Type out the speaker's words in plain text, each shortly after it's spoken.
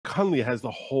Hundley has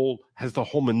the whole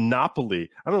monopoly.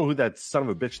 I don't know who that son of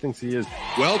a bitch thinks he is.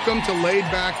 Welcome to Laid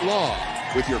Back Law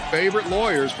with your favorite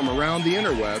lawyers from around the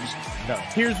interwebs. No.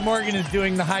 Here's Morgan is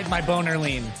doing the hide my boner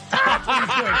lean. That's what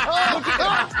he's doing.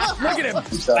 Look at him.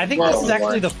 I think this is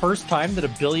actually the first time that a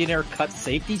billionaire cut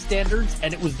safety standards,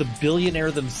 and it was the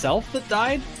billionaire themselves that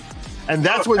died. And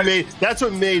that's what made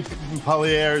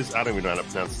Polyaire's, I don't even know how to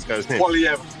pronounce this guy's name.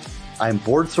 Polyaire. I'm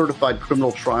board certified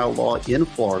criminal trial law in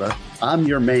Florida. I'm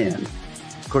your man.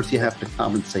 Of course, you have to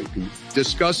compensate me.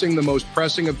 Discussing the most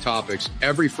pressing of topics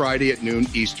every Friday at noon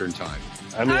Eastern Time.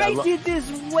 I did this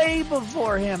way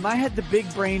before him. I had the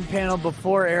big brain panel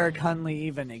before Eric Hundley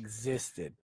even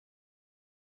existed.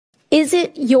 Is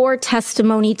it your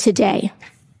testimony today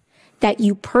that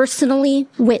you personally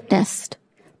witnessed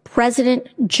President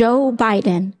Joe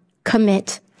Biden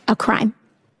commit a crime?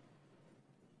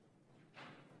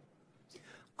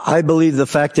 I believe the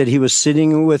fact that he was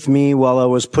sitting with me while I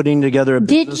was putting together a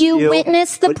business Did you deal,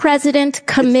 witness the president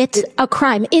commit a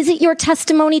crime? Is it your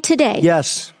testimony today?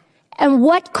 Yes. And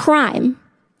what crime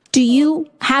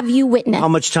have you witnessed? How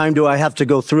much time do I have to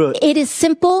go through it? It is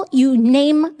simple. You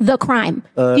name the crime.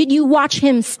 Did you watch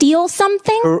him steal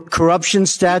something? Corruption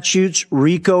statutes,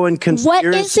 RICO and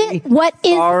conspiracy. What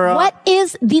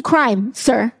is the crime,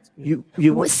 sir? You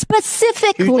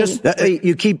specifically.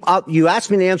 You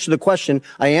asked me to answer the question.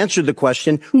 I answered the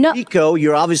question. No. RICO,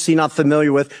 you're obviously not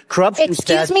familiar with. Corruption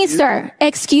statutes.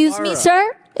 Excuse me,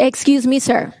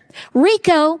 sir.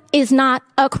 RICO is not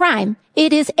a crime.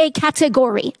 It is a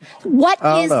category.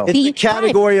 It's a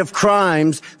category of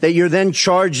crimes that you're then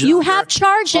charged. You have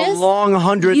charges. A long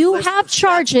 100. You have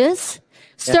charges.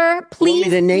 Sir, please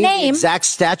name the exact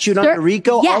statute under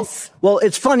RICO? Yes. Well,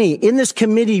 it's funny. In this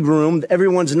committee room,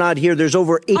 everyone's not here. There's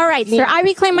over 8 All right, sir. I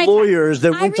reclaim my lawyers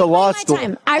that went to law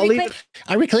school.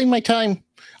 I reclaim my time.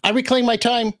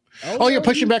 Oh, you're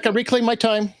pushing back. I reclaim my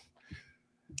time.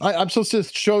 I'm supposed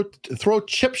to throw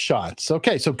chip shots.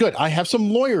 Okay, so good. I have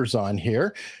some lawyers on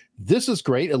here. This is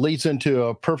great. It leads into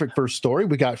a perfect first story.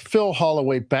 We got Phil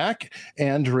Holloway back,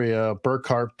 Andrea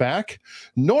Burkhart back,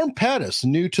 Norm Pattis,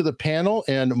 new to the panel,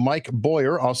 and Mike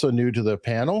Boyer, also new to the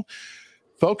panel.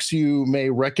 Folks, you may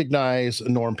recognize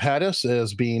Norm Pattis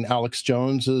as being Alex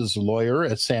Jones's lawyer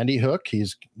at Sandy Hook.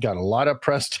 He's got a lot of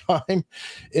press time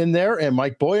in there. And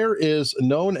Mike Boyer is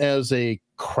known as a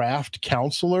craft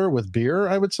counselor with beer,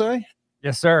 I would say.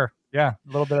 Yes, sir. Yeah, a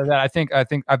little bit of that. I think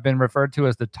I've been referred to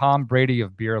as the Tom Brady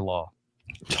of beer law.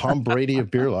 Tom Brady of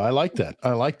beer law. I like that.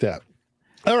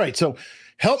 All right, so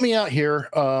help me out here.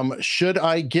 Should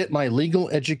I get my legal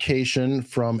education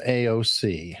from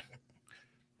AOC?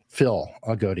 Phil,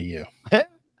 I'll go to you.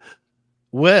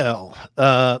 Well,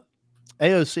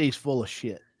 AOC is full of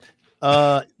shit.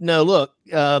 No, look,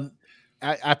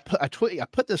 I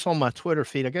put this on my Twitter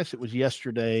feed. I guess it was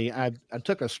yesterday. I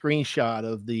took a screenshot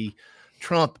of the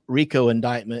Trump RICO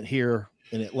indictment here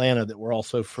in Atlanta that we're all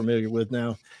so familiar with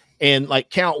now. And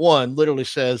like count one literally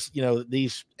says,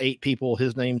 these 8 people,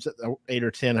 his name's 8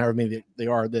 or 10, however many they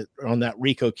are that are on that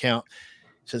RICO count.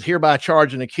 It says hereby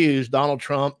charged and accused Donald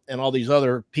Trump and all these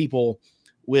other people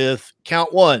with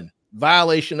count 1,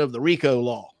 violation of the RICO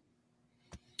law.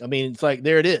 I mean, it's like,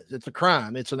 there it is. It's a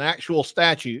crime. It's an actual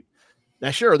statute. Now,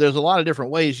 sure, there's a lot of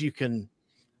different ways you can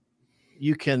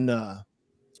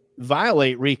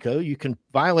violate RICO. You can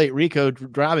violate RICO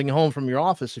driving home from your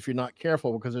office if you're not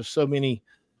careful, because there's so many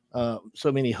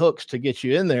hooks to get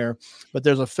you in there. But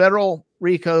there's a federal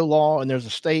RICO law and there's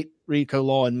a state RICO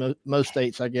law in most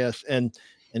states, I guess, and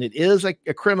it is a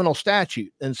criminal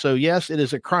statute. And so, yes, it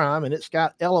is a crime, and it's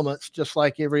got elements just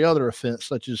like every other offense,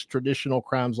 such as traditional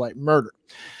crimes like murder.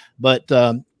 But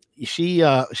she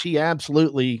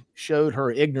absolutely showed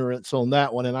her ignorance on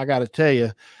that one, and I got to tell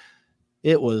you,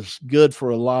 it was good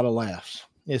for a lot of laughs.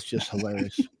 It's just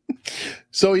hilarious.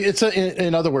 So it's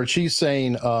in other words, she's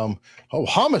saying,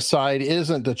 homicide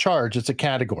isn't a charge; it's a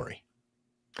category.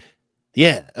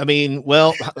 Yeah, I mean,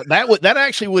 well, that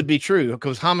actually would be true,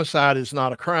 because homicide is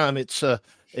not a crime.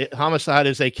 Homicide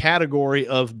is a category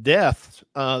of deaths,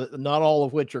 not all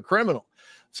of which are criminal.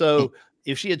 So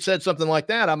if she had said something like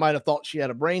that, I might have thought she had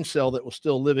a brain cell that was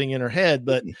still living in her head.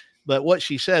 But what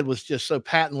she said was just so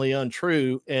patently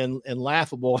untrue and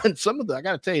laughable. And I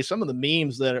got to tell you, some of the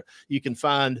memes that you can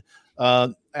find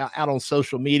out on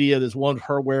social media, there's one of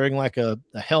her wearing like a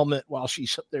helmet while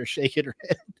she's up there shaking her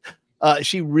head.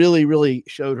 She really, really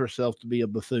showed herself to be a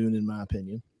buffoon, in my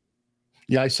opinion.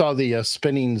 Yeah, I saw the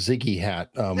spinning Ziggy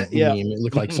hat meme. It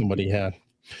looked like somebody had.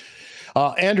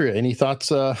 Andrea, any thoughts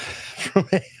from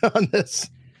me on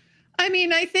this? I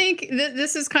mean, I think that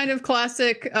this is kind of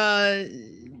classic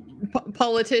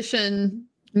politician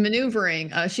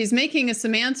maneuvering. She's making a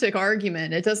semantic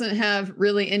argument. It doesn't have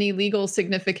really any legal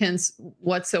significance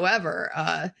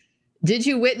whatsoever. Did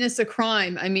you witness a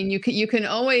crime? I mean, you can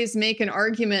always make an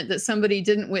argument that somebody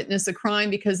didn't witness a crime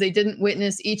because they didn't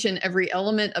witness each and every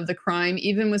element of the crime.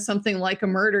 Even with something like a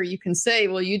murder, you can say,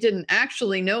 well, you didn't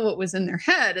actually know what was in their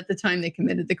head at the time they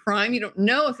committed the crime. You don't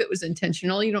know if it was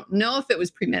intentional. You don't know if it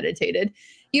was premeditated.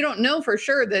 You don't know for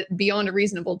sure that beyond a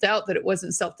reasonable doubt that it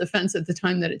wasn't self-defense at the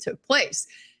time that it took place.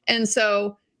 And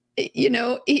so, you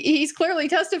know, he's clearly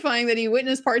testifying that he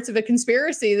witnessed parts of a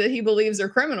conspiracy that he believes are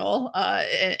criminal.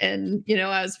 And, you know,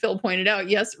 as Phil pointed out,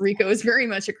 yes, RICO is very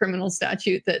much a criminal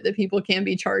statute that people can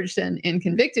be charged and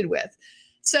convicted with.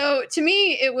 So to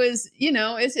me, it was, you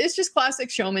know, it's just classic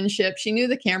showmanship. She knew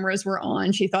the cameras were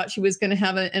on. She thought she was going to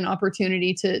have an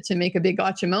opportunity to make a big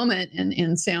gotcha moment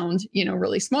and sound, you know,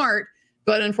 really smart.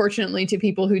 But unfortunately, to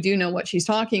people who do know what she's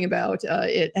talking about,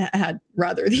 it had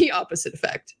rather the opposite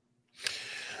effect.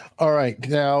 All right.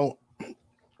 Now,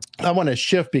 I want to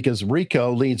shift because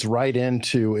RICO leads right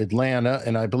into Atlanta.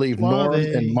 And I believe Norm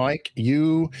and Mike,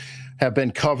 you have been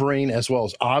covering, as well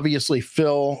as obviously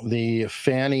Phil, the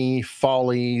Fanny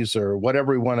Follies or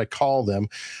whatever we want to call them.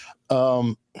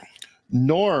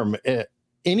 Norm,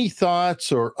 any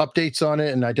thoughts or updates on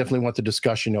it? And I definitely want the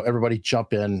discussion. You know, everybody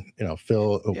jump in, you know,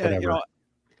 Phil, whatever. You know,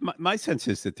 my sense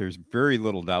is that there's very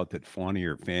little doubt that Fanny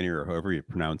or however you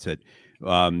pronounce it,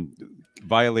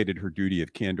 violated her duty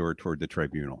of candor toward the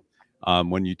tribunal.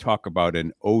 When you talk about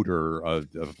an odor of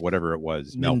whatever it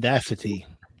was, mendacity.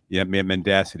 Yeah,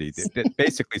 mendacity. That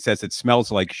basically says it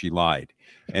smells like she lied.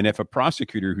 And if a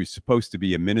prosecutor who's supposed to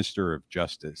be a minister of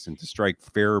justice and to strike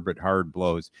fair but hard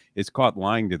blows is caught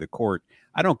lying to the court,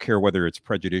 I don't care whether it's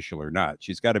prejudicial or not.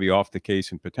 She's got to be off the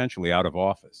case and potentially out of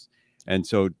office. And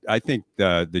so I think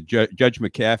Judge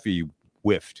McAfee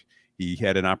whiffed. He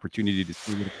had an opportunity to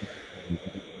see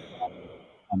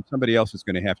somebody else is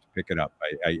going to have to pick it up.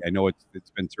 I know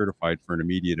it's been certified for an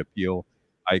immediate appeal.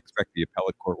 I expect the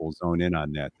appellate court will zone in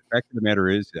on that. The fact of the matter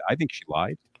is, I think she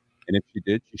lied. And if she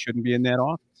did, she shouldn't be in that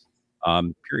office,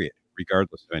 period,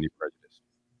 regardless of any prejudice.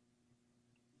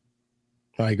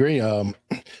 I agree.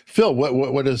 Phil,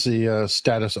 what is the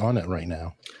status on it right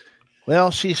now?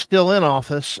 Well, she's still in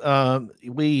office.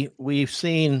 We've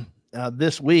seen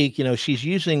this week, you know, she's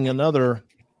using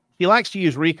she likes to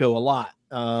use RICO a lot.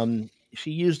 She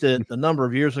used it a number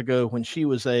of years ago when she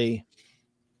was a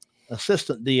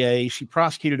assistant DA. She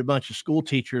prosecuted a bunch of school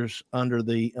teachers under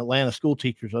the Atlanta school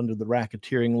teachers under the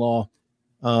racketeering law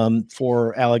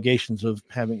for allegations of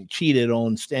having cheated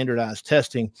on standardized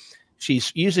testing.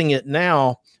 She's using it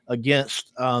now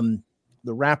against the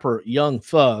rapper Young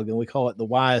Thug, and we call it the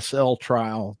YSL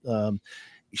trial.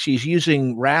 She's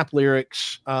using rap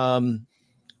lyrics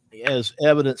as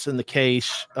evidence in the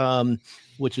case,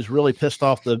 which has really pissed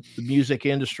off the music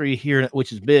industry here,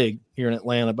 which is big here in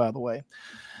Atlanta, by the way.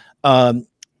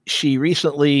 She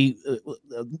recently,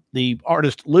 the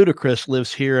artist Ludacris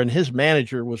lives here, and his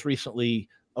manager was recently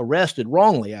arrested,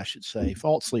 wrongly, I should say,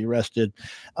 falsely arrested.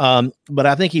 But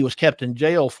I think he was kept in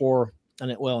jail for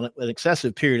an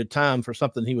excessive period of time for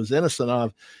something he was innocent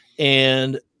of.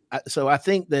 And so I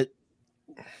think that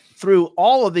through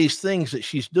all of these things that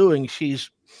she's doing,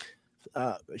 she's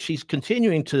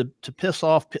continuing to piss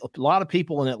off a lot of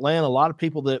people in Atlanta, a lot of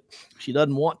people that she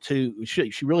doesn't want to,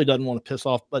 she really doesn't want to piss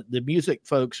off, but the music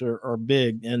folks are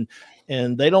big, and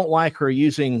they don't like her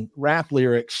using rap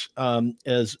lyrics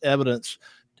as evidence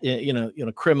in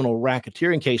a criminal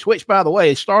racketeering case, which, by the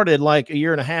way, started like a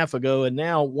year and a half ago. And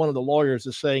now one of the lawyers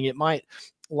is saying it might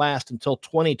last until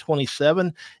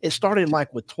 2027. It started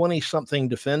like with 20 something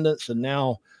defendants. And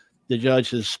now the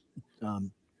judge has,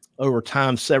 over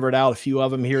time, severed out a few of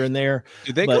them here and there.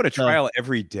 Do they go to trial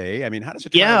every day? I mean, how does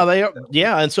it? Yeah, they are.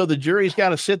 Yeah, and so the jury's got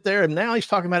to sit there, and now he's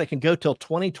talking about it can go till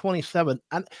 2027.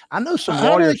 I know some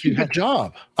lawyers who have a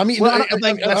job. I mean, well, I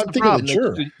think that's the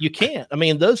problem. You can't. I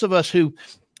mean, those of us who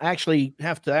actually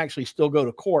have to still go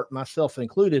to court, myself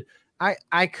included,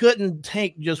 I couldn't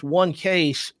take just one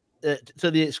case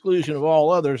to the exclusion of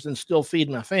all others and still feed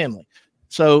my family.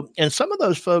 So, and some of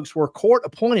those folks were court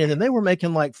appointed, and they were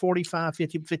making like 45,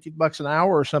 50 bucks an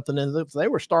hour or something. And they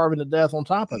were starving to death on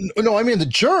top of it. No, I mean, the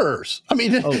jurors. I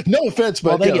mean, no offense,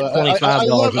 but they get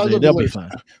 $25 they'll be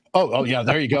fine. Oh, yeah.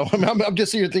 There you go. I'm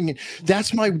just here thinking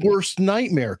that's my worst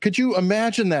nightmare. Could you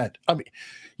imagine that? I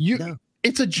mean,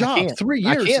 it's a job. 3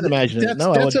 years. I can't imagine it.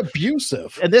 No, that's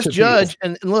abusive. And this judge,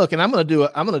 and look, and I'm going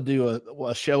to do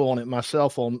a show on it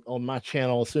myself on my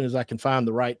channel as soon as I can find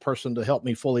the right person to help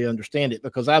me fully understand it,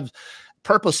 because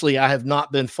purposely, I have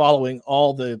not been following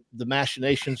all the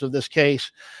machinations of this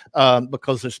case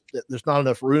because there's not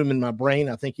enough room in my brain.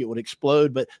 I think it would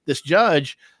explode. But this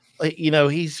judge, you know,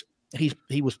 he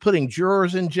was putting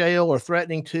jurors in jail or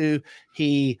threatening to.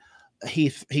 He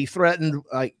threatened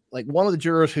like one of the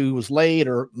jurors who was late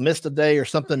or missed a day or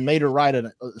something, made her write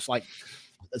it's like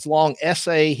this long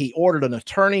essay. He ordered an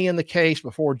attorney in the case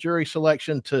before jury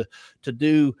selection to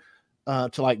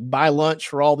like buy lunch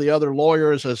for all the other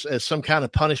lawyers as some kind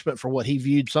of punishment for what he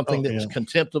viewed something that was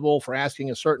contemptible for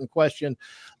asking a certain question.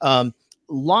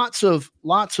 Lots of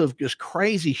just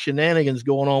crazy shenanigans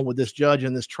going on with this judge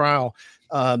in this trial,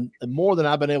 more than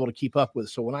I've been able to keep up with.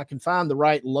 So when I can find the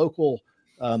right local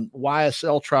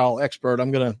YSL trial expert,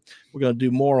 we're gonna do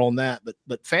more on that.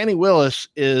 But Fannie Willis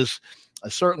is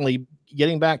certainly,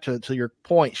 getting back to your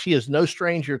point, she is no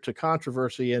stranger to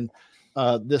controversy, and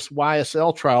this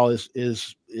YSL trial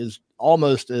is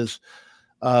almost as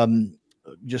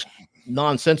just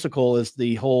nonsensical as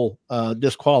the whole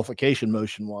disqualification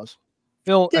motion was.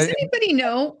 Phil, does anybody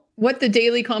know what the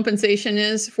daily compensation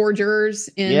is for jurors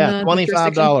in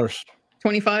 $25?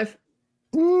 25.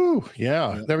 Ooh,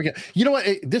 yeah. There we go. You know what?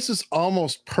 This is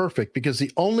almost perfect because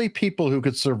the only people who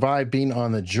could survive being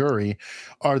on the jury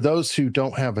are those who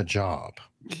don't have a job.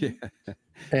 Yeah.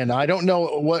 And I don't know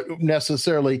what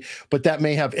necessarily, but that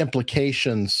may have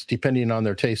implications depending on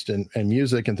their taste in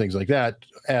music and things like that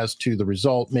as to the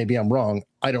result. Maybe I'm wrong.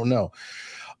 I don't know.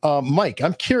 Mike,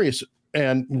 I'm curious,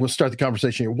 and we'll start the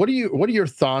conversation here. What are your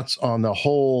thoughts on the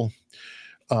whole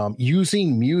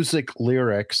using music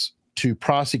lyrics to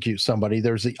prosecute somebody?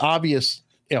 There's the obvious,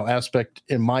 aspect,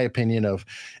 in my opinion, of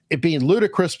it being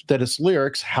ludicrous that it's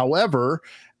lyrics. However,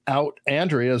 out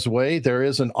Andrea's way, there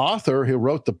is an author who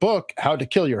wrote the book, How to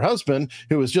Kill Your Husband,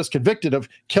 who was just convicted of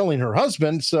killing her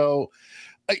husband. So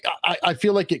I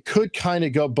feel like it could kind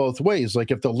of go both ways.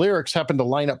 Like if the lyrics happen to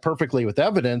line up perfectly with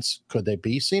evidence, could they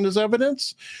be seen as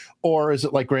evidence? Or is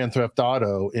it like Grand Theft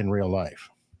Auto in real life?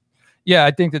 Yeah,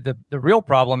 I think that the real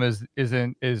problem is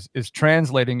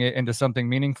translating it into something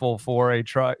meaningful for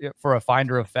a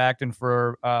finder of fact and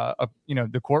for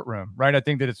the courtroom, right? I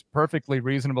think that it's perfectly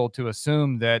reasonable to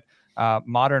assume that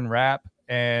modern rap,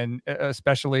 and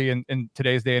especially in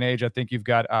today's day and age, I think you've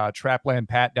got Trapland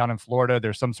Pat down in Florida.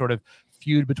 There's some sort of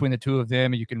feud between the two of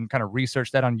them, and you can kind of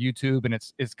research that on YouTube, and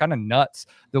it's kind of nuts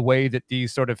the way that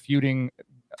these sort of feuding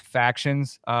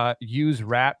factions use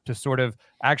rap to sort of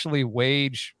actually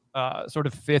wage sort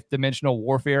of fifth dimensional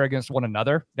warfare against one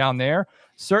another down there.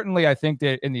 Certainly, I think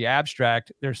that in the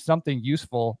abstract, there's something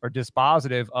useful or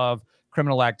dispositive of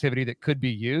criminal activity that could be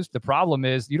used. The problem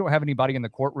is you don't have anybody in the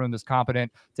courtroom that's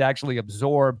competent to actually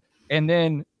absorb and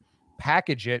then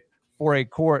package it for a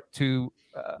court to,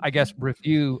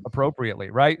 review appropriately,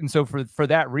 right? And so for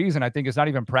that reason, I think it's not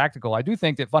even practical. I do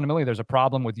think that fundamentally there's a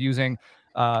problem with using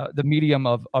the medium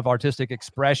of artistic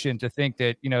expression to think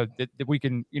that, that we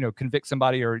can, convict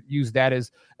somebody or use that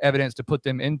as evidence to put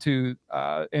them into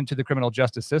the criminal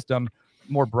justice system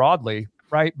more broadly,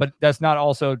 right? But that's not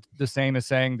also the same as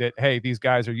saying that, hey, these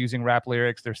guys are using rap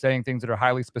lyrics. They're saying things that are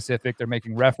highly specific. They're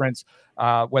making reference,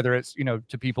 whether it's,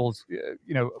 to people's,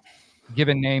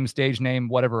 given name, stage name,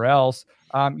 whatever else.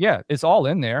 It's all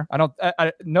in there.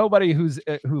 Nobody who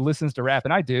listens to rap,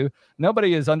 and I do,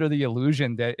 nobody is under the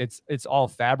illusion that it's all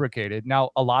fabricated.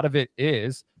 Now, a lot of it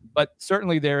is, but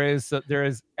certainly there is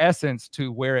essence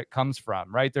to where it comes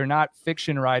from, right? They're not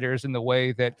fiction writers in the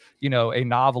way that, a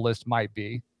novelist might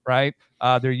be, right?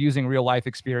 They're using real life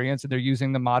experience, and they're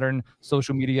using the modern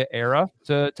social media era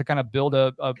to kind of build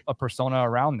a persona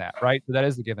around that, right? So that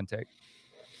is the give and take.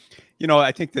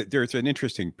 I think that there's an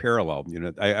interesting parallel.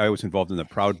 I was involved in the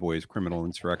Proud Boys criminal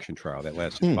insurrection trial that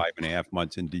lasted 5.5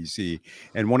 months in D.C.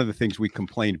 And one of the things we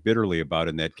complained bitterly about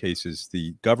in that case is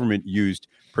the government used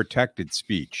protected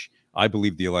speech. I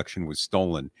believe the election was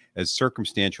stolen as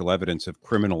circumstantial evidence of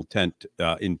criminal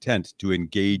intent to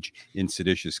engage in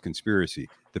seditious conspiracy.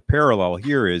 The parallel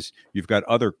here is you've got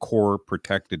other core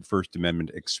protected First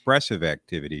Amendment expressive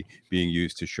activity being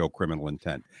used to show criminal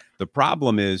intent. The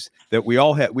problem is that we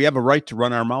have a right to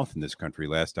run our mouth in this country,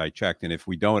 last I checked, and if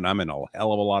we don't, I'm in a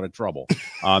hell of a lot of trouble.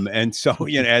 And so,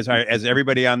 as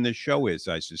everybody on this show is,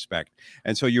 I suspect.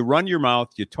 And so you run your mouth,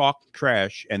 you talk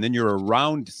trash, and then you're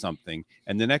around something,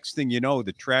 and the next thing you know,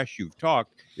 the trash you've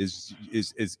talked is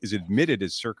admitted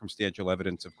as circumstantial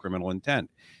evidence of criminal intent.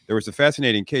 There was a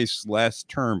fascinating case last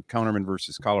term, Counterman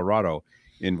versus Colorado,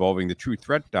 involving the true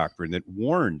threat doctrine that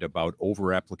warned about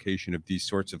over application of these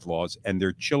sorts of laws and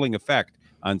their chilling effect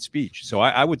on speech. So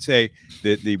I would say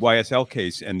that the YSL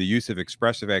case and the use of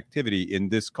expressive activity in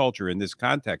this culture, in this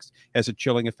context, has a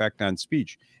chilling effect on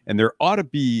speech. And there ought to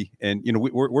be, and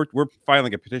we're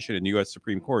filing a petition in the U.S.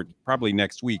 Supreme Court probably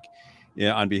next week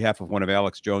on behalf of one of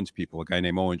Alex Jones' people, a guy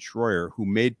named Owen Schroyer, who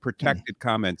made protected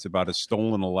comments about a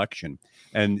stolen election.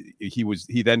 And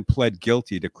he then pled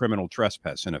guilty to criminal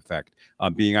trespass, in effect,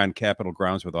 being on Capitol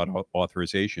grounds without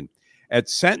authorization. At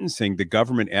sentencing, the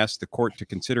government asked the court to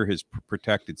consider his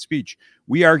protected speech.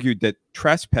 We argued that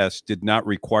trespass did not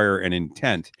require an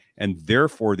intent, and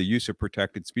therefore the use of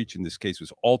protected speech in this case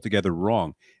was altogether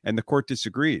wrong, and the court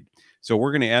disagreed. So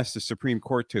we're going to ask the Supreme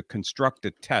Court to construct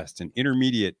a test, an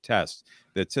intermediate test,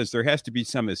 that says there has to be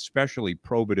some especially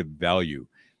probative value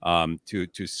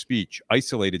to speech,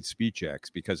 isolated speech acts,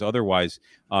 because otherwise,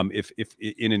 if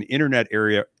in an internet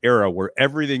era where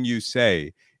everything you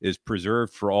say is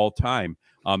preserved for all time,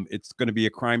 it's going to be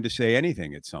a crime to say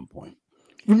anything at some point.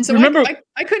 So remember,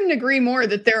 I couldn't agree more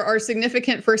that there are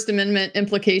significant First Amendment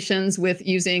implications with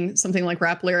using something like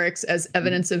rap lyrics as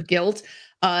evidence of guilt.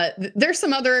 There's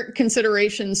some other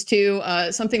considerations too.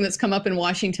 Something that's come up in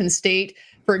Washington State,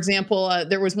 for example,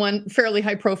 there was one fairly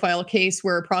high-profile case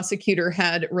where a prosecutor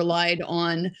had relied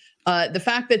on the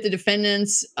fact that the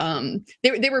defendants,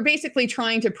 they were basically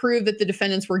trying to prove that the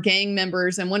defendants were gang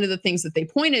members. And one of the things that they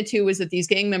pointed to was that these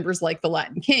gang members like the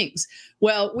Latin Kings.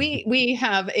 Well, we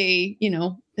have a,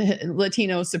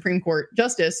 Latino Supreme Court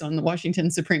justice on the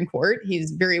Washington Supreme Court. He's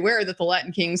very aware that the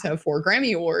Latin Kings have 4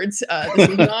 Grammy Awards. This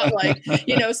is not like,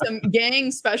 some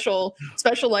gang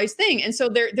specialized thing. And so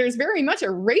there's very much a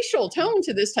racial tone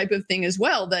to this type of thing as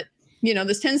well, that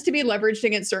this tends to be leveraged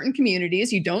against certain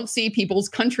communities. You don't see people's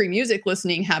country music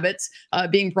listening habits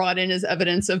being brought in as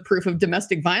evidence of proof of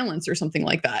domestic violence or something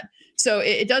like that. So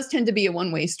it does tend to be a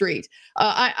one-way street.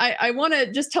 I want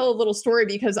to just tell a little story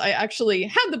because I actually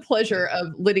had the pleasure of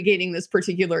litigating this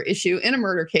particular issue in a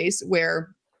murder case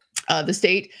where the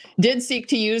state did seek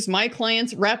to use my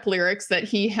client's rap lyrics that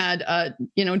he had,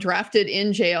 drafted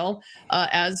in jail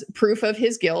as proof of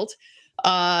his guilt.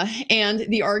 And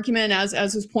the argument,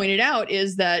 as was pointed out,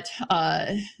 is that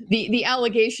the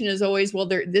allegation is always, well,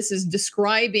 this is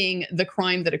describing the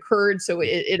crime that occurred, so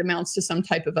it amounts to some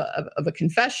type of a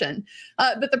confession.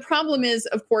 But the problem is,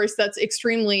 of course, that's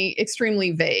extremely,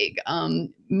 extremely vague.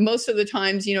 Most of the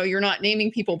times, you're not naming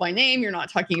people by name, you're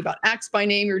not talking about acts by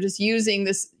name, you're just using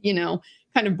this,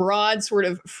 kind of broad sort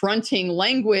of fronting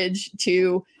language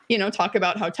to talk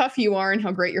about how tough you are and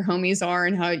how great your homies are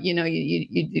and how,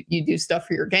 you do stuff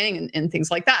for your gang and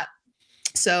things like that.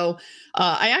 So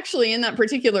I actually, in that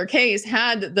particular case,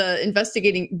 had the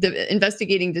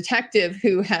investigating detective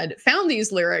who had found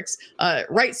these lyrics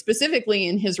write specifically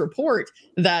in his report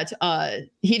that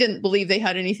he didn't believe they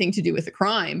had anything to do with the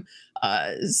crime.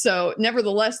 So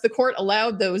nevertheless, the court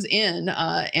allowed those in,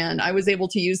 and I was able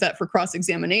to use that for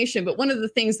cross-examination. But one of the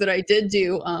things that I did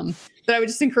do that I would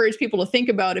just encourage people to think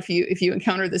about if you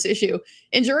encounter this issue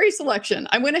in jury selection,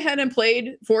 I went ahead and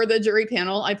played for the jury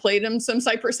panel. I played them some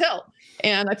Cypress Hill,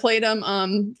 and I played them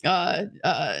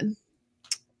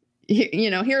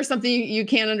here's something you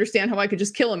can't understand, how I could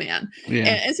just kill a man. Yeah.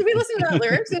 And so we listened to that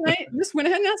lyrics, and I just went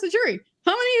ahead and asked the jury,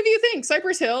 how many of you think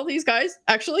Cypress Hill, these guys,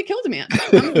 actually killed a man?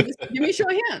 Just give me a show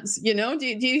of hands. Do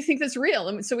you think that's real?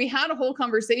 And so we had a whole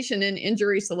conversation in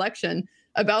jury selection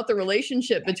about the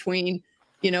relationship between,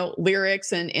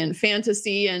 lyrics and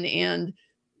fantasy and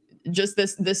just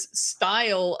this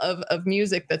style of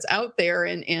music that's out there,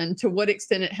 and to what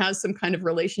extent it has some kind of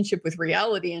relationship with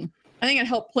reality. And I think it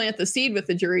helped plant the seed with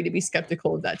the jury to be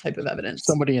skeptical of that type of evidence.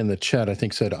 Somebody in the chat, I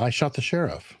think, said, I shot the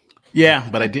sheriff. Yeah,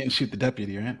 but I didn't shoot the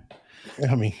deputy, right?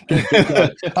 I mean,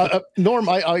 Norm,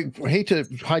 I hate to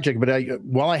hijack, but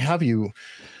while I have you,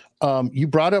 you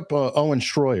brought up Owen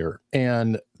Schroyer,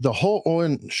 and the whole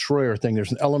Owen Schroyer thing,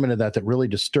 there's an element of that really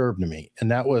disturbed me.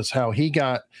 And that was how he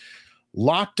got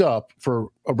locked up for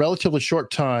a relatively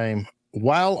short time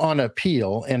while on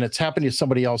appeal. And it's happened to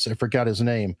somebody else. I forgot his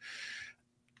name.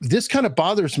 This kind of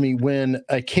bothers me when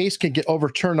a case can get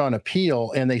overturned on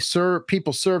appeal and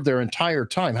people serve their entire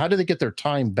time. How do they get their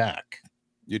time back?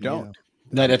 You don't. Yeah.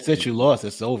 No, that's it. You lost.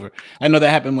 It's over. I know that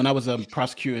happened when I was a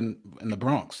prosecutor in the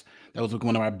Bronx. That was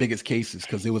one of our biggest cases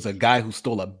because there was a guy who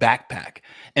stole a backpack.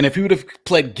 And if he would have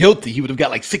pled guilty, he would have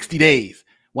got like 60 days.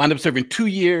 Wound up serving 2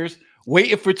 years,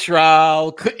 waiting for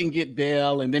trial, couldn't get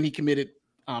bail. And then he committed,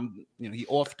 he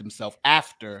offed himself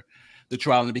after the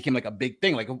trial, and it became like a big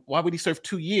thing. Like, why would he serve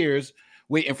 2 years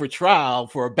waiting for trial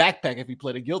for a backpack? If he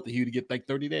pleaded guilty, he would get like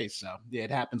 30 days. So yeah,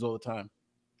 it happens all the time.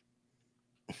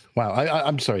 Wow.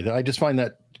 I'm sorry. I just find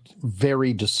that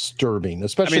very disturbing,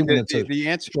 especially when it's the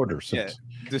answer, shorter. Yeah.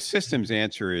 The system's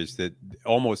answer is that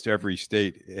almost every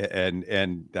state,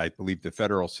 and I believe the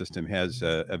federal system, has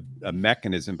a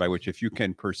mechanism by which, if you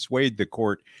can persuade the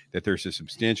court that there's a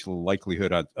substantial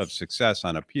likelihood of success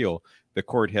on appeal, the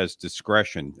court has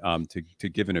discretion to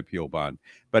give an appeal bond.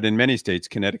 But in many states,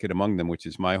 Connecticut among them, which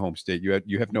is my home state,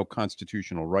 you have no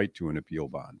constitutional right to an appeal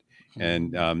bond,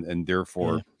 and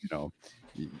therefore,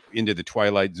 into the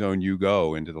twilight zone you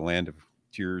go, into the land of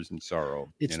tears and sorrow.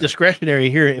 It's discretionary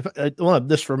here. If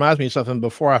this reminds me of something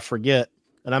before I forget,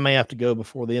 and I may have to go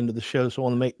before the end of the show. So I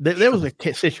want to make there was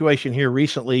a situation here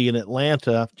recently in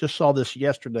Atlanta. Just saw this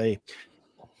yesterday.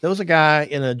 There was a guy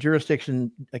in a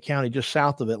jurisdiction, a county just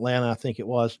south of Atlanta, I think it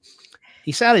was.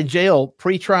 He sat in jail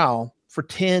pre-trial for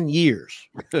 10 years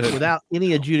without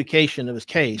any adjudication of his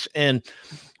case. And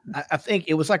I think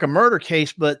it was like a murder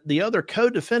case, but the other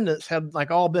co-defendants had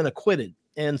like all been acquitted.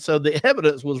 And so the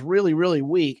evidence was really, really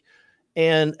weak.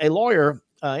 And a lawyer,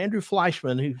 Andrew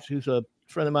Fleischman, who's a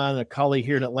friend of mine and a colleague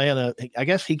here in Atlanta, I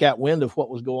guess he got wind of what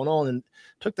was going on and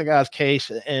took the guy's case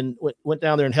and went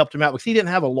down there and helped him out because he didn't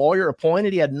have a lawyer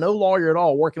appointed. He had no lawyer at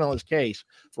all working on his case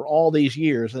for all these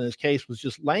years. And his case was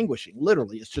just languishing.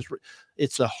 Literally,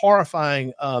 it's a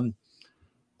horrifying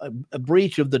a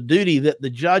breach of the duty that the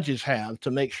judges have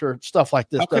to make sure stuff like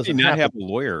this doesn't happen. Have a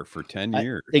lawyer for 10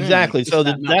 years? Exactly. So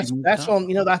that's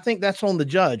on, I think that's on the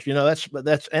judge,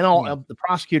 that's and all the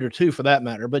prosecutor too, for that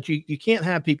matter. But you can't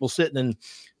have people sitting in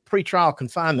pretrial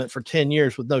confinement for 10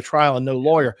 years with no trial and no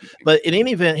lawyer. But in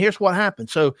any event, here's what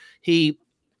happened. So he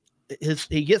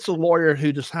gets a lawyer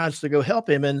who decides to go help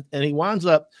him, and he winds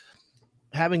up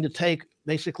having to take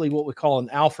basically what we call an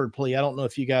Alford plea. I don't know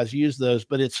if you guys use those,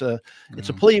 but it's a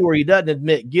plea where he doesn't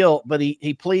admit guilt, but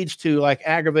he pleads to like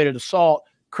aggravated assault,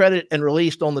 credit and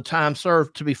released on the time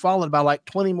served, to be followed by like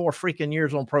 20 more freaking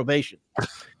years on probation.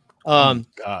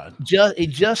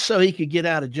 Just so he could get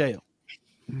out of jail.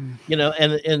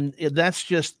 And that's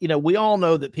just, we all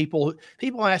know that people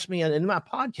ask me, and in my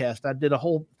podcast, I did a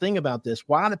whole thing about this.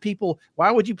 Why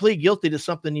would you plead guilty to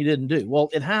something you didn't do? Well,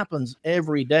 it happens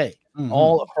every day,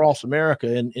 all across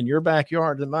America, in your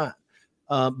backyard and mine.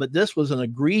 But this was an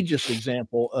egregious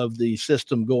example of the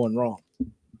system going wrong.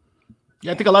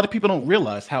 Yeah, I think a lot of people don't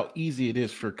realize how easy it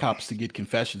is for cops to get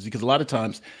confessions, because a lot of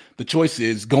times the choice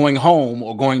is going home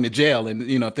or going to jail. And,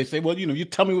 if they say, well, you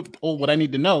tell me what I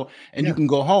need to know, and you can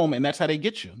go home, and that's how they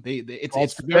get you.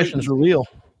 It's confessions are real.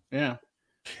 Yeah.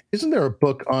 Isn't there a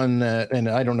book on that? And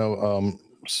I don't know,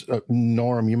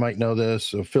 Norm, you might know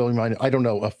this, Phil, you might, I don't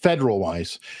know, federal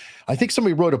wise. I think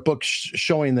somebody wrote a book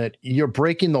showing that you're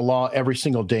breaking the law every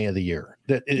single day of the year.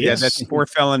 That's 4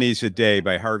 felonies a day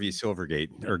by Harvey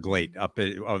Silverglate or Glate up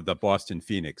of the Boston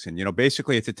Phoenix. And,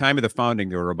 basically at the time of the founding,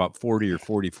 there were about 40 or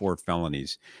 44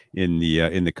 felonies in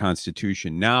the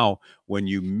Constitution. Now, when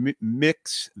you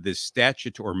mix the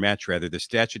the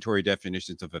statutory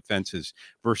definitions of offenses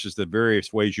versus the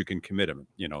various ways you can commit them,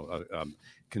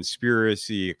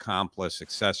 conspiracy, accomplice,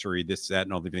 accessory, this, that,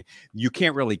 and all the things, you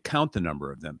can't really count the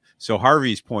number of them. So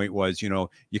Harvey's point was, you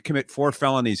commit 4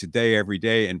 felonies a day every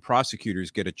day, and prosecutors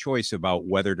get a choice about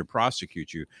whether to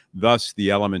prosecute you. Thus,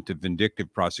 the element of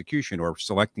vindictive prosecution, or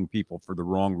selecting people for the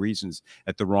wrong reasons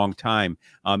at the wrong time,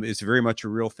 is very much a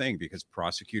real thing, because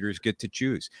prosecutors get to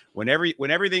choose. When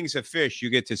everything's a fish, you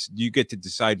get to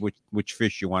decide which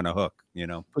fish you want to hook.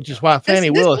 Which is why Fannie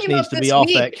Willis needs to be off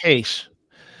that case.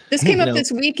 This came up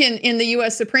this week in the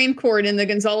U.S. Supreme Court in the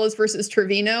Gonzalez versus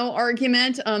Trevino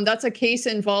argument. That's a case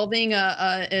involving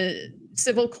a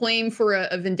civil claim for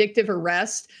a vindictive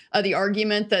arrest. The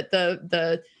argument that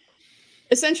the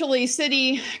essentially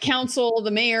city council,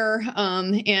 the mayor,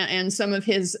 and some of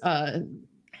his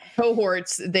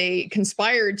cohorts, they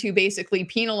conspired to basically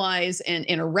penalize and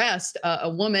arrest a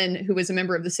woman who was a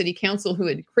member of the city council who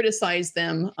had criticized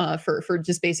them for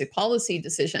just basic policy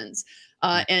decisions.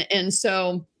 And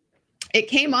so it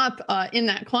came up in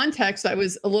that context. I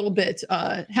was a little bit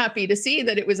happy to see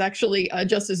that it was actually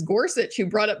Justice Gorsuch who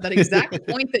brought up that exact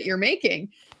point that you're making,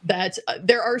 that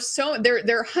there are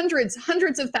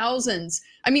hundreds of thousands.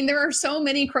 I mean, there are so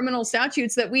many criminal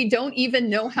statutes that we don't even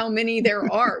know how many there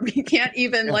are. We can't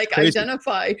even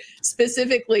identify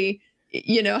specifically,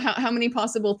 how many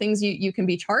possible things you can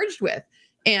be charged with.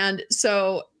 And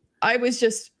so I was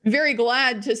just very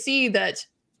glad to see that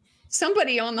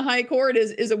somebody on the high court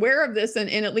is aware of this and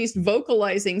at least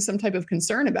vocalizing some type of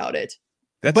concern about it.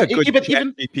 That's a good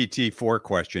GPT-4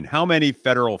 question. How many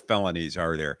federal felonies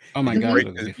are there? Oh my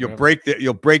God! You'll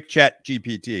break Chat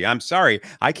GPT. I'm sorry,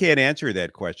 I can't answer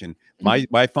that question.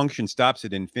 My function stops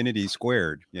at infinity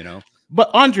squared. But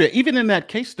Andrea, even in that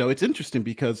case, though, it's interesting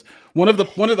because one of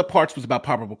the parts was about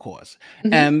probable cause,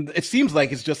 and it seems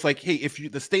like it's just like, hey,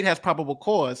 if the state has probable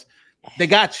cause, they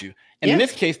got you. And in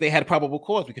this case, they had probable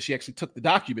cause because she actually took the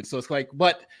document. So it's like,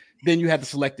 but then you have the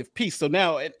selective piece. So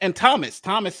now, and Thomas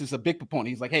is a big proponent.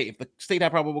 He's like, hey, if the state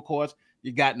had probable cause,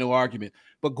 you got no argument.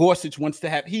 But Gorsuch wants to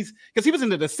have because he was in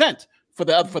the dissent for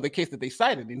the case that they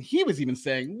cited, and he was even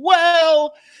saying,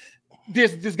 well,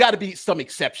 there's got to be some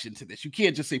exception to this. You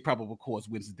can't just say probable cause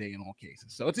wins the day in all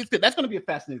cases. So it's good. That's going to be a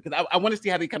fascinating, because I want to see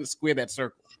how they kind of square that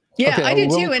circle. Yeah, okay, I do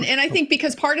too. And I think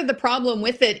because part of the problem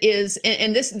with it is,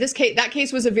 and this case, that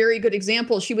case was a very good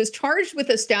example. She was charged with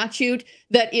a statute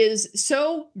that is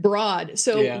so broad,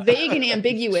 so vague and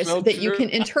ambiguous that you can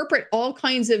interpret all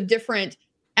kinds of different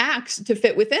acts to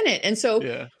fit within it. And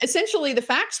so essentially the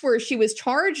facts were she was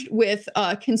charged with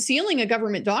concealing a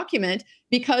government document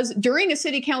because during a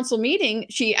city council meeting,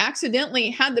 she accidentally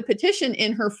had the petition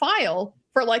in her file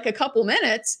for like a couple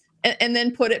minutes and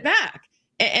then put it back.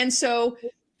 And so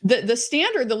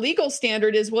the legal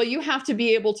standard is, well, you have to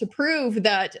be able to prove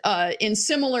that in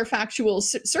similar factual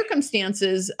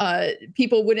circumstances,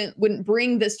 people wouldn't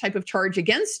bring this type of charge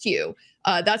against you.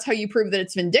 That's how you prove that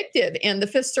it's vindictive. And the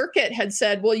Fifth Circuit had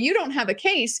said, well, you don't have a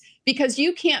case because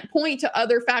you can't point to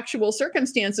other factual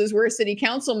circumstances where a city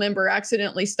council member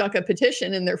accidentally stuck a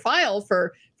petition in their file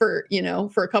for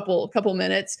a couple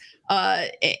minutes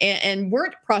and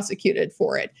weren't prosecuted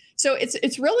for it. So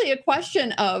it's really a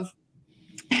question of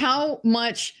how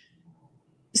much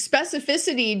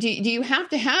specificity do you have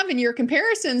to have in your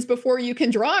comparisons before you can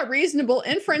draw a reasonable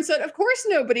inference that, of course,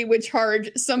 nobody would charge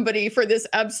somebody for this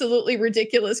absolutely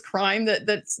ridiculous crime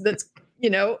that's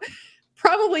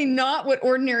probably not what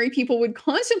ordinary people would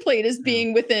contemplate as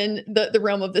being within the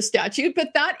realm of the statute. But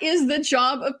that is the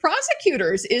job of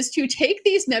prosecutors, is to take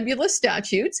these nebulous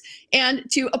statutes and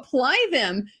to apply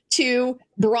them to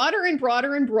broader and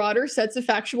broader and broader sets of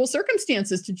factual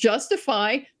circumstances to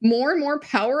justify more and more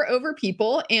power over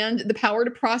people and the power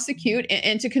to prosecute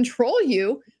and to control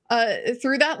you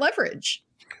through that leverage.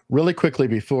 Really quickly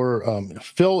before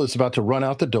Phil is about to run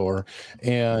out the door,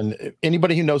 and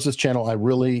anybody who knows this channel, I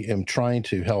really am trying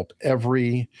to help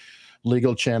every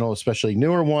legal channel, especially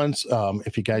newer ones.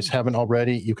 If you guys haven't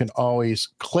already, you can always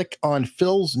click on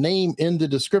Phil's name in the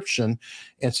description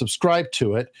and subscribe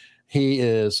to it. He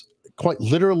is quite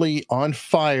literally on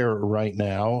fire right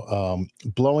now,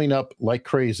 blowing up like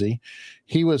crazy.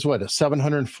 He was, what, a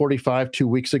 745 2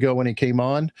 weeks ago when he came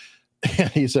on? And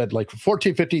he said like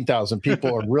 14, 15,000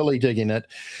 people are really digging it.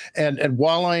 And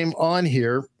while I'm on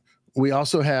here, we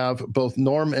also have both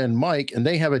Norm and Mike, and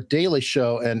they have a daily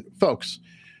show. And folks,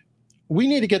 we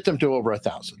need to get them to over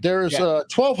 1,000. There's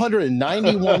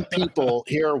 1,291 people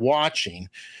here watching.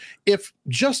 If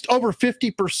just over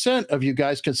 50% of you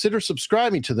guys consider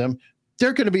subscribing to them,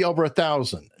 they're going to be over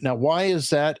 1,000. Now, why is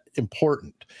that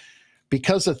important?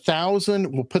 Because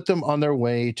 1,000 will put them on their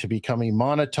way to becoming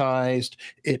monetized.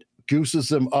 It gooses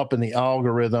them up in the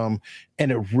algorithm,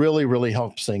 and it really, really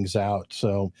helps things out.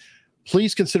 So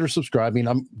please consider subscribing.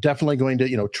 I'm definitely going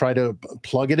to, try to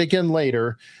plug it again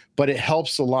later, but it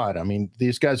helps a lot. I mean,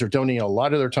 these guys are donating a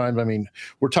lot of their time. I mean,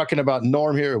 we're talking about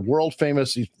Norm here, world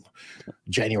famous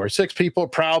January 6th people,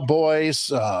 Proud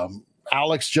Boys,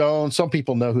 Alex Jones. Some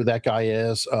people know who that guy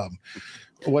is.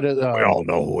 We all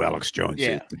know who Alex Jones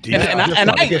is.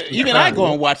 I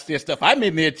go and watch their stuff. I'm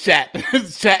in there chatting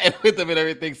with them and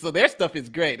everything. So their stuff is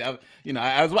great. I was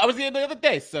here the other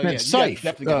day. So yeah, Syfe,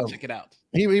 definitely gotta check it out.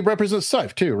 He represents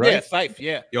Syfe too, right? Yeah, Syfe.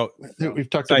 Yeah. Yo, we've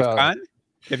talked Syfe about. Khan?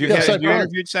 Have you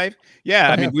interviewed Syfe?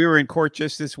 Yeah, I mean, we were in court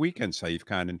just this weekend, Syfe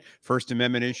Khan, and First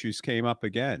Amendment issues came up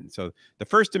again. So the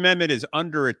First Amendment is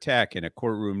under attack in a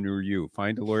courtroom near you.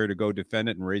 Find a lawyer to go defend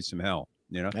it and raise some hell.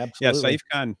 Absolutely. Yeah, Syfe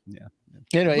Khan. Yeah.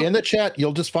 Anyway, in the chat,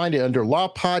 you'll just find it under Law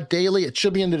Pod Daily. It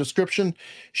should be in the description.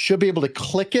 Should be able to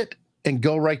click it and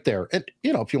go right there. And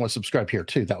if you want to subscribe here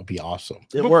too, that would be awesome.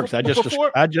 It works. I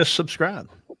just subscribe.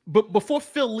 But before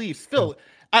Phil leaves, Phil.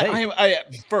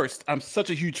 I'm such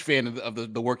a huge fan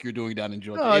of the work you're doing down in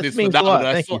Georgia. Oh, it is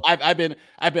phenomenal. I've been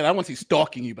I won't say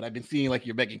stalking you, but I've been seeing like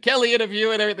your Megyn Kelly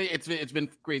interview and everything. It's been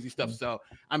crazy stuff. So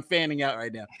I'm fanning out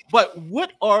right now. But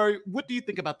what do you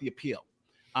think about the appeal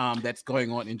that's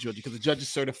going on in Georgia? Because the judge is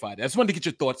certified. I just wanted to get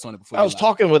your thoughts on it before. I was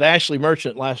talking with Ashley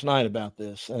Merchant last night about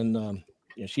this, and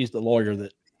she's the lawyer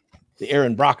the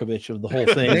Aaron Brockovich of the whole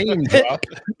thing. Name drop.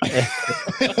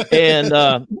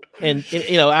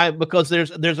 and because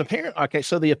there's apparent. Okay,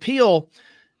 so the appeal,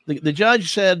 the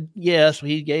judge said yes,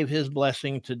 he gave his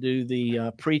blessing to do the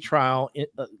pretrial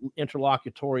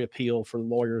interlocutory appeal for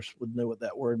lawyers would know what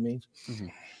that word means. Mm-hmm.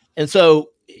 And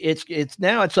so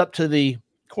it's up to the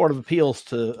Court of Appeals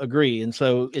to agree, and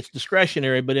so it's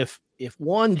discretionary. But if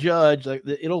one judge,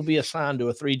 it'll be assigned to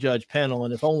a 3-judge panel,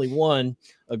 and if only one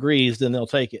agrees, then they'll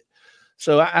take it.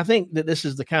 So I think that this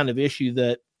is the kind of issue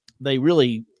that they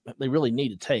really need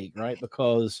to take, right?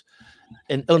 Because,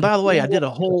 and by the way, I did a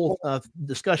whole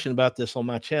discussion about this on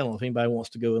my channel. If anybody wants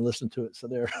to go and listen to it, so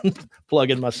they're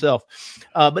plugging myself.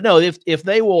 But no, if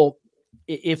they will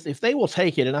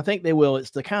take it, and I think they will,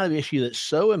 it's the kind of issue that's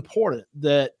so important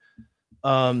that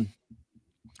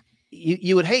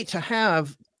you would hate to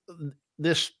have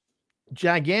this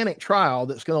gigantic trial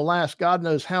that's going to last God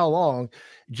knows how long,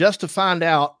 just to find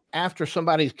out after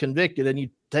somebody's convicted and you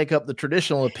take up the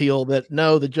traditional appeal that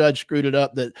no, the judge screwed it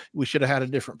up, that we should have had a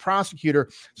different prosecutor.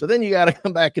 So then you got to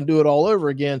come back and do it all over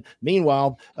again.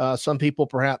 Meanwhile, some people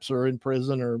perhaps are in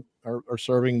prison or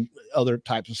serving other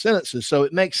types of sentences. So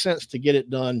it makes sense to get it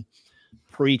done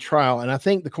pre-trial. And I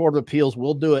think the Court of Appeals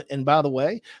will do it. And by the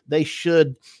way, they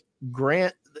should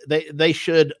they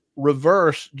should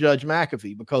reverse Judge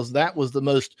McAfee, because that was the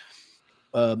most,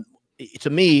 to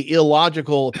me,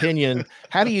 illogical opinion.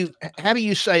 How do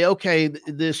you say, okay,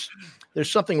 there's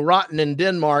something rotten in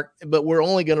Denmark, but we're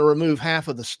only going to remove half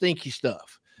of the stinky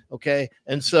stuff. Okay.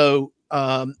 And so,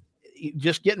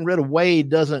 just getting rid of Wade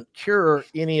doesn't cure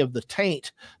any of the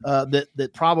taint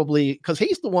that probably, because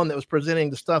he's the one that was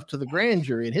presenting the stuff to the grand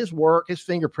jury, and his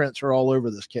fingerprints are all over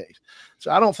this case.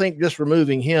 So I don't think just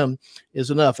removing him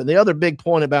is enough. And the other big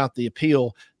point about the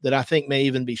appeal that I think may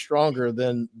even be stronger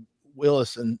than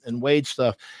Willis and Wade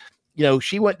stuff,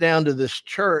 she went down to this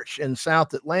church in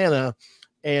South Atlanta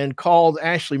and called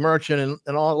Ashley Merchant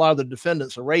and a lot of the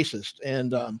defendants a racist.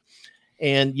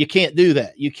 And you can't do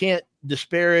that. You can't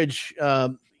disparage,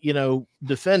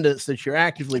 defendants that you're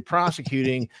actively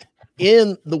prosecuting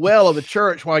in the well of a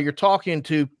church while you're talking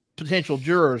to potential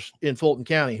jurors in Fulton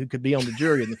County who could be on the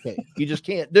jury in the case. You just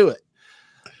can't do it.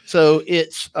 So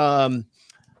it's, it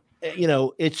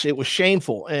was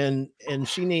shameful, and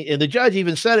the judge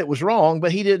even said it was wrong,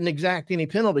 but he didn't exact any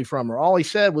penalty from her. All he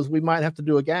said was we might have to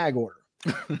do a gag order.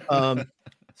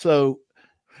 So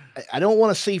I don't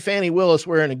want to see Fannie Willis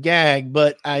wearing a gag,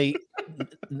 but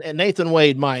Nathan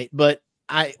Wade might. But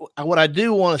what I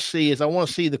do want to see is I want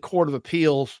to see the Court of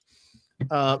Appeals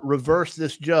reverse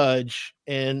this judge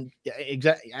and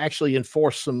actually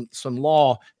enforce some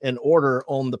law and order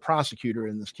on the prosecutor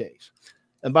in this case.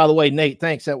 And by the way, Nate,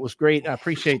 thanks. That was great. I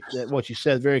appreciate what you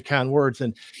said. Very kind words.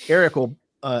 And Eric will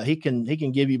he can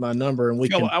give you my number, and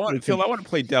Phil, I want to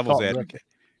play devil's advocate.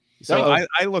 So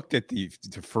I looked at the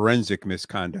forensic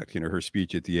misconduct, her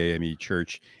speech at the AME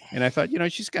church, and I thought,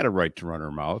 she's got a right to run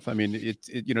her mouth. I mean,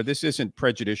 this isn't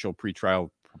prejudicial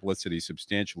pretrial publicity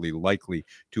substantially likely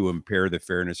to impair the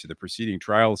fairness of the proceeding.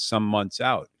 Trial some months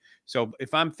out. So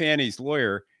if I'm Fannie's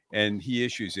lawyer and he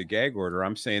issues a gag order,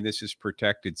 I'm saying this is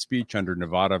protected speech under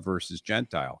Nevada versus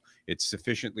Gentile. It's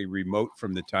sufficiently remote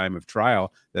from the time of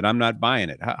trial that I'm not buying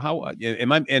it. How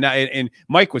am I? And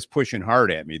Mike was pushing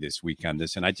hard at me this week on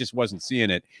this, and I just wasn't seeing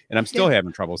it, and I'm still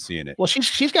having trouble seeing it. Well,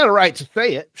 she's got a right to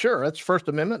say it. Sure, that's First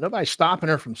Amendment. Nobody's stopping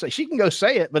her from saying. She can go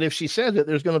say it, but if she says it,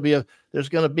 there's going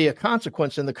to be a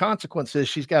consequence, and the consequence is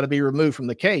she's got to be removed from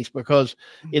the case, because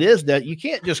it is that you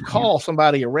can't just call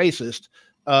somebody a racist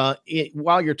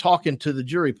while you're talking to the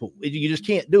jury pool. You just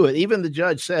can't do it. Even the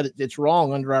judge said it's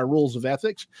wrong under our rules of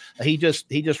ethics. He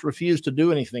just refused to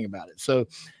do anything about it. So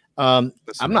I'm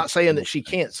not saying that she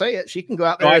can't say it. She can go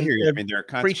out there and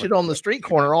preach it on the street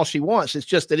corner all she wants. It's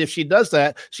just that if she does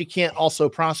that, she can't also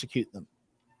prosecute them.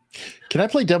 Can I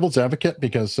play devil's advocate?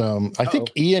 Because I think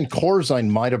Ian Corzine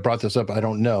might have brought this up. I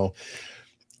don't know.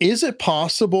 Is it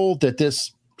possible that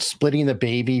this splitting the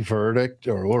baby verdict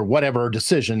or whatever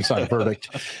decision, it's not a verdict,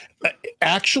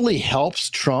 actually helps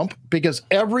Trump? Because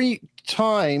every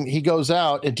time he goes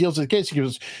out and deals with the case, he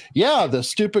goes, yeah, the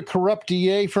stupid corrupt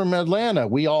DA from Atlanta,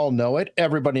 we all know it,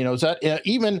 everybody knows that,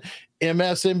 even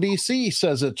MSNBC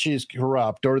says that she's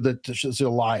corrupt or that she's a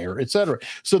liar, etc.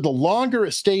 So the longer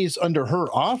it stays under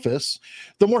her office,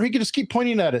 the more he can just keep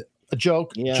pointing at it. A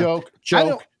joke, joke,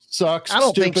 sucks, I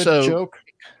don't stupid, think so. Joke.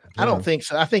 I don't think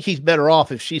so. I think he's better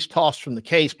off if she's tossed from the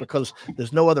case, because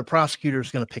there's no other prosecutor who's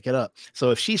going to pick it up.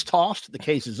 So if she's tossed, the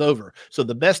case is over. So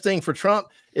the best thing for Trump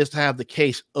is to have the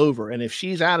case over. And if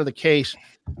she's out of the case,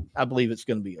 I believe it's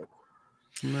going to be over.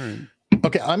 All right.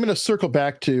 Okay, I'm going to circle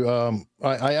back to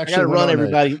I actually got to run,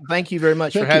 everybody. Thank you very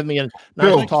much for having me, and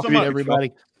nice to talk to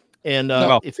everybody. And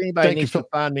if anybody needs to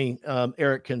find me,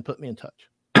 Eric can put me in touch.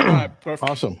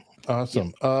 Awesome.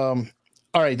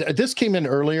 All right, this came in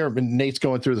earlier. Nate's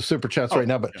going through the super chats right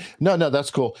now, but no,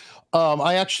 that's cool.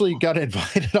 I actually got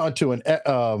invited onto an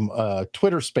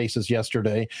Twitter Spaces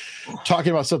yesterday,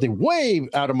 talking about something way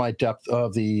out of my depth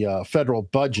of the federal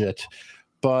budget,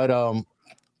 but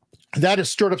that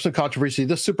has stirred up some controversy.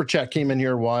 This super chat came in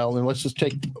here a while, and let's just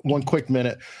take one quick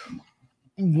minute.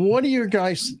 What are your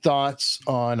guys' thoughts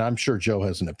on? I'm sure Joe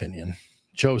has an opinion.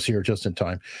 Joe's here just in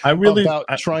time. About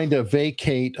trying to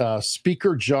vacate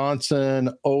Speaker Johnson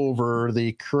over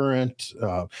the current,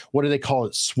 what do they call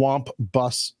it, swamp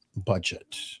bus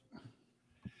budget.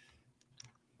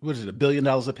 What is it, $1 billion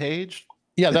a page?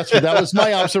 Yeah, that was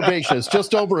my observation. It's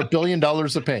just over $1 billion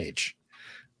a page.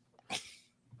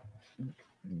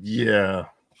 Yeah.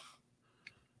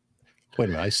 Wait a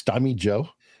minute, I stymied Joe.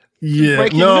 Yeah,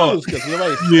 no.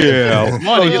 Yeah.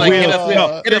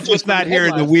 It's just not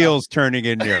hearing the wheels turning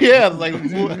in there. Yeah, like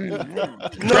no,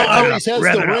 always has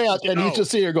the rant, and he's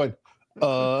just sitting here going,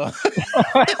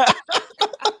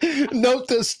 note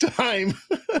this time.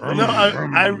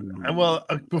 Well,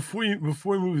 before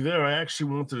we move there, I actually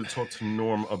wanted to talk to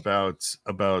Norm about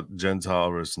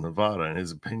Gentile versus Nevada and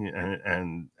his opinion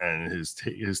and his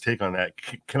take on that.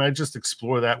 Can I just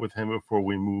explore that with him before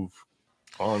we move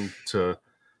on to?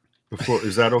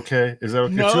 Is that okay? Is that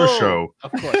okay? No, it's your show.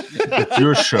 Of course. It's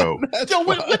your show. Joe,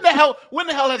 when the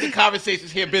hell have the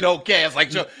conversations here been okay? It's like,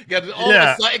 Joe, all of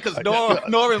a sudden, because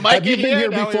Nora and Mike have you been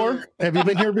here before? Have you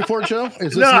been here before, Joe?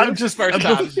 Is this no, new? I'm just first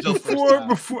time.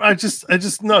 Before I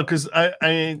just know because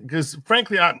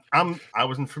frankly I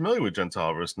wasn't familiar with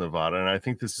Gentile versus Nevada, and I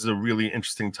think this is a really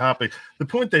interesting topic. The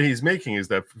point that he's making is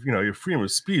that your freedom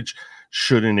of speech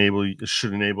should enable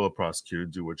a prosecutor to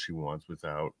do what she wants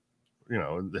without.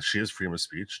 That she has freedom of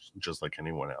speech just like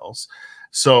anyone else.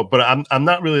 So, but I'm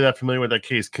not really that familiar with that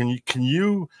case. Can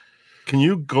you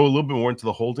go a little bit more into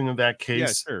the holding of that case? Yeah,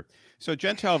 sure. So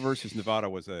Gentile versus Nevada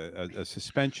was a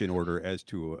suspension order as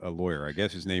to a lawyer. I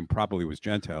guess his name probably was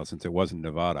Gentile since it wasn't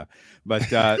Nevada.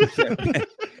 But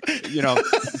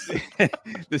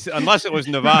unless it was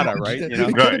Nevada, right?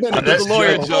 Right. That's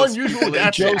lawyer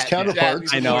Joe's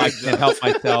counterpart. I know I can't help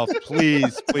myself.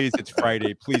 Please, it's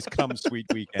Friday. Please come, sweet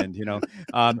weekend.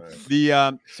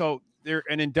 So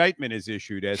an indictment is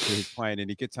issued as to his client, and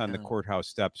he gets on the courthouse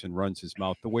steps and runs his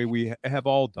mouth the way we have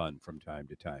all done from time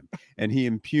to time. And he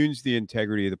impugns the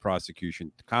integrity of the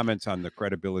prosecution, comments on the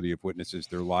credibility of witnesses,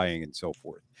 they're lying, and so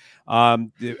forth. A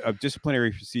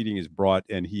disciplinary proceeding is brought,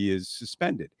 and he is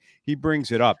suspended. He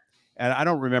brings it up. And I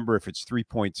don't remember if it's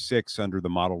 3.6 under the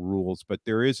model rules, but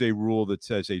there is a rule that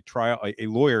says a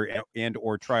lawyer and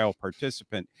or trial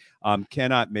participant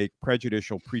cannot make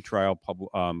prejudicial pretrial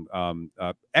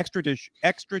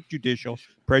extrajudicial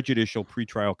prejudicial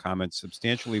pretrial comments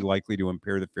substantially likely to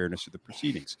impair the fairness of the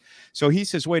proceedings. So he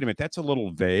says, wait a minute, that's a little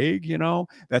vague,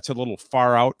 that's a little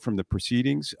far out from the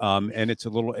proceedings, and it's a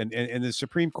little and the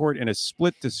Supreme Court in a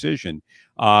split decision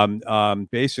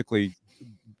basically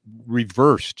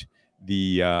reversed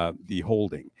the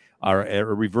holding or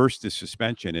reversed the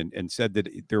suspension and said that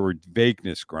there were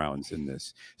vagueness grounds in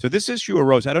this. So this issue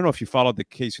arose. I don't know if you followed the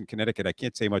case in Connecticut. I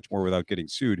can't say much more without getting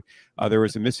sued. There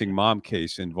was a missing mom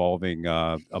case involving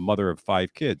a mother of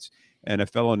 5 kids, and a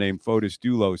fellow named Fotis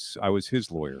Doulos. I was his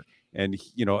lawyer, and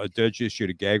a judge issued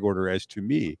a gag order as to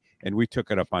me, and we took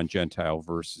it up on Gentile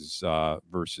versus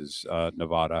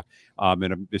Nevada.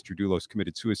 And Mr. Doulos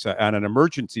committed suicide on an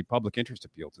emergency public interest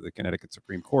appeal to the Connecticut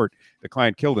Supreme Court. The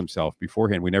client killed himself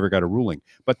beforehand. We never got a ruling.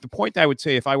 But the point I would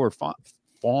say, if I were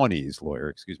Fawny's lawyer,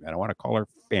 excuse me, I don't want to call her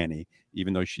Fanny,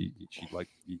 even though she like,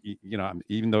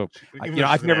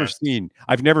 I've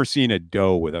never seen a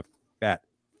doe with a fat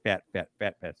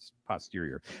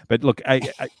posterior. But look,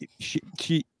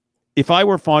 if I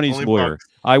were Fawny's lawyer,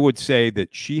 I would say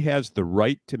that she has the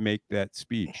right to make that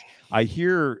speech. I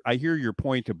hear your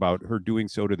point about her doing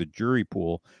so to the jury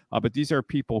pool, but these are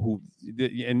people who,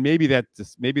 and maybe that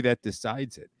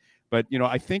decides it. But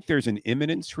I think there's an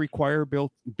imminence requirement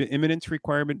built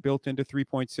into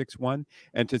 3.61,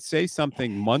 and to say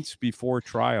something months before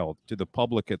trial to the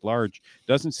public at large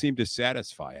doesn't seem to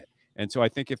satisfy it. And so I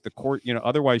think if the court,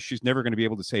 otherwise she's never going to be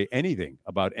able to say anything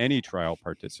about any trial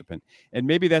participant. And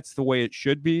maybe that's the way it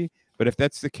should be. But if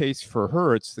that's the case for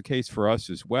her, it's the case for us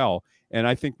as well. And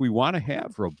I think we want to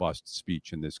have robust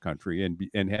speech in this country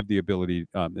and have the ability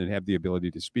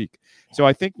to speak. So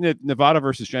I think that Nevada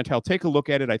versus Gentile, take a look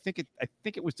at it. I think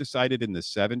it was decided in the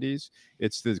 70s.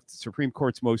 It's the Supreme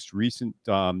Court's most recent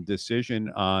decision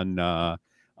on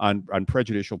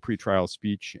prejudicial pretrial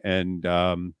speech, and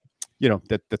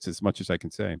that's as much as I can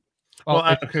say.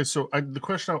 Well, okay. So the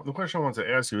question I want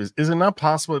to ask you is it not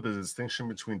possible that the distinction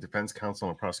between defense counsel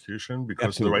and prosecution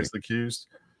because of the rights of the accused?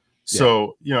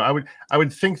 So, you know, I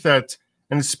would think that,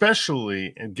 and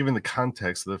especially and given the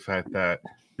context of the fact that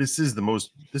this is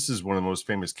one of the most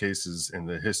famous cases in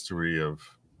the history of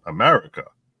America.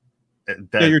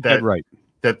 You're dead right.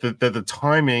 That the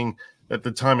timing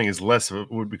is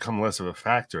would become less of a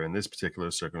factor in this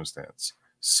particular circumstance.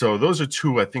 So those are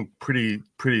two, I think,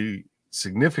 pretty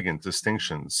significant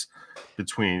distinctions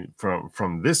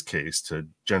from this case to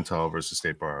Gentile versus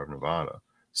State Bar of Nevada.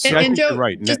 So And Joe,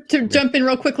 just to jump in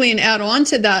real quickly and add on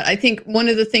to that, I think one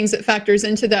of the things that factors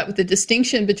into that with the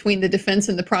distinction between the defense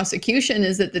and the prosecution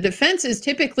is that the defense is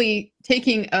typically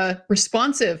taking a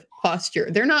responsive posture.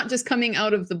 They're not just coming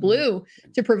out of the blue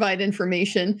to provide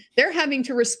information. They're having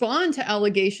to respond to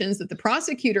allegations that the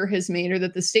prosecutor has made or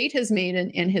that the state has made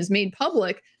and has made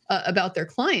public about their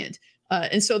client.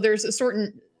 And so there's a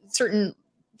certain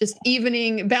just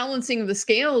balancing of the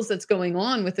scales that's going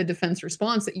on with the defense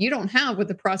response that you don't have with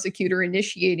the prosecutor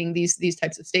initiating these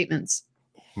types of statements.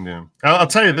 Yeah, I'll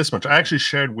tell you this much. I actually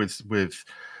shared with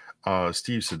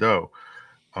Steve Sado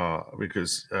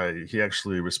because he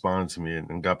actually responded to me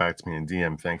and got back to me in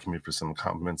DM thanking me for some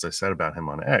compliments I said about him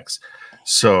on X.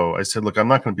 So I said, look, I'm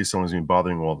not going to be someone who's been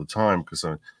bothering you all the time because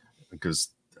I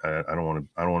don't want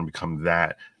to become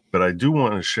that. But I do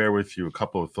want to share with you a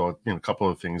couple of thoughts, a couple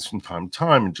of things from time to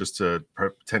time, and just to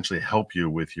potentially help you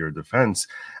with your defense.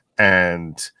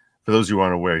 And for those who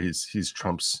aren't aware, he's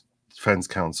Trump's defense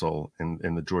counsel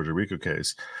in the Georgia RICO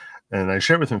case. And I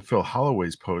shared with him Phil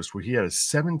Holloway's post where he had a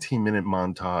 17-minute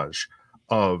montage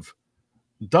of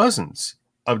dozens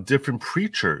of different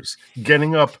preachers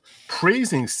getting up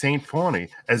praising Saint Fawny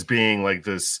as being like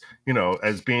this,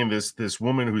 as being this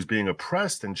woman who's being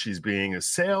oppressed and she's being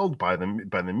assailed by the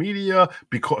media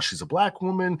because she's a black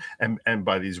woman and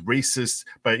by these racists,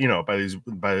 by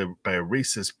a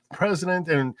racist president.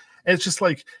 And it's just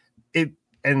like it.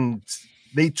 And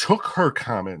they took her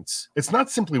comments. It's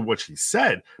not simply what she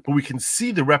said, but we can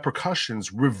see the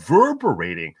repercussions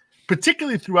reverberating,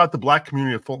 particularly throughout the black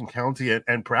community of Fulton County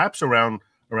and perhaps around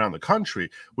the country,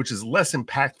 which is less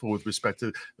impactful with respect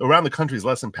to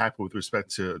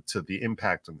the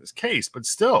impact on this case. But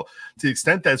still, to the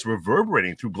extent that it's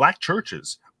reverberating through black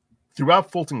churches throughout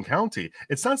Fulton County,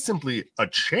 it's not simply a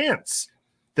chance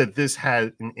that this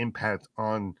had an impact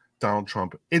on Donald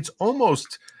Trump. It's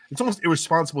almost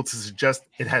irresponsible to suggest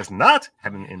it has not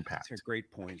had an impact. That's a great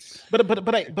point. But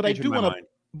I do want to,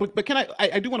 but can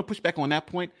I do want to push back on that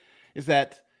point, is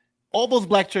that all those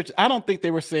black churches, I don't think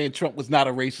they were saying Trump was not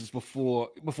a racist before,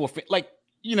 like,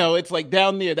 it's like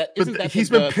down there. That isn't that he's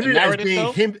been pitted as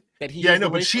being him. Yeah, I know,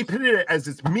 but she pitted it as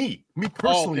it's me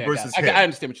personally versus him. I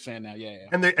understand what you're saying now. Yeah.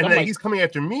 And then he's coming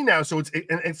after me now, so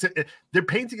they're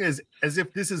painting it as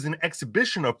if this is an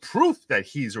exhibition of proof that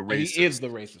he's a racist. He is the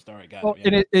racist. All right, got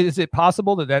it. And is it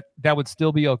possible that would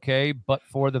still be okay, but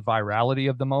for the virality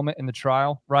of the moment in the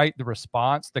trial, right? The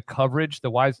response, the coverage,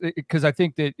 the wise. Because I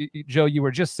think that Joe, you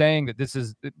were just saying that this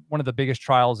is one of the biggest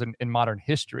trials in modern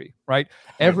history, right?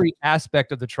 Every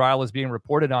aspect of the trial is being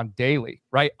reported on daily,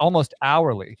 right? Almost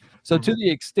hourly. So to the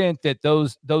extent that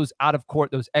those out of court,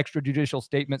 those extrajudicial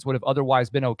statements would have otherwise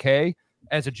been okay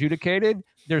as adjudicated,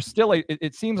 there's still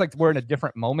it seems like we're in a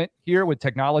different moment here with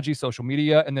technology, social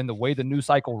media, and then the way the news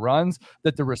cycle runs,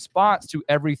 that the response to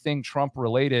everything Trump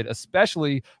related,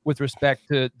 especially with respect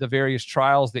to the various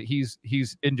trials that he's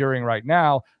enduring right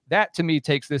now, that to me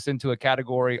takes this into a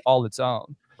category all its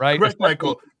own, right? Correct,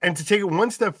 Michael. And to take it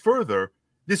one step further,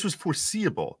 this was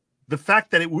foreseeable. The fact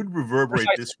that it would reverberate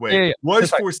this way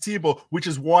was foreseeable, which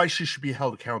is why she should be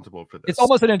held accountable for this. It's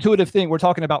almost an intuitive thing. We're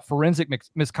talking about forensic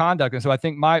misconduct. And so I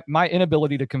think my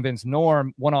inability to convince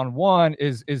Norm one-on-one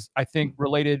is I think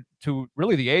related to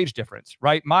really the age difference,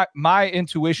 right? My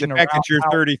intuition, the fact that you're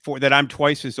 34, that I'm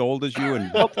twice as old as you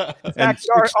and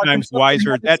 6 times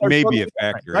wiser, that may be a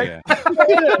factor. Right? Yeah.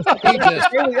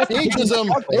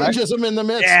 Ageism in the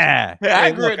midst. Yeah. Hey, I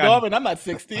agree with Norman. I'm not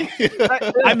 60.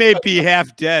 I may be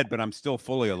half dead, but I'm still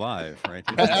fully alive, right?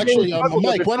 Actually,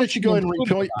 Mike, why don't you go and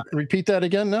repeat that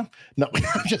again? No,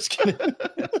 I'm just kidding.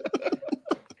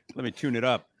 Let me tune it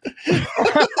up.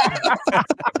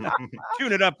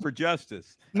 Tune it up for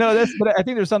justice. No, but I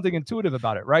think there's something intuitive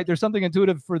about it, right? There's something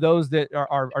intuitive for those that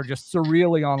are just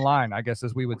surreally online, I guess,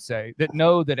 as we would say, that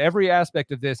know that every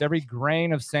aspect of this, every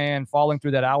grain of sand falling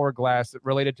through that hourglass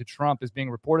related to Trump is being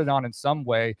reported on in some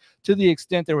way, to the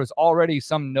extent there was already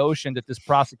some notion that this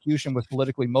prosecution was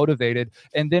politically motivated,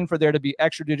 and then for there to be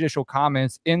extrajudicial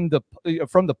comments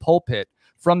from the pulpit,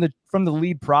 from the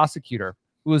lead prosecutor,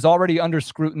 who was already under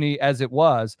scrutiny as it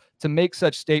was, to make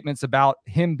such statements about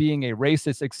him being a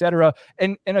racist, etc.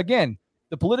 And again,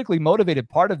 the politically motivated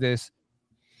part of this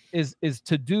is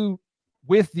to do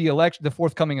with the election, the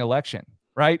forthcoming election,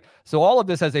 right? So all of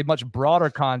this has a much broader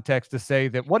context to say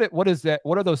that what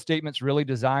are those statements really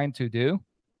designed to do,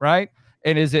 right?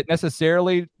 And is it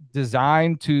necessarily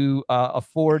designed to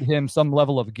afford him some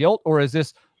level of guilt, or is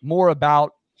this more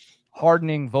about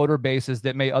hardening voter bases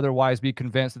that may otherwise be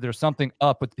convinced that there's something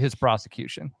up with his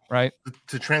prosecution, right?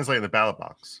 To translate in the ballot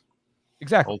box.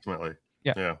 Exactly. Ultimately.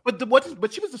 Yeah.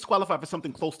 But she was disqualified for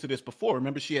something close to this before.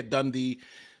 Remember, she had done the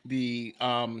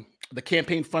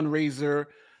campaign fundraiser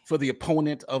for the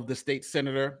opponent of the state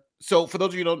senator. So for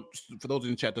those of you for those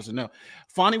in the chat doesn't know,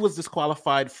 Fani was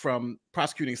disqualified from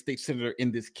prosecuting a state senator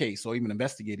in this case, or even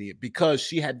investigating it, because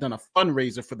she had done a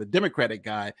fundraiser for the Democratic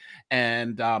guy,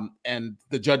 and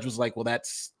the judge was like, well,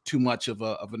 that's too much of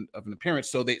an appearance,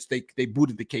 so they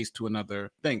booted the case to another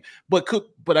thing.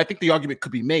 But I think the argument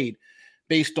could be made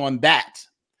based on that,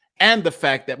 and the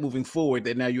fact that moving forward,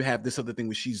 that now you have this other thing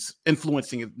where she's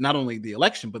influencing not only the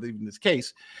election, but even this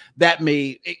case, that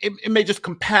it may just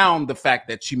compound the fact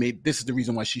that this is the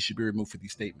reason why she should be removed for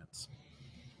these statements.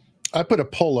 I put a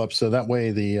poll up so that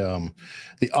way the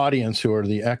audience, who are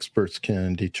the experts,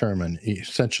 can determine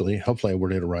essentially. Hopefully I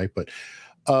worded it right, but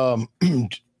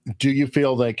do you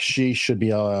feel like she should be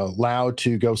allowed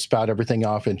to go spout everything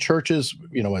off in churches,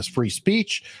 as free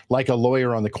speech, like a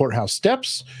lawyer on the courthouse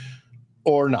steps,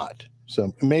 or not?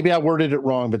 So maybe I worded it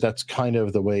wrong, but that's kind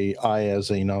of the way I,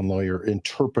 as a non-lawyer,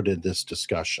 interpreted this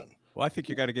discussion. Well, I think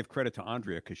you got to give credit to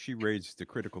Andrea, because she raised the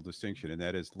critical distinction, and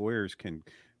that is lawyers can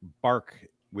bark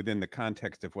within the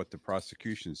context of what the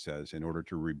prosecution says in order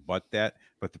to rebut that,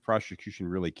 but the prosecution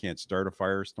really can't start a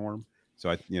firestorm.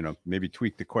 So maybe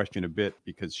tweak the question a bit,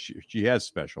 because she has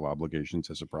special obligations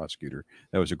as a prosecutor.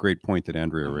 That was a great point that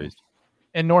Andrea raised.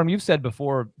 And Norm, you've said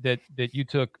before that you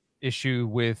took issue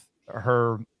with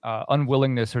her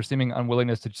her seeming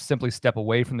unwillingness to simply step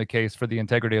away from the case for the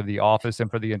integrity of the office and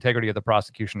for the integrity of the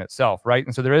prosecution itself, right?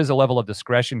 And so there is a level of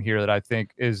discretion here that I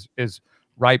think is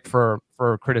ripe for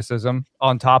criticism,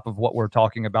 on top of what we're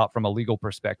talking about from a legal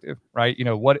perspective, right?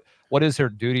 What is her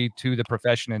duty to the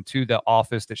profession and to the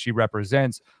office that she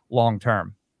represents long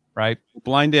term, right?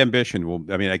 Blind ambition. Well,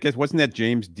 I mean, I guess wasn't that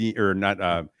James Dean, or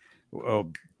not?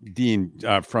 Dean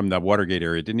from the Watergate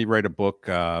area, didn't he write a book,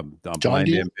 Blind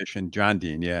Ambition? John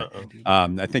Dean, yeah.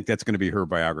 I think that's going to be her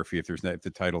biography if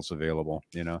the title's available.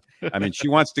 I mean, she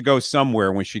wants to go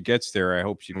somewhere. When she gets there, I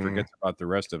hope she forgets about the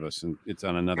rest of us and it's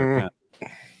on another path.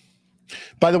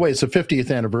 By the way, it's the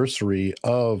 50th anniversary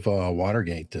of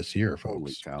Watergate this year,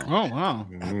 folks. Oh wow!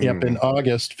 Yep, in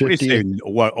August. 50.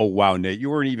 Oh wow, Nate, you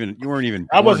weren't even. Born.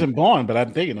 I wasn't born, but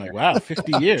I'm thinking like, wow,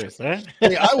 50 years, right?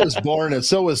 Hey, I was born, and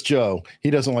so was Joe.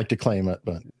 He doesn't like to claim it,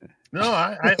 but no,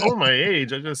 I own my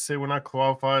age. I just say we're not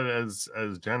qualified as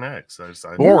Gen X.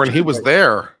 Born, he was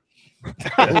there.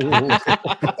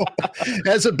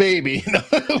 As a baby.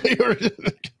 We were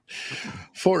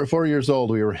 4 years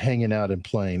old. We were hanging out and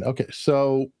playing. Okay,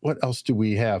 so what else do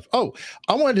we have? Oh,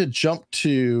 I wanted to jump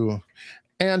to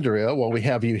Andrea while we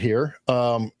have you here.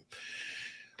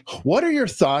 What are your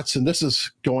thoughts, and this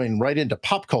is going right into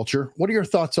pop culture, what are your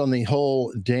thoughts on the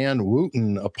whole Dan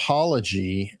Wooten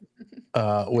apology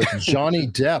with Johnny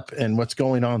Depp and what's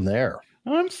going on there?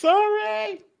 I'm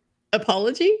sorry.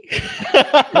 Apology?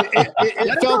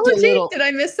 It felt apology? a little... Did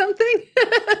I miss something?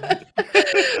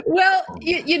 Well,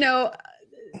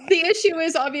 the issue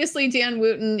is obviously Dan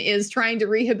Wooten is trying to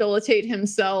rehabilitate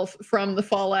himself from the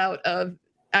fallout of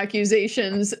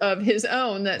accusations of his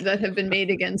own that have been made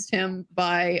against him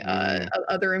by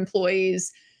other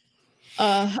employees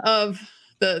of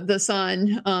the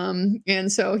Sun.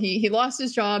 And so he lost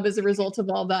his job as a result of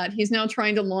all that. He's now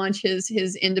trying to launch his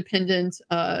independent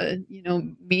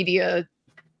media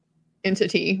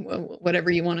entity, whatever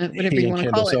you want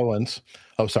to call it. Owens.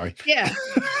 Oh, sorry. Yeah.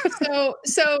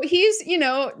 So he's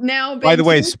now. By the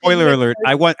way, spoiler alert!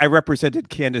 I represented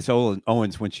Candace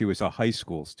Owens when she was a high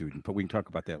school student, but we can talk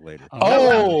about that later.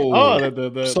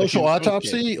 The social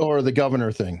autopsy or the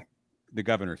governor thing? The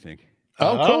governor thing.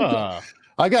 Oh, cool.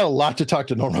 I got a lot to talk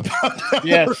to Norm about.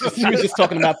 Yes, she was just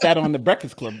talking about that on the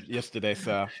Breakfast Club yesterday.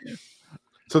 So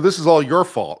this is all your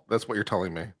fault. That's what you're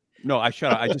telling me. No, I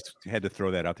just had to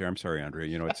throw that out there. I'm sorry, Andrea.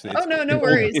 It's no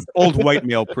worries. It's old white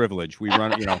male privilege. We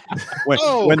run, when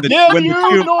the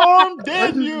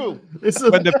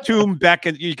tomb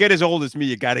beckons, you get as old as me,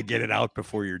 you got to get it out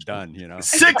before you're done.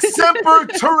 Sic semper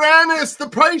tyrannis, the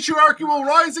patriarchy will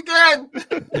rise again.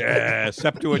 Yeah,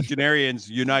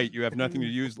 septuagenarians unite. You have nothing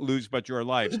to lose but your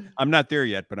lives. I'm not there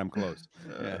yet, but I'm close.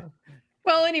 Yeah.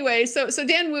 Well, anyway, so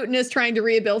Dan Wooten is trying to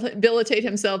rehabilitate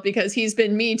himself because he's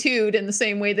been Me Too'd in the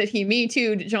same way that he Me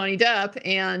Too'd Johnny Depp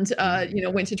and,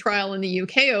 went to trial in the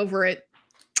UK over it,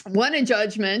 won a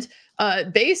judgment,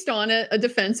 based on a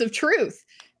defense of truth.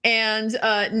 And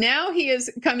now he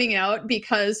is coming out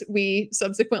because we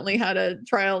subsequently had a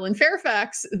trial in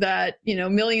Fairfax that, you know,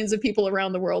 millions of people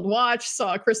around the world watched,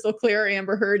 saw crystal clear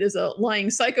Amber Heard is a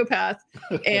lying psychopath.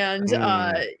 And,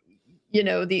 you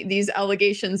know, these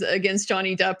allegations against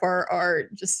Johnny Depp are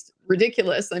just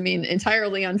ridiculous. I mean,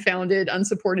 entirely unfounded,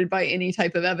 unsupported by any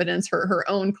type of evidence, her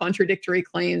own contradictory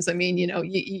claims. I mean, you know,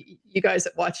 you guys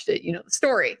that watched it, you know the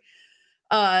story.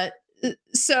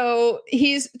 So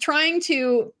he's trying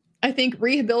to, I think,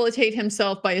 rehabilitate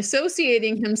himself by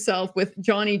associating himself with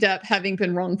Johnny Depp having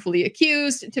been wrongfully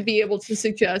accused, to be able to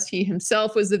suggest he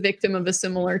himself was the victim of a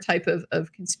similar type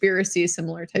of conspiracy,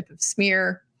 similar type of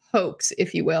smear, hoax,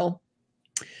 if you will.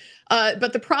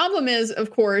 But the problem is,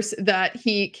 of course, that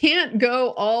he can't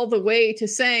go all the way to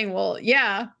saying, well,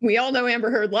 yeah, we all know Amber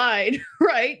Heard lied,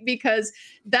 right? Because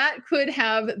that could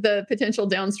have the potential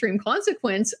downstream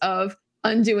consequence of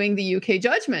undoing the UK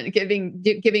judgment,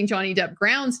 giving Johnny Depp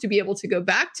grounds to be able to go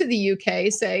back to the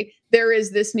UK, say there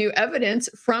is this new evidence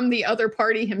from the other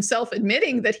party himself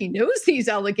admitting that he knows these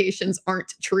allegations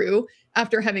aren't true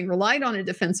after having relied on a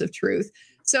defense of truth.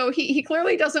 So he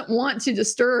clearly doesn't want to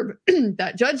disturb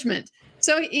that judgment.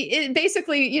 So it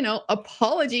basically, you know,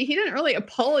 apology. He didn't really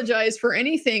apologize for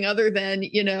anything other than,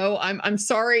 you know, I'm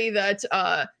sorry that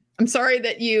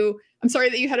you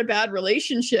had a bad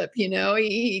relationship. You know,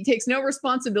 he takes no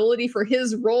responsibility for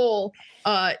his role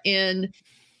in,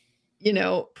 you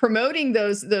know, promoting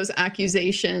those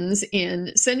accusations,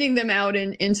 in sending them out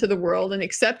into the world, and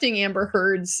accepting Amber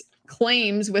Heard's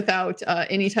claims without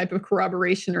any type of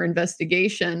corroboration or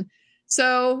investigation.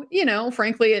 So, you know,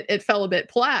 frankly, it fell a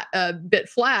bit flat.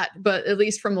 But at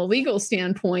least from a legal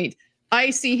standpoint, I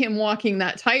see him walking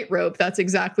that tightrope. That's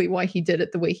exactly why he did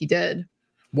it the way he did.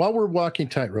 While we're walking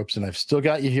tightropes, and I've still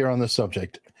got you here on the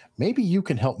subject, maybe you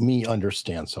can help me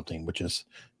understand something, which is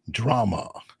drama.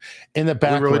 In the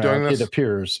background, it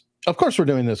appears. Of course, we're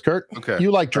doing this, Kurt. Okay.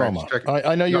 You like drama.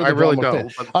 I know you're. I really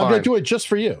don't. I'm going to do it just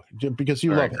for you because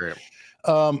you love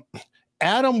it.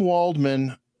 Adam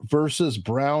Waldman versus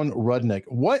Brown Rudnick.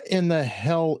 What in the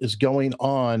hell is going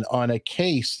on a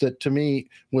case that to me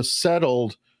was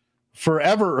settled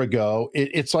forever ago?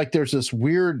 It's like there's this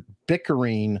weird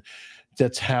bickering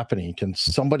that's happening. Can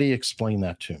somebody explain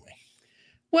that to me?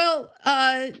 Well,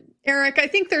 Eric, I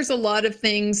think there's a lot of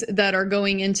things that are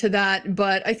going into that,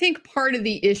 but I think part of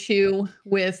the issue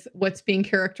with what's being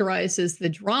characterized as the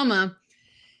drama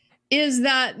is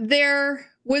that there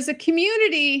was a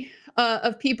community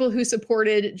of people who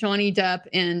supported Johnny Depp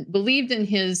and believed in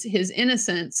his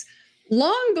innocence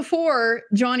long before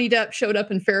Johnny Depp showed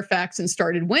up in Fairfax and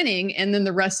started winning, and then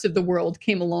the rest of the world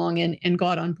came along and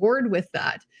got on board with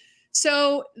that.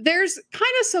 So there's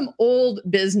kind of some old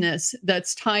business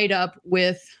that's tied up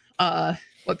with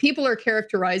what people are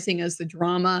characterizing as the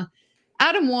drama.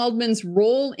 Adam Waldman's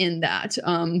role in that.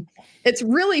 It's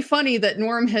really funny that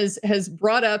Norm has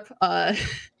brought up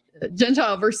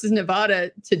Gentile versus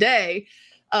Nevada today,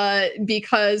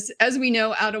 because as we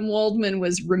know, Adam Waldman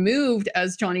was removed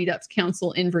as Johnny Depp's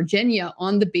counsel in Virginia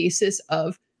on the basis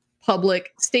of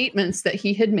public statements that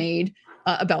he had made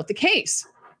about the case.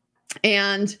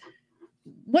 And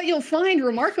what you'll find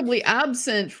remarkably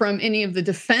absent from any of the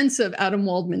defense of Adam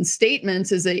Waldman's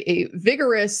statements is a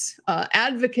vigorous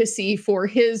advocacy for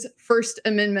his First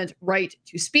Amendment right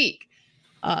to speak.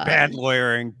 Bad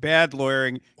lawyering,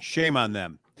 shame on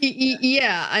them.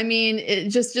 Yeah, I mean, it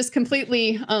just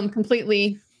completely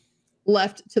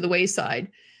left to the wayside.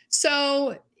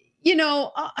 So, you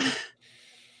know,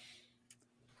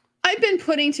 I've been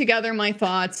putting together my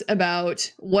thoughts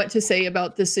about what to say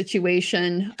about this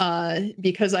situation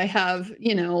because I have,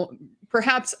 you know,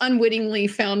 perhaps unwittingly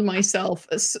found myself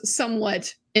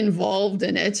somewhat involved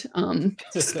in it,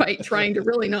 despite trying to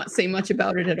really not say much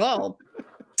about it at all.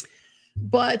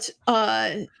 But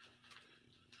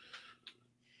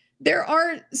there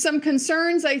are some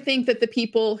concerns, I think, that the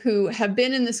people who have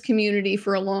been in this community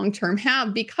for a long term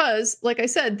have, because, like I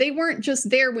said, they weren't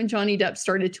just there when Johnny Depp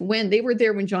started to win. They were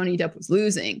there when Johnny Depp was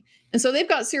losing. And so they've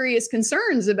got serious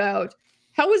concerns about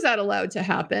how was that allowed to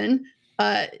happen?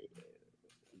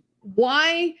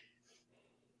 Why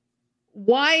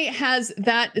has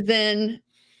that then,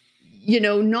 you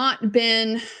know, not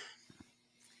been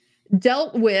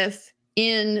dealt with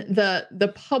in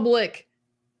the public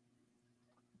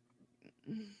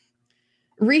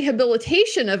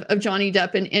rehabilitation of Johnny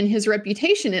Depp and his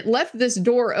reputation? It left this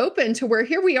door open to where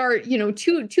here we are, you know,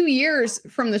 two years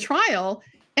from the trial,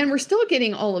 and we're still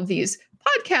getting all of these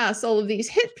podcasts, all of these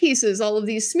hit pieces, all of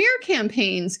these smear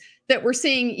campaigns that we're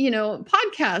seeing, you know,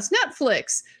 podcasts,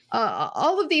 Netflix,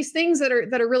 all of these things that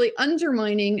are really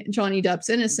undermining Johnny Depp's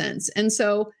innocence. And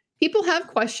so people have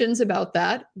questions about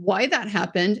that, why that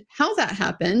happened, how that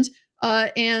happened,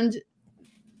 and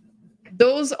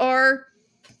those are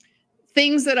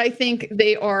things that I think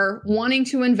they are wanting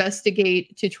to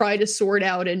investigate to try to sort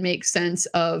out and make sense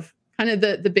of kind of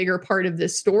the bigger part of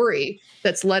this story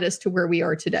that's led us to where we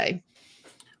are today.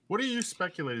 What do you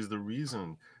speculate is the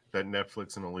reason that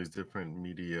Netflix and all these different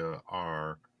media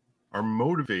are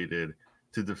motivated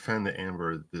to defend the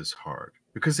Amber this hard?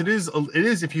 Because it is,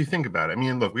 if you think about it. I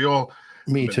mean, look, we all,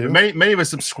 me too. Many of us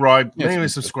subscribe. Many of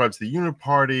us subscribe to the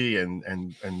Uniparty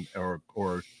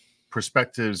or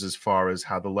perspectives as far as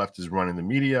how the left is running the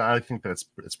media. I think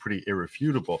it's pretty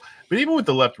irrefutable. But even with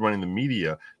the left running the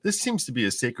media, this seems to be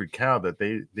a sacred cow that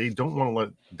they don't want to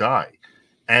let die.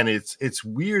 And it's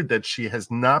weird that she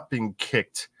has not been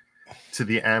kicked to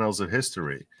the annals of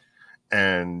history,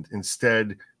 and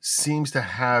instead seems to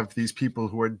have these people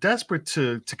who are desperate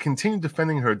to continue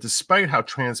defending her, despite how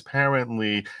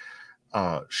transparently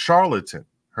charlatan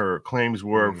her claims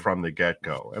were from the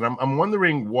get-go. And I'm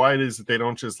wondering why it is that they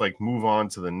don't just like move on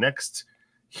to the next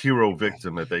hero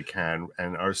victim that they can,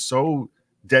 and are so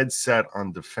dead set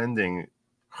on defending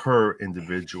her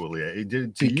individually.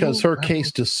 Because her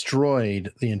case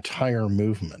destroyed the entire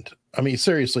movement. I mean,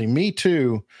 seriously, Me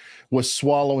Too was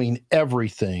swallowing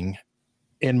everything,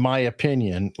 in my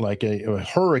opinion, like a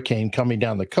hurricane coming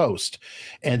down the coast.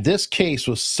 And this case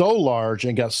was so large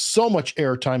and got so much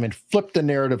airtime and flipped the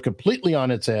narrative completely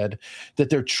on its head that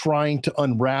they're trying to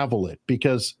unravel it,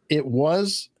 because it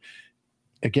was,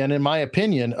 again, in my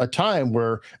opinion, a time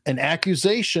where an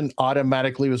accusation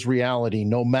automatically was reality,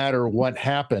 no matter what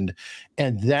happened.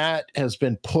 And that has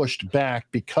been pushed back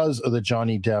because of the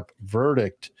Johnny Depp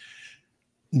verdict.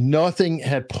 Nothing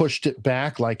had pushed it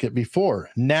back like it before.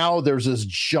 Now there's this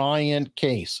giant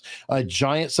case, a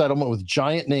giant settlement with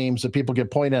giant names that people can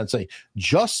point at and say,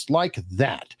 just like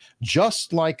that,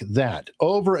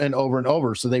 over and over and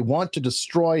over. So they want to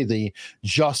destroy the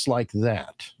just like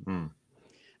that.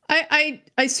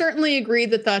 I certainly agree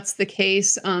that that's the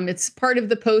case. It's part of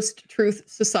the post-truth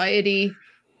society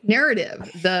narrative,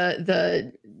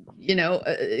 the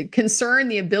concern,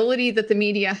 the ability that the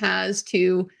media has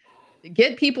to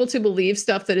get people to believe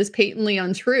stuff that is patently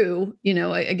untrue,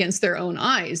 against their own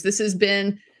eyes. This has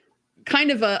been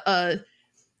kind of a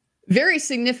very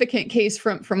significant case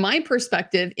from my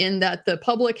perspective, in that the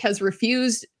public has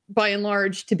refused, by and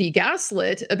large, to be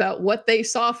gaslit about what they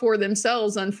saw for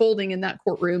themselves unfolding in that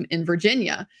courtroom in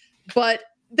Virginia. But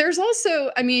there's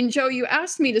also, I mean, Joe, you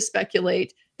asked me to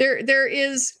speculate. There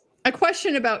is a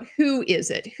question about who is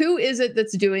it? Who is it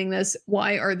that's doing this?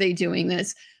 Why are they doing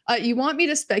this? You want me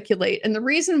to speculate. And the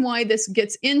reason why this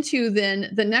gets into then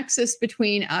the nexus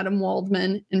between Adam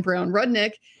Waldman and Brown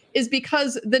Rudnick is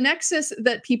because the nexus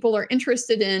that people are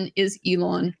interested in is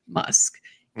Elon Musk.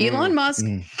 Elon Musk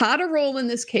had a role in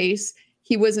this case.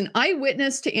 He was an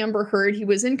eyewitness to Amber Heard. He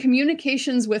was in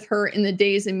communications with her in the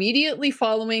days immediately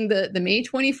following the May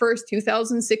 21st,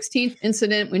 2016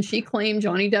 incident, when she claimed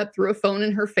Johnny Depp threw a phone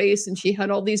in her face and she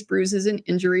had all these bruises and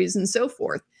injuries and so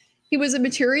forth. He was a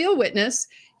material witness.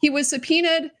 He was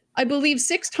subpoenaed, I believe,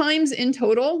 6 times in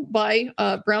total by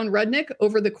Brown Rudnick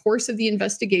over the course of the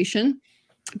investigation,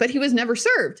 but he was never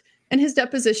served and his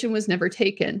deposition was never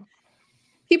taken.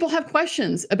 People have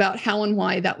questions about how and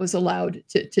why that was allowed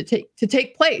to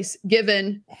take place,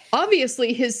 given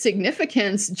obviously his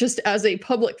significance just as a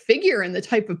public figure and the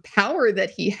type of power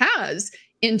that he has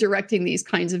in directing these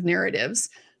kinds of narratives.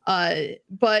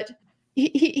 But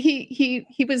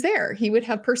he was there. He would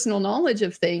have personal knowledge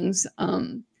of things.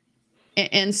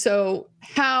 And so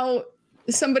how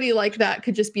somebody like that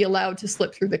could just be allowed to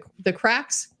slip through the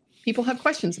cracks, people have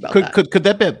questions about that. Could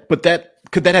that be,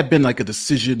 could that have been like a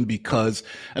decision? Because,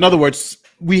 in other words,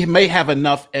 we may have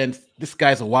enough, and this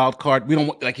guy's a wild card. We don't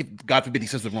want, like, if God forbid he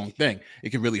says the wrong thing, it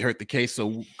could really hurt the case.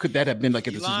 So could that have been like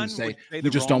a decision to say we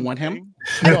just don't want him?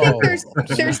 I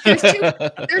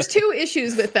think there's two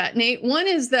issues with that, Nate. One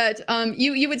is that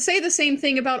you would say the same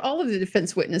thing about all of the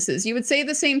defense witnesses. You would say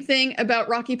the same thing about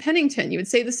Rocky Pennington. You would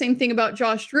say the same thing about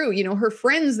Josh Drew. Her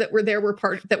friends that were there were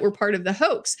part of the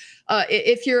hoax.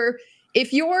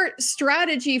 If your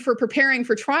strategy for preparing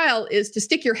for trial is to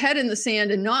stick your head in the sand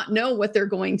and not know what they're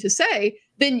going to say,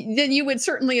 then you would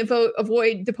certainly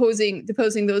avoid deposing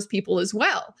those people as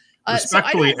well.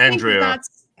 Respectfully, Andrea,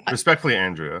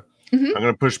 I'm going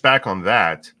to push back on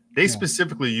that. They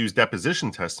specifically used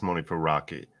deposition testimony for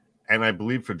Rocky, and I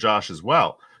believe for Josh as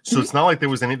well. So it's not like there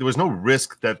was no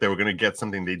risk that they were going to get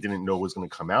something they didn't know was going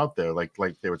to come out there, like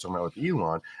they were talking about with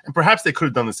Elon. And perhaps they could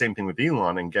have done the same thing with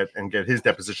Elon and get his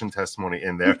deposition testimony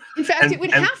in there. In fact, it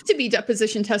would have to be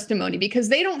deposition testimony because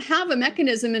they don't have a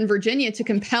mechanism in Virginia to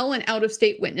compel an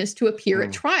out-of-state witness to appear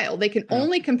at trial. They can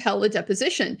only compel a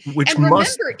deposition. And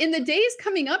remember, in the days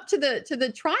coming up to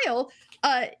the trial,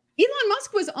 Elon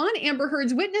Musk was on Amber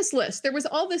Heard's witness list. There was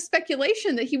all this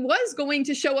speculation that he was going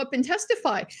to show up and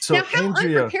testify. So now, how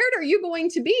unprepared are you going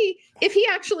to be if he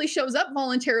actually shows up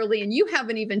voluntarily and you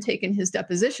haven't even taken his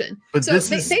deposition? But so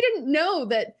they didn't know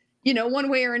that, one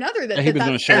way or another that he was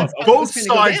going to show up. Both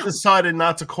sides decided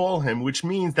not to call him, which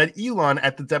means that Elon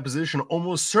at the deposition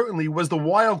almost certainly was the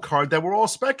wild card that we're all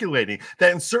speculating.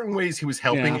 That in certain ways he was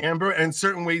helping Amber, and in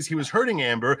certain ways he was hurting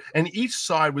Amber, and each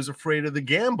side was afraid of the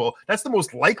gamble. That's the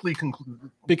most likely conclusion.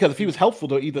 Because if he was helpful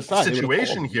to either side,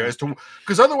 situation here as to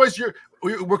because otherwise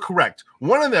we're correct.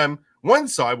 One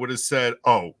side would have said,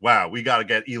 "Oh, wow, we got to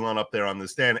get Elon up there on the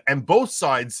stand," and both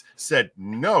sides said,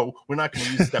 "No, we're not going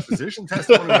to use deposition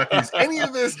testimony. We're not going to use any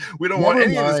of this. We don't want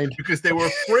any of this," because they were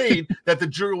afraid that the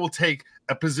jury will take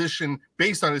a position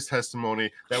based on his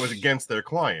testimony that was against their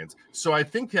clients. So I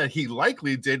think that he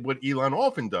likely did what Elon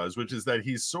often does, which is that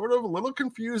he's sort of a little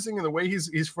confusing in the way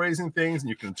he's phrasing things, and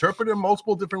you can interpret it in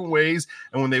multiple different ways.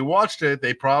 And when they watched it,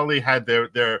 they probably had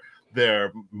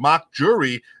their mock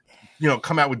jury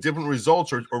come out with different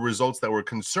results or results that were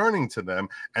concerning to them,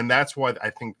 and that's why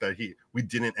I think that we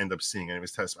didn't end up seeing any of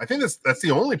his testimony. I think that's the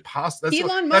only possible.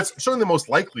 That's certainly the most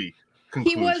likely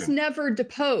conclusion. He was never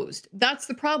deposed. That's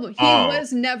the problem. He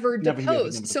was never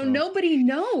deposed, so nobody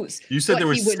knows. You said what there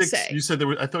were he would six. say. You said there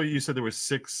were. I thought you said there were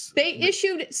 6. They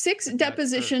issued 6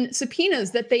 deposition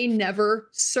subpoenas that they never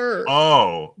served.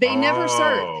 They never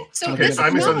served. So okay, this I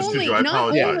misunderstood you. I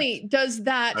apologize. Not only does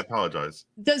that, I apologize.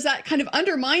 Does that kind of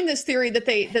undermine this theory that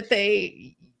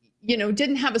they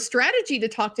didn't have a strategy to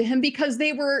talk to him because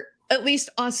they were at least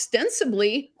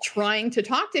ostensibly trying to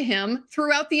talk to him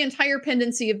throughout the entire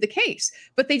pendency of the case,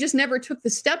 but they just never took the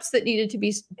steps that needed to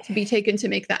be taken to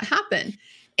make that happen.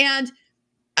 And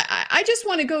I just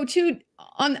want to go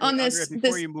on this.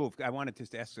 Before you move, I wanted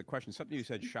to ask a question. Something you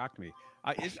said shocked me.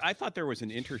 I thought there was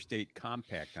an interstate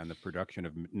compact on the production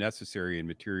of necessary and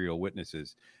material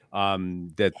witnesses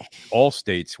that all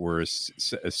states were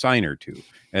a signer to.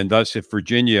 And thus, if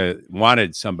Virginia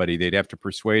wanted somebody, they'd have to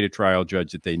persuade a trial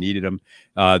judge that they needed them.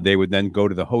 They would then go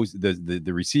to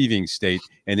the receiving state,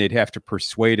 and they'd have to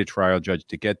persuade a trial judge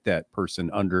to get that person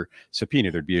under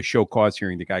subpoena. There'd be a show cause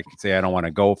hearing. The guy could say, "I don't want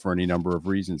to go for any number of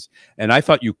reasons." And I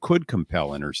thought you could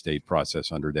compel interstate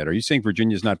process under that. Are you saying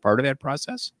Virginia's not part of that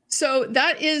process? So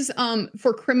that is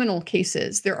for criminal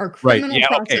cases. There are criminal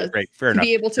processes Fair enough.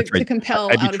 Be able to compel.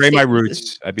 I betray my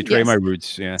roots. I betray my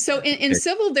roots. Yeah. So in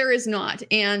civil, there is not,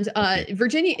 and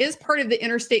Virginia is part of the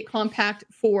interstate compact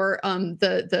for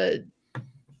the.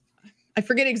 I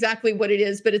forget exactly what it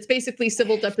is, but it's basically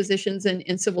civil depositions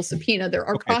and civil subpoena. There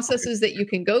are processes that you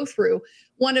can go through.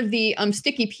 One of the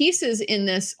sticky pieces in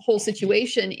this whole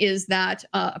situation is that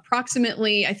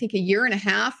approximately, I think, a year and a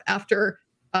half after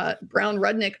Brown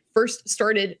Rudnick first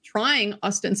started trying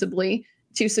ostensibly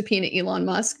to subpoena Elon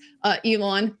Musk,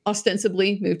 Elon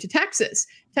ostensibly moved to Texas.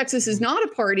 Texas is not a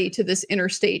party to this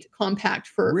interstate compact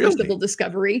for civil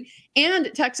discovery.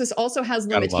 And Texas also has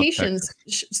limitations,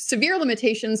 severe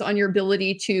limitations on your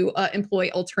ability to employ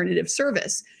alternative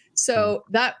service. So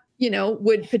that,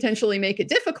 would potentially make it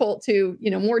difficult to,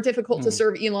 more difficult to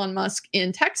serve Elon Musk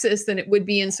in Texas than it would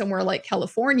be in somewhere like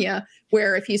California,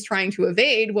 where if he's trying to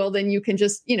evade, well, then you can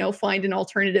just, find an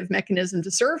alternative mechanism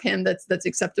to serve him that's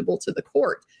acceptable to the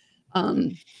court.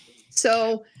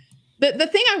 So the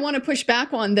thing I want to push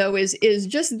back on, though, is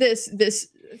just this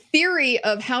theory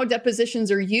of how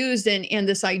depositions are used and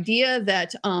this idea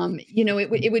that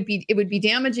it would be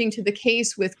damaging to the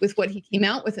case with what he came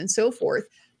out with and so forth.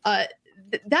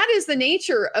 That is the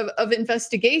nature of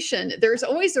investigation. There's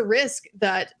always a risk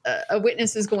that a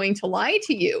witness is going to lie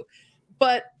to you,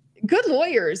 but good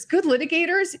lawyers, good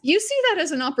litigators, you see that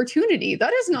as an opportunity.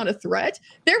 That is not a threat.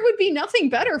 There would be nothing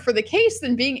better for the case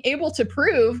than being able to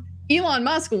prove Elon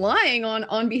Musk lying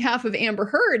on behalf of Amber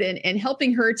Heard and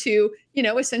helping her to,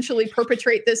 essentially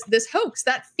perpetrate this hoax.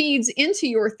 That feeds into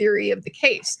your theory of the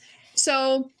case.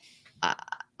 So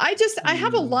I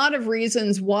have a lot of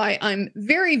reasons why I'm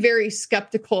very, very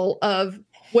skeptical of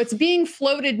what's being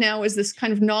floated now as this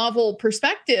kind of novel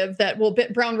perspective that, well,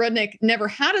 Brown Rudnick never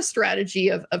had a strategy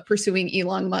of pursuing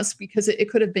Elon Musk because it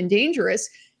could have been dangerous.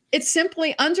 It's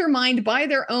simply undermined by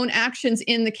their own actions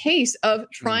in the case of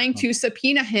trying to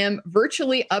subpoena him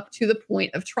virtually up to the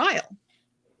point of trial.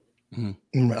 I'm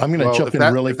going to Well, jump if in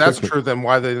that, really if that's quickly. true, then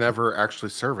why they never actually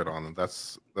serve it on them?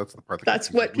 That's the part.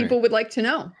 That's what people would like to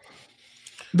know.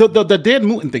 The Dan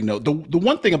Wooten thing, though, the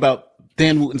one thing about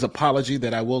Dan Wooten's apology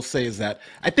that I will say is that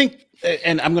I think,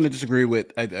 and I'm going to disagree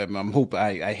with,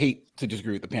 I hate to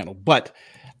disagree with the panel, but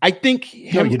I think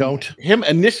him, no, you don't. Him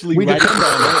initially writing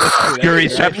Your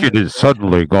reception is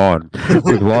suddenly gone.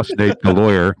 We've lost Nate the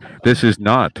lawyer. This is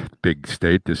not big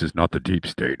state. This is not the deep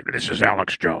state. This is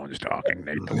Alex Jones talking.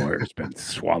 Nate the lawyer has been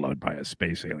swallowed by a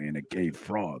space alien. A gay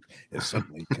frog has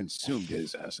suddenly consumed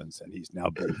his essence, and he's now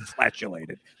being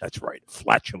flatulated. That's right,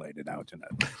 flatulated out in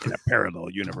a parallel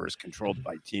universe controlled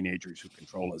by teenagers who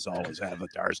control us all as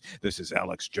avatars. This is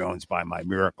Alex Jones by my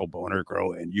miracle boner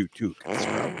grow, and you too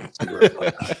can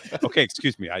okay,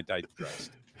 excuse me. I digressed.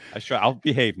 I'll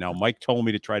behave now. Mike told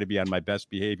me to try to be on my best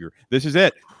behavior. This is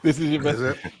it. This is your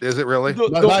best. Is it really?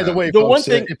 By the way, folks, one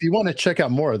thing, if you want to check out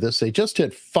more of this, they just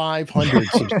hit 500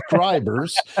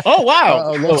 subscribers. Oh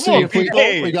wow! Let's see if we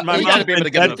got to be able to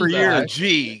get them for years.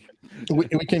 Gee, we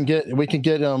can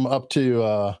get them up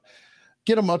to.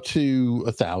 Get them up to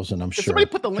 1,000, I'm sure. Somebody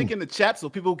put the link in the chat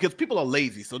because people are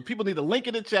lazy. So people need a link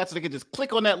in the chat so they can just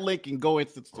click on that link and go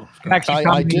into.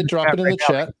 I did drop it in the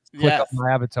chat. Click on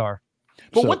my avatar.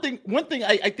 But one thing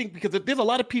I think, because there's a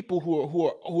lot of people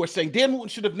who are saying Dan Wooten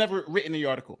should have never written the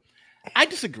article. I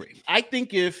disagree. I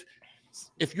think if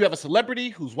you have a celebrity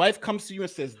whose wife comes to you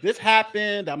and says this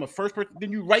happened, I'm a first person,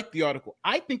 then you write the article.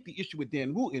 I think the issue with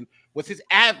Dan Wooten was his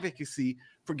advocacy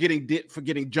for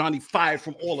getting Johnny fired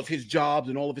from all of his jobs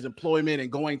and all of his employment,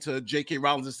 and going to J.K.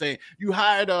 Rowling and saying you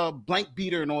hired a blank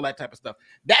beater and all that type of stuff.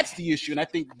 That's the issue, and I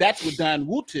think that's what Dan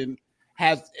Wooten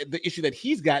has. The issue that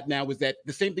he's got now is that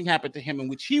the same thing happened to him, in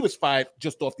which he was fired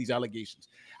just off these allegations.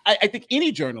 I think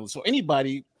any journalist or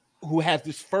anybody who has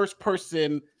this first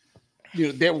person,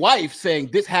 their wife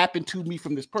saying this happened to me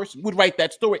from this person, would write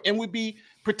that story and would be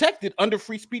protected under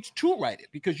free speech to write it,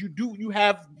 because you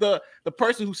have the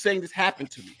person who's saying this happened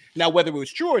to me. Now, whether it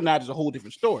was true or not is a whole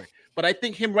different story. But I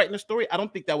think him writing the story, I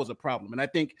don't think that was a problem. And I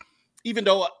think, even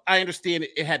though I understand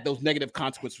it had those negative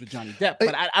consequences for Johnny Depp,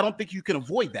 but I don't think you can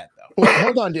avoid that, though. Well,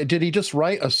 hold on. Did he just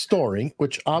write a story,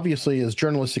 which obviously is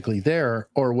journalistically there,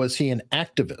 or was he an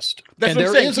activist? That's what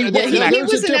I'm saying. He was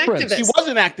an activist. He was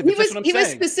an activist. He was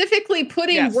specifically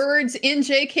putting words in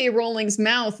J.K. Rowling's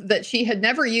mouth that she had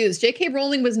never used. J.K.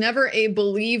 Rowling was never a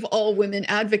believe all women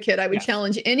advocate. I would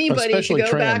challenge anybody Especially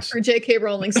to go back for J.K.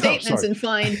 Rowling's statements and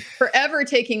find forever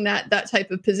taking that type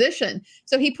of position.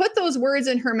 So he put those words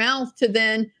in her mouth to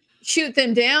then shoot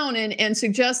them down and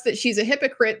suggest that she's a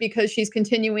hypocrite because she's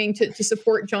continuing to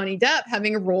support Johnny Depp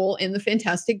having a role in the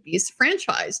Fantastic Beasts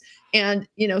franchise, and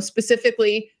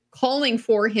specifically calling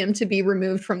for him to be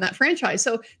removed from that franchise.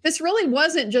 So this really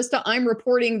wasn't just I'm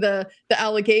reporting the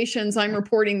allegations, I'm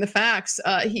reporting the facts.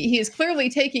 He is clearly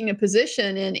taking a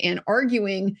position and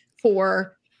arguing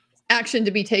for action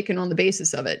to be taken on the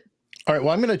basis of it. All right,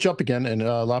 well, I'm going to jump again in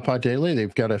Lapod Daily.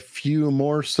 They've got a few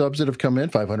more subs that have come in,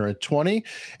 520.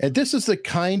 And this is the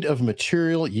kind of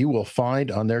material you will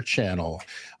find on their channel.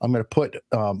 I'm going to put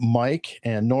Mike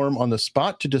and Norm on the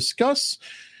spot to discuss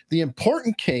the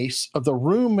important case of the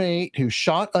roommate who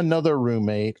shot another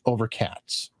roommate over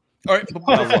cats. All right,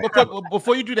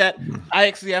 before you do that, I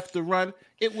actually have to run.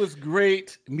 It was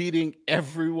great meeting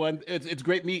everyone. It's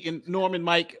great meeting Norm and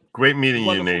Mike. Great meeting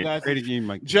you, Nate. Guys. Great meeting you,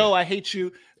 Mike. Joe, I hate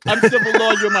you. I'm civil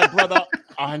law. You're my brother.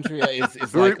 Andrea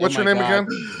is like, what's your name again?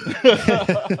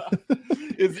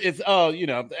 It's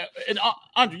and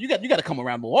Andre, you got to come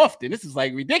around more often. This is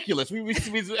like ridiculous. We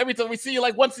every time we see you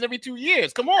like once in every 2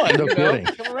 years. Come on,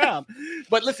 come around.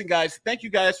 But listen, guys, thank you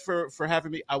guys for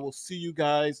having me. I will see you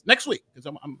guys next week because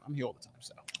I'm here all the time.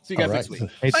 So see you guys next week.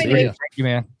 Hey, thank you,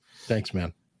 man. Thanks,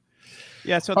 man.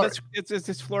 Yeah, so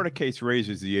this Florida case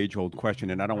raises the age-old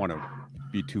question, and I don't want to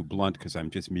be too blunt because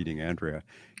I'm just meeting Andrea.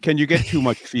 Can you get too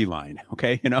much feline?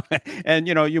 Okay, and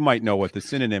you might know what the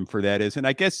synonym for that is, and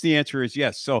I guess the answer is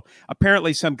yes. So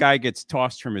apparently, some guy gets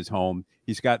tossed from his home.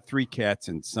 He's got 3 cats,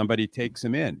 and somebody takes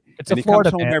him in. It's and a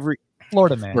Florida man.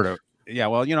 Florida man. Yeah,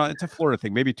 well, it's a Florida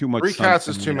thing. Maybe too much. 3 cats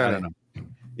is too many.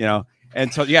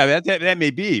 And so, yeah, that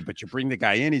may be, but you bring the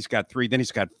guy in, he's got 3, then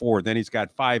he's got 4, then he's got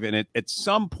 5. And at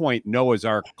some point, Noah's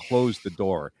Ark closed the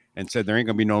door and said, there ain't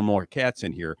going to be no more cats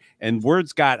in here. And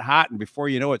words got hot. And before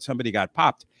you know it, somebody got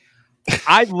popped.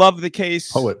 I love the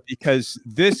case because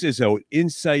this is an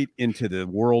insight into the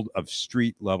world of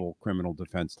street level criminal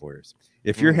defense lawyers.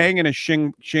 If you're hanging a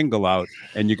shingle out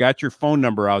and you got your phone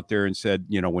number out there and said,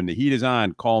 when the heat is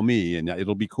on, call me and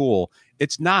it'll be cool.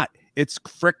 It's not. It's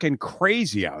freaking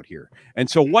crazy out here. And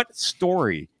so what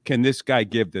story can this guy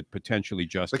give that potentially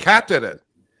justifies? The cat did it.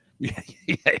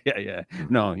 Yeah.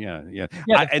 No, yeah.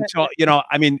 And so,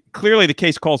 I mean, clearly the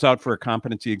case calls out for a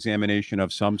competency examination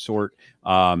of some sort,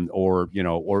 or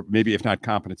maybe if not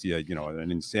competency,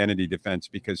 an insanity defense,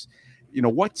 because,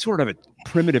 what sort of a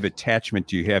primitive attachment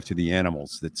do you have to the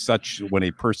animals that such when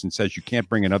a person says you can't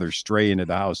bring another stray into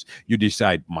the house, you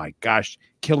decide, my gosh,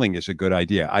 killing is a good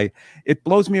idea. It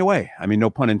blows me away. I mean, no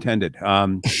pun intended.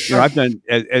 I've done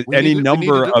any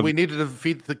number of. We need to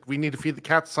feed the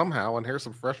cats somehow, and here's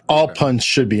some fresh. All puns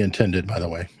should be intended, by the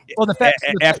way. Well, the fact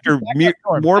after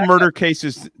more murder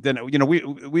cases than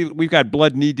we've got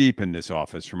blood knee deep in this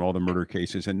office from all the murder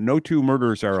cases, and no two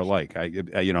murders are alike.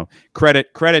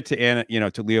 Credit to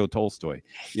Anna, to Leo Tolstoy.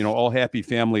 All happy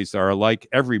families are alike.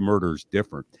 Every murder is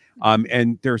different,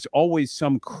 and there's always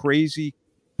some crazy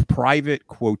private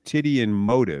quotidian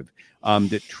motive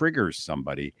that triggers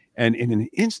somebody, and in an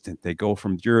instant they go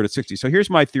from 0 to 60. So here's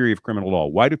my theory of criminal law.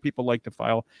 Why do people like to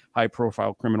file high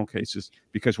profile criminal cases?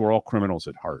 Because we're all criminals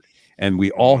at heart, and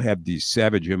we all have these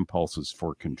savage impulses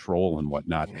for control and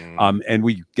whatnot, and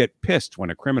we get pissed when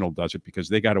a criminal does it because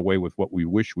they got away with what we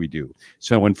wish we do.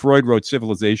 So when Freud wrote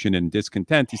Civilization and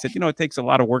Discontent, he said, it takes a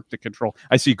lot of work to control.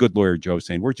 I see good lawyer Joe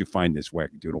saying, where'd you find this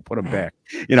wackadoodle? Put him back.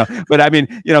 But I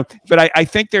mean, but I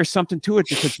think there's something to it,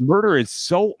 because murder is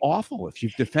so awful. If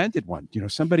you've defended one,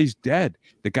 somebody's dead.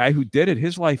 The guy who did it,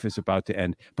 his life is about to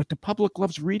end. But the public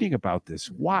loves reading about this.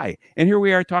 Why? And here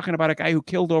we are talking about a guy who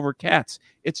killed over cats.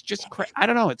 It's just, I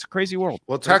don't know. It's a crazy world.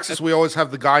 Well, Texas, we always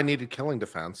have the guy needed killing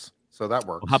defense. So that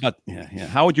works. Well, how about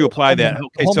how would you apply that?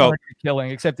 Okay, so killing,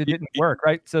 except it didn't work,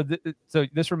 right? So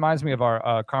this reminds me of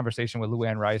our conversation with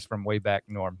Luann Rice from way back,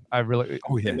 Norm. I really,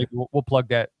 maybe we'll plug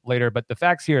that later. But the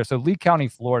facts here. So Lee County,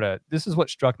 Florida. This is what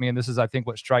struck me, and this is, I think,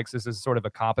 what strikes us as sort of a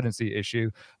competency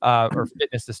issue or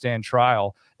fitness to stand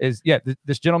trial. Is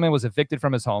this gentleman was evicted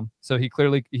from his home, so he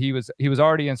was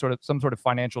already in some sort of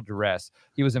financial duress.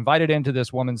 He was invited into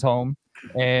this woman's home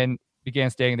and began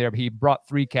staying there. But he brought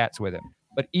 3 cats with him.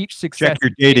 But each successive check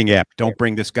your dating app. Don't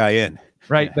bring this guy in.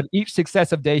 Right. Yeah. But each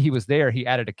successive day he was there, he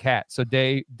added a cat. So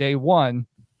day 1,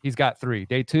 he's got 3.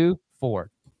 Day 2, 4.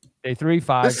 Day 3,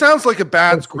 5. This sounds like a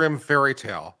bad grim fairy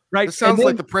tale. Right. This sounds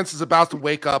like the prince is about to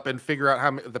wake up and figure out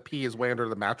how the pee is way under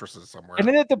the mattresses somewhere. And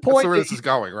then at the point where this is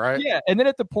going, right? Yeah. And then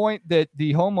at the point that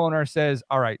the homeowner says,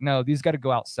 all right, no, these got to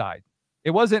go outside.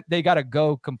 It wasn't they got to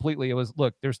go completely. It was,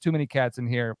 look, there's too many cats in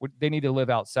here. They need to live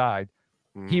outside.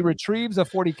 He retrieves a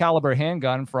 .40 caliber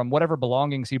handgun from whatever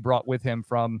belongings he brought with him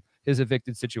from his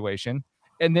evicted situation,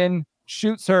 and then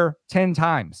shoots her 10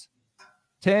 times.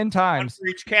 10 times for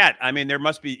each cat. I mean, there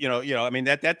must be, I mean,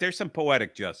 that there's some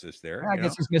poetic justice there. I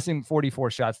guess he's missing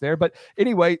 44 shots there, but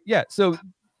anyway, yeah. So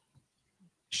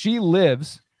she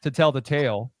lives to tell the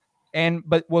tale.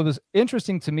 But what was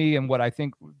interesting to me, and what I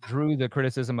think drew the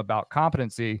criticism about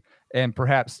competency and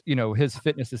perhaps, his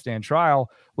fitness to stand trial,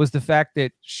 was the fact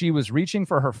that she was reaching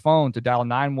for her phone to dial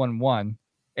 911,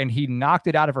 and he knocked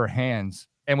it out of her hands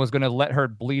and was going to let her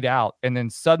bleed out, and then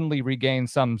suddenly regain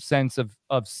some sense of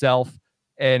self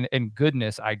and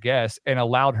goodness, I guess, and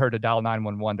allowed her to dial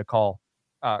 911 to call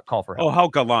for help. Oh, how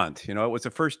gallant. It was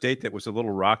the first date that was a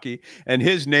little rocky, and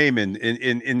his name in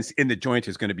the joint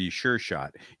is going to be Sure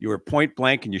Shot. You were point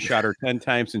blank and you shot her 10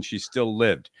 times and she still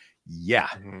lived. Yeah.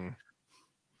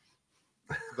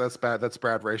 That's bad. That's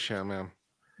Brad Ratio, man.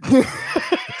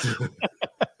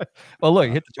 Well, look,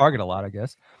 you hit the target a lot, I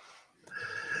guess.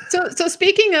 So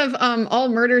speaking of all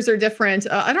murders are different,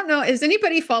 I don't know, is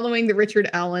anybody following the Richard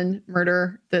Allen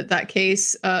murder, that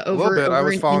case over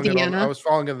in Indiana? I was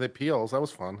following in the appeals. That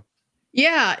was fun.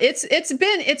 Yeah, it's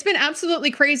been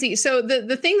absolutely crazy. So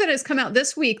the thing that has come out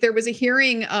this week, there was a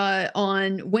hearing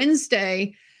on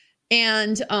Wednesday,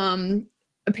 and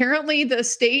apparently the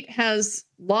state has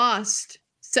lost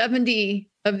 70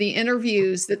 of the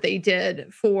interviews that they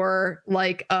did for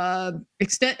like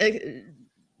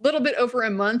little bit over a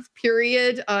month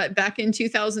period back in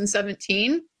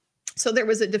 2017. So there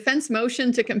was a defense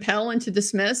motion to compel and to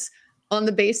dismiss on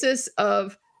the basis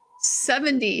of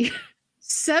 70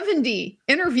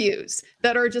 interviews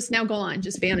that are just now gone,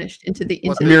 just vanished into the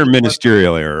mere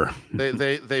ministerial error.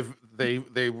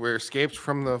 They were escaped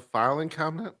from the filing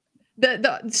cabinet.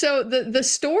 So the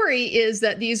story is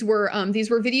that these were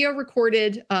video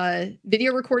recorded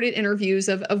interviews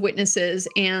of witnesses,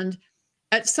 and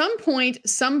at some point,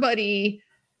 somebody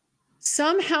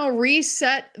somehow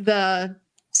reset the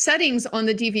settings on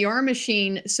the DVR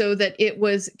machine so that it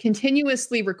was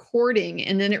continuously recording,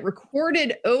 and then it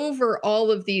recorded over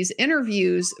all of these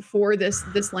interviews for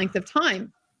this length of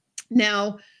time.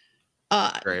 Now,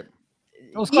 great.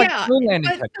 was like Yeah, moon landing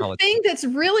but the technology. thing that's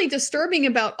really disturbing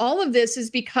about all of this is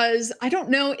because I don't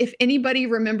know if anybody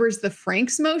remembers the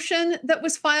Franks motion that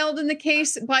was filed in the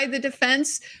case by the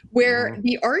defense, where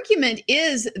the argument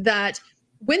is that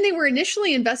when they were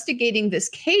initially investigating this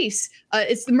case,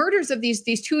 it's the murders of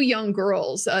these two young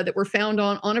girls that were found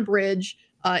on a bridge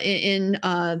in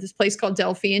this place called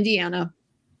Delphi, Indiana,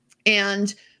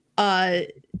 and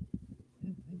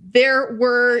there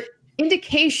were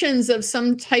indications of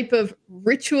some type of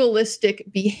ritualistic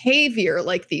behavior,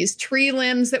 like these tree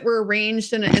limbs that were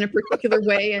arranged in a particular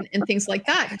way and things like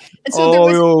that. And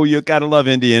so you gotta love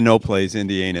Indiana plays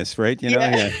Indianus, right? You know,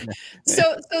 yeah. So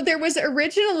there was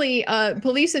originally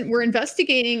police were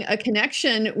investigating a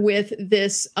connection with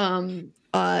this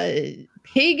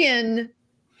pagan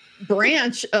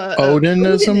branch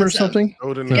Odinism or something.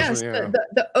 Odinism, yes, yeah.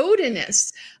 the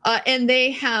Odinists, and they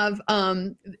have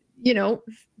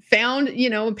found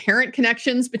apparent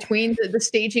connections between the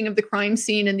staging of the crime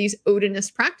scene and these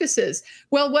Odinist practices.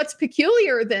 Well, what's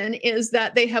peculiar then is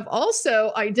that they have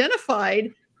also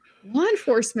identified law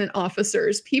enforcement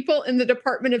officers, people in the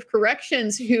Department of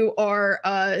Corrections who are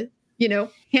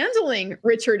handling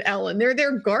Richard Allen.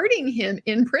 They're guarding him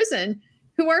in prison,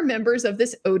 who are members of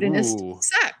this Odinist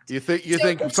sect. You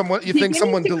think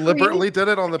someone deliberately did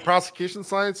it on the prosecution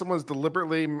side? Someone's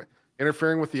deliberately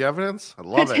interfering with the evidence? I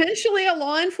love it. Potentially a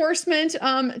law enforcement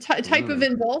type of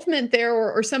involvement there,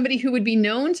 or somebody who would be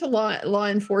known to law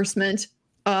enforcement.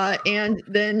 And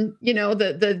then,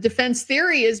 the defense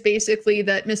theory is basically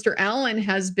that Mr. Allen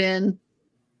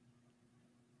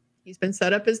he's been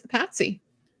set up as the patsy.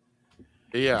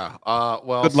 Yeah.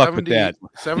 Well, Good luck with that.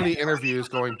 70 interviews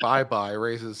going bye-bye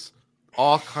raises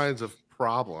all kinds of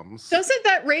problems. Doesn't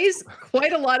that raise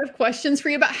quite a lot of questions for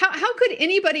you about how could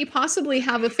anybody possibly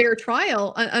have a fair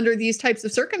trial under these types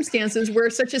of circumstances where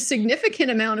such a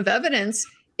significant amount of evidence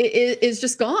is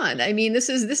just gone? I mean, this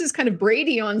is kind of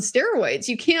Brady on steroids.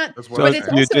 You can't. But it's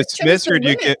also dismiss or do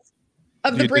you get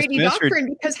of the Brady doctrine,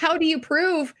 because how do you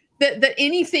prove that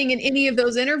anything in any of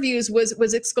those interviews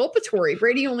was exculpatory?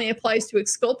 Brady only applies to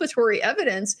exculpatory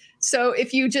evidence. So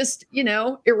if you just,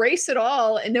 erase it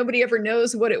all and nobody ever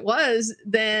knows what it was,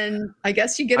 then I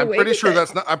guess you get away with it. I'm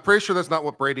pretty sure that's not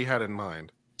what Brady had in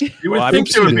mind. You would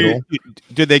think it would be.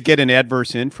 Do they get an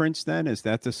adverse inference then? Is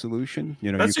that the solution?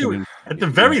 That's at the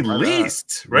very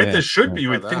least, right? Yeah. There should be. You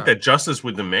would think that justice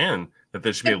would demand that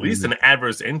there should be at least an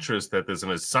adverse interest, that there's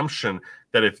an assumption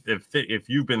that if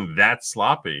you've been that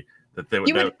sloppy, that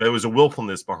there was a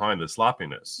willfulness behind the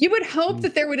sloppiness. You would hope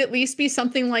that there would at least be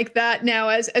something like that. Now,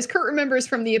 as Kurt remembers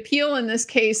from the appeal in this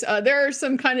case, there are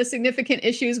some kind of significant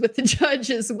issues with the judge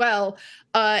as well.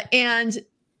 And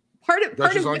part of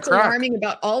what's alarming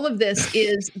about all of this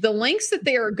is the lengths that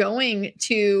they are going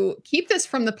to keep this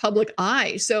from the public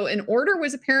eye. So an order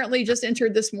was apparently just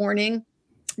entered this morning.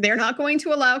 They're not going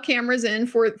to allow cameras in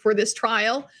for this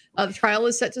trial. The trial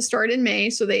is set to start in May,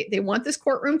 so they want this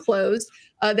courtroom closed.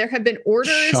 There have been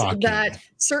orders that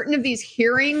certain of these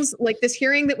hearings, like this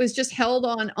hearing that was just held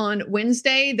on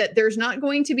Wednesday, that there's not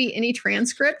going to be any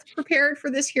transcript prepared for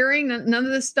this hearing. None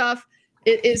of this stuff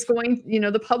is going,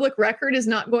 the public record is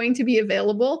not going to be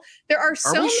available. There are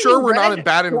so many sure we're not in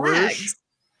Baton Rouge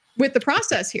with the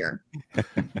process here?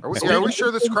 Are we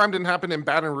sure this crime didn't happen in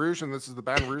Baton Rouge and this is the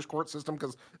Baton Rouge court system?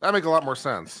 Because that makes a lot more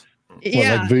sense.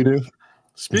 Yeah. Like voodoo.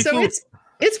 So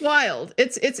it's wild.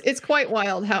 It's quite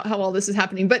wild how all this is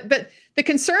happening. But the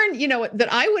concern, that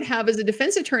I would have as a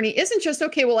defense attorney isn't just,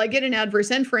 okay, well, I get an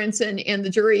adverse inference and the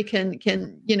jury can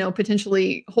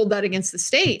potentially hold that against the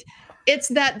state. It's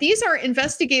that these are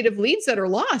investigative leads that are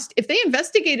lost. If they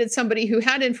investigated somebody who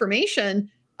had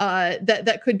information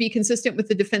that could be consistent with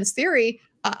the defense theory,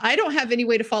 I don't have any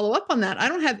way to follow up on that. I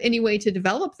don't have any way to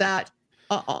develop that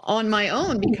on my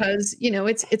own because,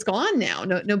 it's gone now.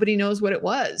 Nobody knows what it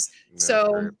was.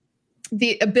 So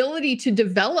the ability to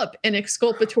develop an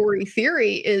exculpatory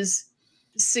theory is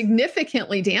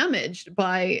significantly damaged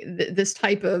by this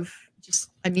type of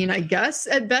I guess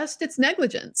at best it's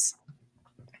negligence.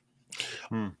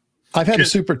 I've had a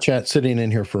super chat sitting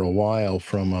in here for a while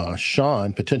from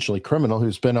Sean, potentially criminal,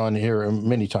 who's been on here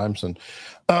many times. And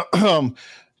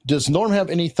does Norm have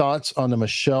any thoughts on the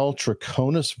Michelle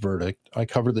Troconis verdict? I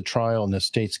covered the trial and the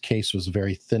state's case was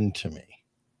very thin to me.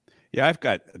 Yeah, I've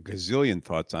got a gazillion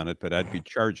thoughts on it, but I'd be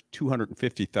charged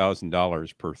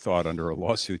 $250,000 per thought under a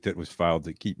lawsuit that was filed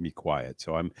to keep me quiet.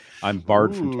 So I'm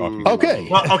barred from talking. Okay.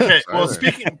 Well,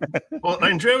 well,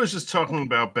 Andrea was just talking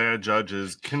about bad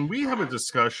judges. Can we have a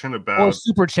discussion Or about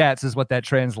super chats is what that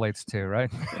translates to, right?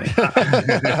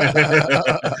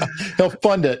 He'll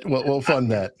fund it. We'll fund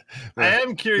that. I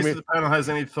am curious if the panel has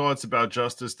any thoughts about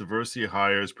justice diversity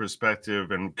hires,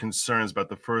 perspective, and concerns about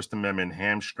the First Amendment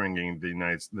hamstringing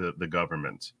the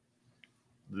government.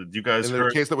 Did you guys in the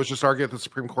case that was just argued at the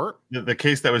Supreme Court? The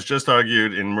case that was just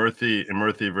argued in Murphy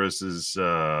versus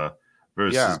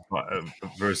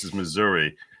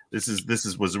Missouri.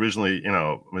 This was originally,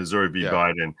 Missouri v.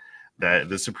 Biden, that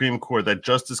the Supreme Court, that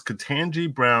Justice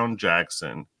Ketanji Brown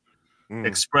Jackson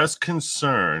expressed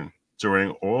concern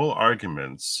during oral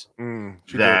arguments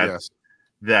that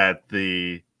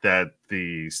the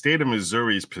state of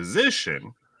Missouri's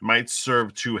position might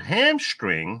serve to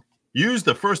use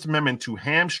the First Amendment to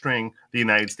hamstring the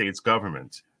United States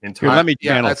government. Let me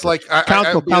channel. It's like at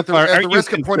the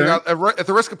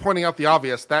risk of pointing out the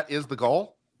obvious, that is the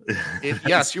goal.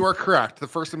 Yes, you are correct. The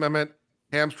First Amendment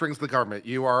hamstrings the government.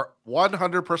 You are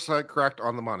 100% correct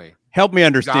on the money. Help me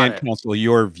understand, counsel,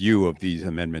 your view of these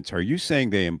amendments. Are you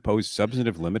saying they impose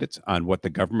substantive limits on what the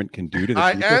government can do to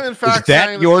the people? I am, in fact, is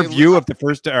that your view of the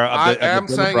first? I am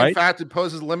saying, in fact, it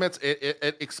poses limits.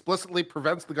 It explicitly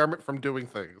prevents the government from doing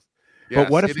things. But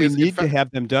what if we need to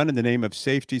have them done in the name of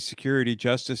safety, security,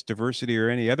 justice, diversity, or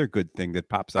any other good thing that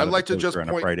pops out? I'd like to just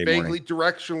point vaguely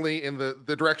directionally in the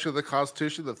direction of the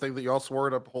Constitution, the thing that you all swore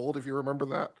to uphold, if you remember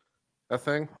that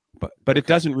thing. But it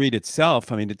doesn't read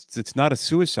itself. I mean, it's not a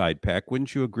suicide pact,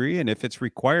 wouldn't you agree? And if it's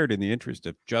required in the interest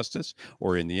of justice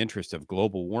or in the interest of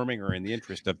global warming or in the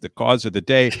interest of the cause of the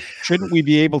day, shouldn't we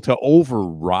be able to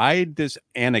override this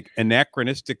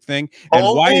anachronistic thing? And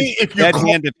why is that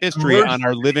hand of history on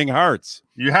our living hearts?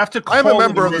 You have to. I'm a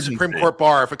member of the Supreme Court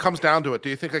bar. If it comes down to it, do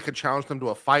you think I could challenge them to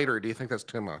a fight, or do you think that's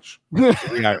too much?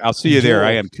 Yeah, I'll see you there.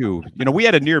 I am too. We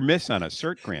had a near miss on a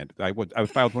cert grant. I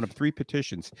filed one of 3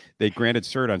 petitions. They granted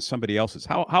cert on somebody else's.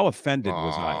 How offended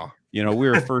was I? We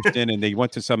were first in, and they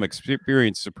went to some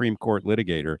experienced Supreme Court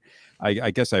litigator.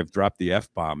 I guess I've dropped the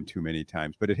F-bomb too many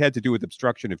times, but it had to do with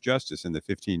obstruction of justice in the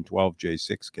 1512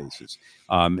 J6 cases,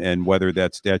 and whether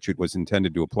that statute was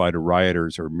intended to apply to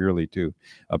rioters or merely to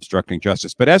obstructing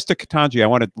justice. But as to Ketanji, I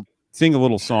want to sing a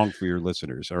little song for your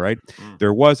listeners, all right?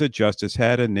 There was a justice,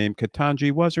 had a name.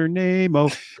 Ketanji was her name. Oh,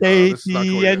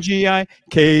 K-T-N-G-I,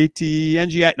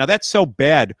 K-T-N-G-I. Now, that's so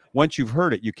bad. Once you've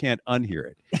heard it, you can't unhear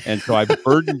it. And so I've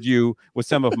burdened you with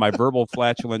some of my verbal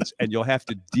flatulence, and you'll have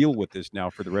to deal with this now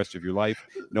for the rest of your life.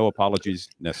 No apologies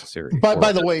necessary.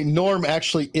 By the way, Norm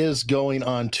actually is going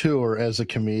on tour as a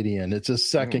comedian. It's his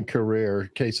second career in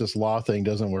case this law thing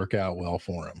doesn't work out well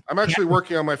for him. I'm actually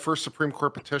working on my first Supreme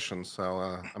Court petition, so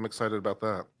I'm excited about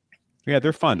that. Yeah,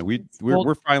 they're fun.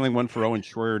 We're filing one for Owen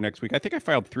Schroyer next week. I think I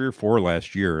filed 3 or 4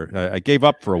 last year. I gave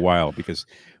up for a while because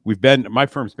my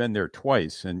firm's been there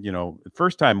twice. And, the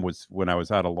first time was when I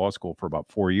was out of law school for about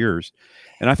 4 years.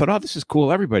 And I thought, oh, this is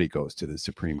cool. Everybody goes to the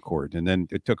Supreme Court. And then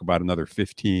it took about another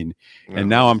 15. And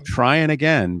now I'm trying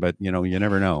again, but you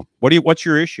never know. What's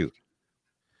your issue?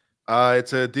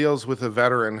 It deals with a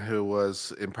veteran who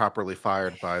was improperly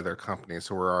fired by their company.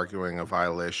 So we're arguing a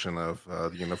violation of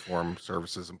the Uniform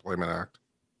Services Employment Act.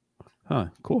 Huh,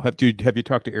 cool. Have you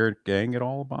talked to Eric Gang at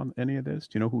all about any of this?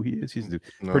 Do you know who he is? He's a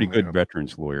pretty good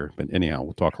veterans lawyer. But anyhow,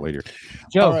 we'll talk later.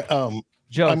 Joe,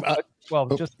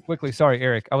 just quickly, sorry,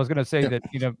 Eric. I was going to say that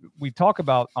we talk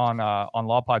about on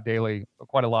Law Pod Daily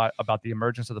quite a lot about the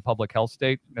emergence of the public health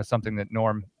state. That's something that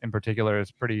Norm in particular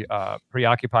is pretty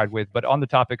preoccupied with. But on the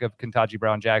topic of Ketanji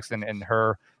Brown Jackson and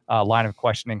her line of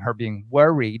questioning, her being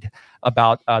worried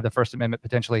about the First Amendment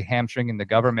potentially hamstringing the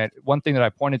government. One thing that I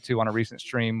pointed to on a recent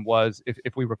stream was,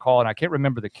 if we recall, and I can't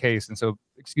remember the case, and so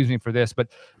excuse me for this, but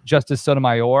Justice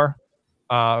Sotomayor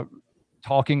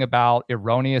talking about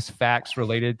erroneous facts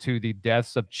related to the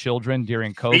deaths of children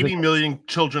during COVID. 80 million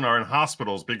children are in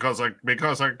hospitals because of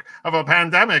a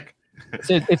pandemic.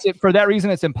 It's for that reason,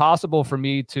 it's impossible for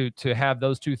me to have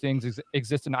those two things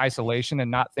exist in isolation and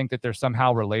not think that they're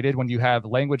somehow related. When you have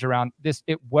language around this,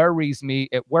 it worries me.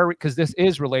 Because this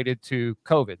is related to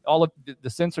COVID. All of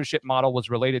the censorship model was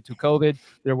related to COVID.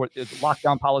 There were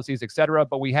lockdown policies, etc.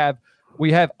 But we have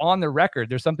on the record,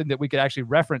 there's something that we could actually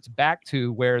reference back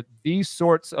to where these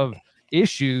sorts of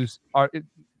issues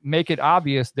make it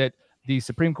obvious that the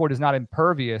Supreme Court is not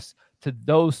impervious to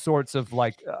those sorts of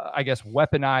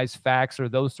weaponized facts or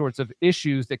those sorts of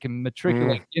issues that can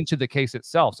matriculate into the case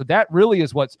itself. So that really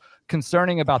is what's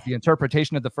concerning about the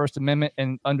interpretation of the First Amendment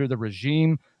and under the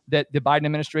regime that the Biden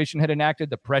administration had enacted,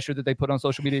 the pressure that they put on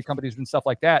social media companies and stuff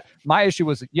like that. My issue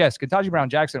was, yes, Ketanji Brown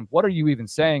Jackson, what are you even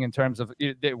saying in terms of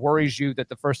it worries you that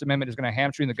the First Amendment is going to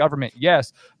hamstring the government?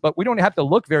 Yes, but we don't have to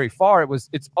look very far.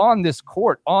 It's on this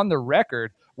court, on the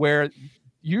record, where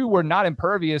you were not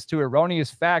impervious to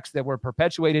erroneous facts that were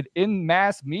perpetuated in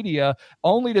mass media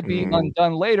only to be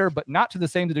undone later, but not to the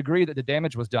same degree that the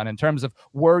damage was done in terms of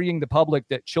worrying the public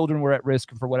that children were at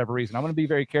risk for whatever reason. I'm going to be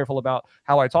very careful about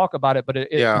how I talk about it, but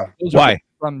why?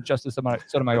 From Justice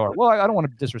Sotomayor. Well, I don't want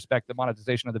to disrespect the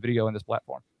monetization of the video in this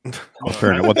platform. Oh,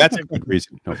 fair enough. Well, that's a good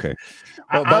reason. Okay.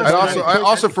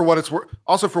 Also for what it's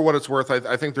worth,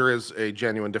 I think there is a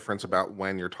genuine difference about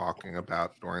when you're talking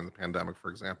about during the pandemic,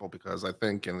 for example, because I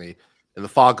think in the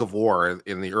fog of war,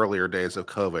 in the earlier days of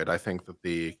COVID, I think that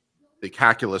the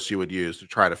calculus you would use to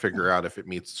try to figure out if it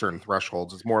meets certain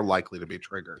thresholds is more likely to be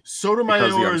triggered.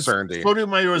 Sotomayor's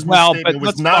misstatement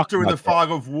was not during the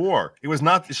fog of war. It was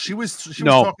not. She was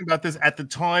talking about this at the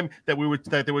time that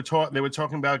they were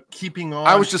talking about keeping on.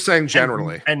 I was just saying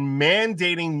generally and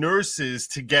mandating nurses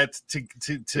to get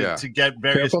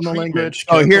various treatments.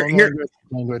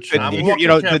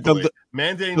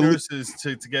 Mandating nurses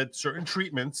to get certain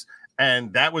treatments.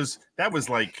 And that was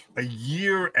like a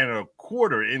year and a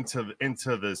quarter into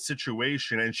the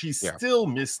situation, and she's still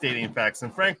misstating facts.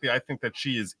 And frankly, I think that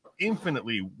she is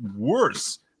infinitely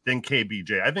worse than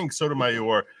KBJ. I think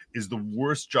Sotomayor is the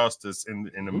worst justice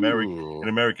in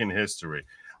American history.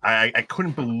 I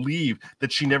couldn't believe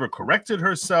that she never corrected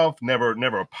herself,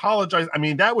 never apologized. I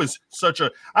mean, that was such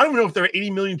a. I don't know if there are 80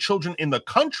 million children in the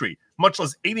country, much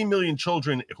less 80 million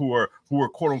children who are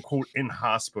quote unquote in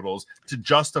hospitals, to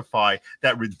justify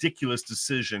that ridiculous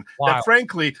decision that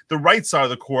frankly the right side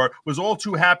of the court was all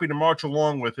too happy to march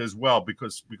along with as well,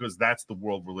 because that's the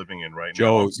world we're living in right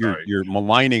now. Joe, you're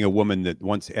maligning a woman that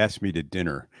once asked me to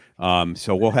dinner.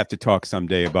 So we'll have to talk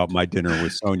someday about my dinner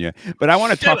with Sonia. But I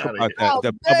want to talk about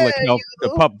the public health.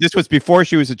 This was before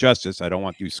she was a justice. I don't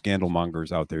want you scandal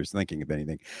mongers out there thinking of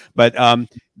anything. But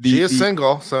she is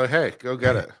single, so hey, go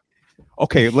get it.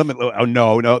 Okay,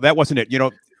 no, that wasn't it. You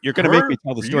know, you're going to make me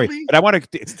tell the story, but I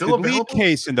want to. The lead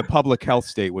case in the public health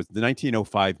state was the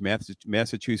 1905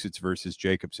 Massachusetts versus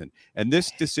Jacobson, and this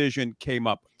decision came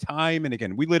up time and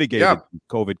again. We litigated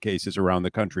COVID cases around the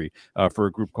country for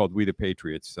a group called We the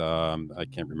Patriots. I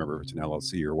can't remember if it's an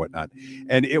LLC or whatnot,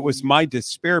 and it was my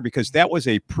despair because that was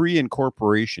a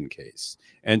pre-incorporation case,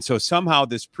 and so somehow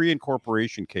this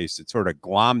pre-incorporation case that sort of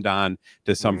glommed on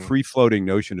to some free-floating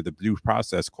notion of the due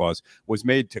process clause was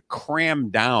made to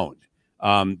cram down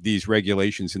these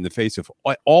regulations in the face of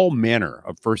all manner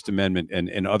of First Amendment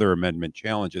and other amendment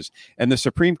challenges. And the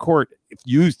Supreme Court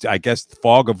used, I guess,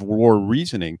 fog of war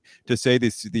reasoning to say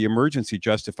this: the emergency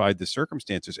justified the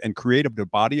circumstances and created a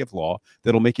body of law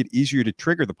that'll make it easier to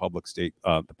trigger the public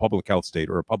health state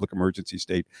or a public emergency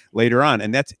state later on.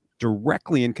 And that's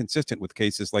directly inconsistent with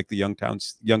cases like the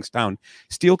Youngstown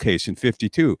steel case in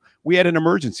 '52. We had an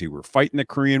emergency. We're fighting the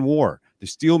Korean War. The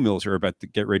steel mills are about to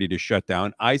get ready to shut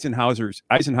down.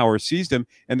 Eisenhower seized them,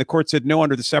 and the court said, no,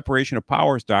 under the separation of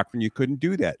powers doctrine, you couldn't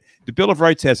do that. The Bill of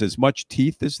Rights has as much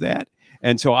teeth as that.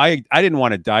 And so I didn't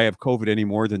want to die of COVID any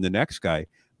more than the next guy.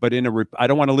 But I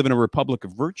don't want to live in a republic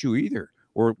of virtue either,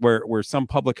 or where some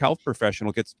public health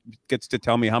professional gets to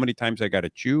tell me how many times I got to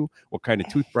chew, what kind of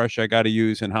toothbrush I got to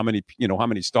use, and how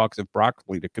many stalks of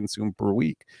broccoli to consume per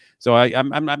week. So that's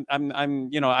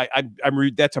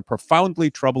a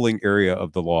profoundly troubling area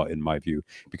of the law in my view,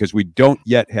 because we don't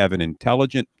yet have an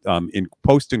intelligent in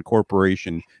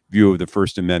post-incorporation view of the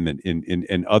First Amendment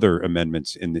in other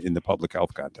amendments in the public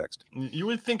health context. You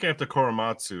would think after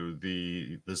Korematsu,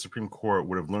 the Supreme Court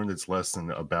would have learned its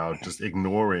lesson about just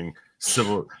ignoring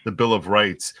the Bill of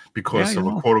Rights because of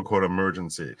a quote unquote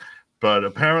emergency. But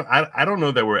apparently, I don't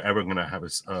know that we're ever going to have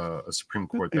a Supreme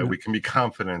Court that we can be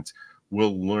confident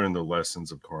will learn the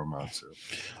lessons of Korematsu.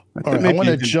 All right, I want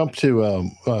to jump to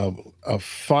a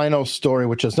final story,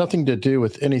 which has nothing to do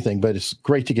with anything, but it's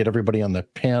great to get everybody on the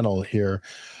panel here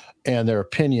and their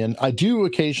opinion. I do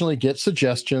occasionally get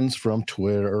suggestions from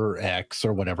Twitter or X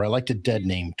or whatever. I like to dead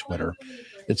name Twitter.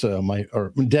 It's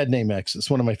dead name X.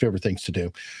 It's one of my favorite things to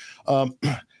do.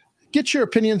 Get your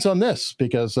opinions on this,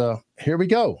 because here we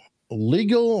go.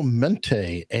 Legal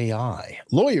Mente AI.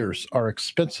 Lawyers are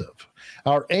expensive.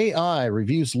 Our AI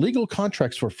reviews legal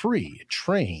contracts for free,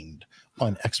 trained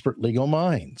on expert legal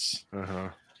minds.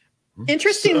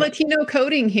 Interesting Latino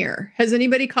coding here. Has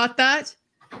anybody caught that?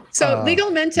 So legal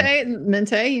mente,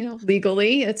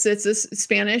 legally, it's a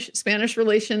Spanish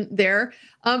relation there.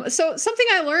 So something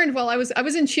I learned while I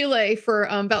was in Chile for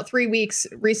about 3 weeks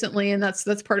recently, and that's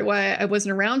part of why I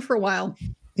wasn't around for a while.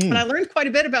 And I learned quite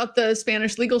a bit about the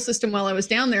Spanish legal system while I was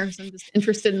down there, because I'm just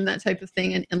interested in that type of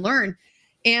thing and learn.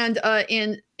 And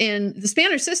in the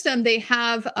Spanish system, they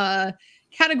have a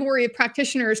category of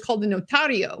practitioners called the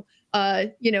notario.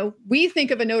 We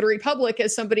think of a notary public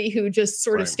as somebody who just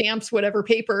sort of stamps whatever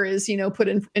paper is, put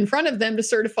in front of them to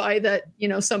certify that,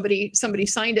 somebody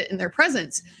signed it in their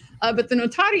presence. But the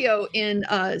notario in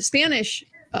Spanish,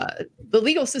 the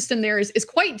legal system there is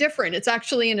quite different. It's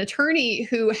actually an attorney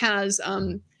who has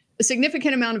a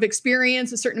significant amount of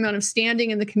experience, a certain amount of standing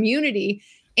in the community,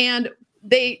 and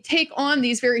they take on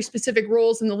these very specific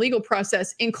roles in the legal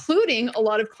process, including a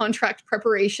lot of contract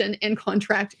preparation and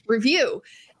contract review.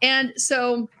 And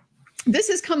so this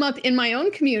has come up in my own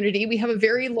community. We have a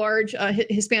very large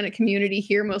Hispanic community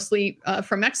here, mostly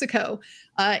from Mexico.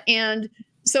 And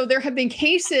so there have been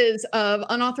cases of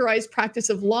unauthorized practice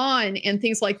of law and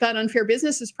things like that, unfair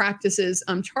business practices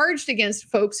charged against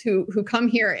folks who come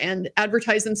here and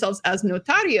advertise themselves as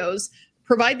notarios,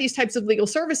 provide these types of legal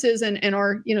services, and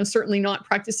are certainly not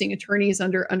practicing attorneys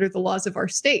under the laws of our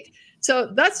state.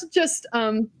 So that's just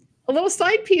a little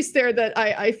side piece there that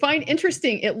I find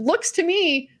interesting. It looks to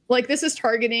me like this is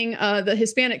targeting the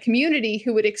Hispanic community,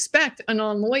 who would expect a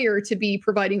non-lawyer to be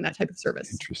providing that type of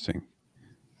service. Interesting.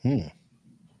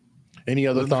 Any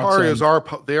other thoughts?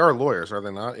 Notarios they are lawyers, are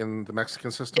they not, in the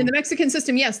Mexican system? In the Mexican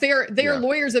system, yes, they are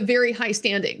lawyers of very high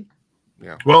standing.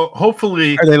 Yeah. Well,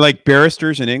 hopefully, are they like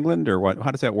barristers in England, or what?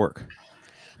 How does that work?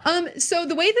 So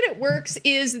the way that it works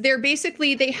is there's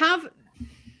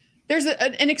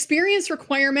an experience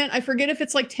requirement. I forget if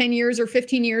it's like 10 years or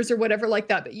 15 years or whatever like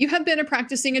that, but you have been a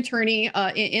practicing attorney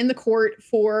in the court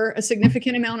for a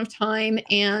significant amount of time,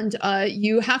 and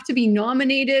you have to be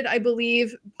nominated, I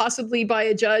believe, possibly by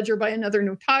a judge or by another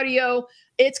notario.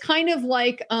 It's kind of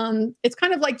like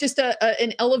just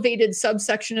an elevated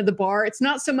subsection of the bar. It's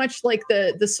not so much like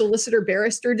the solicitor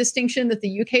barrister distinction that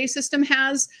the UK system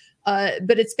has,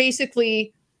 but it's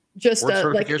basically just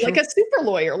like a super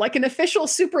lawyer, like an official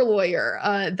super lawyer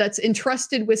that's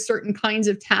entrusted with certain kinds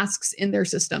of tasks in their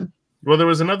system. Well, there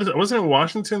was another, wasn't it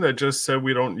Washington that just said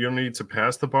you don't need to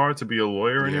pass the bar to be a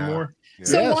lawyer anymore?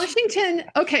 So Washington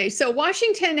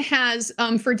has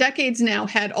for decades now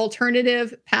had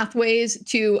alternative pathways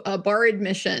to bar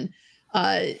admission.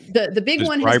 The big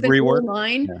one has been Rule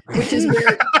 9, which is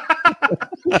where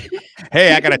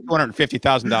hey, I got a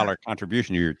 $250,000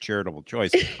 contribution to your charitable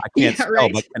choice. I can't spell,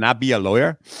 but can I be a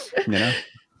lawyer?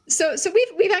 So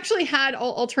we've actually had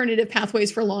alternative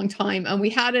pathways for a long time.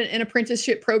 We had an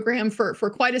apprenticeship program for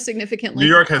quite a significant length.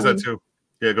 New York has that too.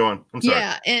 Yeah, go on. I'm sorry.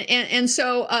 Yeah, and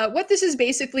so what this is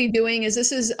basically doing is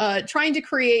this is trying to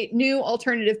create new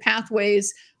alternative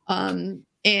pathways,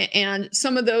 and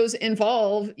some of those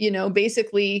involve,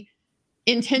 basically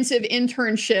intensive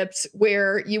internships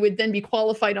where you would then be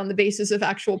qualified on the basis of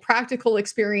actual practical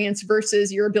experience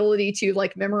versus your ability to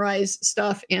like memorize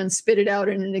stuff and spit it out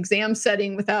in an exam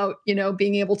setting without,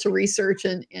 being able to research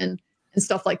and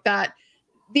stuff like that.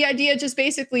 The idea just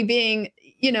basically being,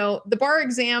 the bar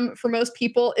exam for most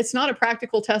people, it's not a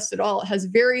practical test at all. It has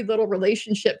very little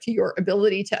relationship to your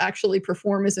ability to actually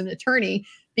perform as an attorney,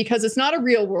 because it's not a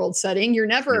real world setting. You're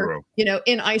never,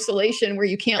 in isolation where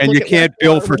you can't and look you at can't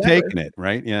bill for taking it,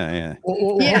 right? Yeah. Well,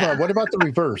 hold on. What about the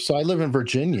reverse? So I live in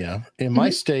Virginia. In my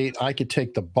state, I could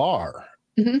take the bar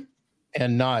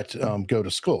and not go to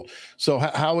school. So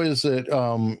how is it?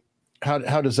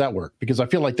 How does that work? Because I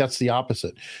feel like that's the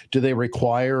opposite. Do they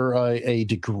require a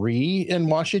degree in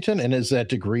Washington? And is that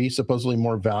degree supposedly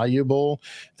more valuable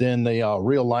than the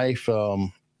real life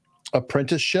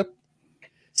apprenticeship?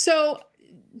 So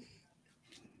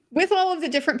with all of the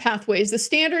different pathways, the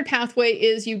standard pathway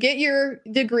is you get your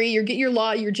degree, you get your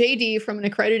law, your JD from an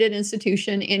accredited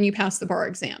institution, and you pass the bar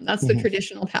exam. That's the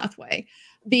traditional pathway.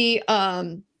 The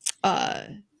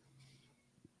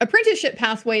apprenticeship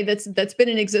pathway that's been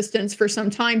in existence for some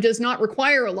time does not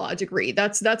require a law degree.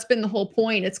 That's been the whole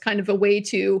point. It's kind of a way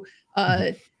to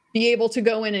be able to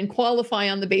go in and qualify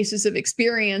on the basis of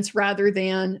experience rather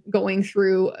than going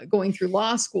through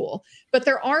law school. But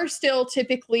there are still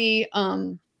typically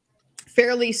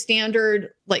fairly standard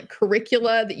like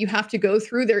curricula that you have to go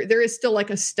through. There is still like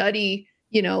a study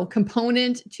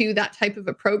component to that type of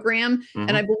a program.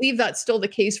 And I believe that's still the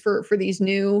case for these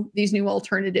new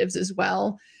alternatives as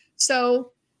well.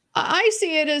 So I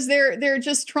see it as they're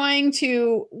just trying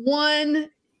to, one,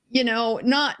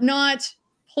 not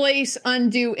place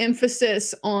undue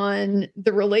emphasis on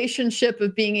the relationship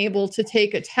of being able to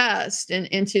take a test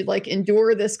and to like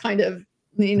endure this kind of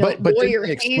lawyer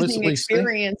hazing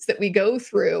experience that we go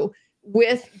through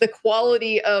with the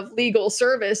quality of legal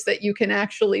service that you can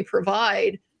actually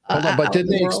provide Hold on, but out in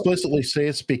didn't the they world. explicitly say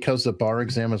it's because the bar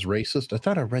exam is racist? I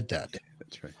thought I read that.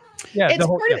 That's right. Yeah,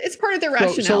 It's part of the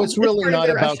rationale. So it's really part of not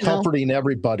the about rationale. comforting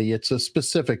everybody. It's a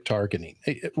specific targeting,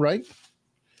 right?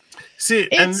 See,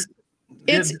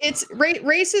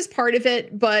 Race is part of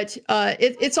it, but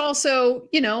it's also,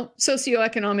 you know,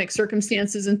 socioeconomic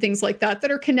circumstances and things like that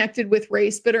that are connected with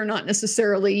race, but are not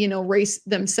necessarily, you know, race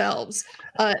themselves.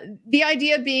 The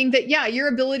idea being that, yeah, your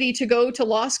ability to go to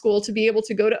law school, to be able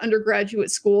to go to undergraduate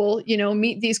school, you know,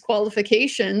 meet these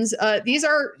qualifications, these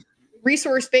are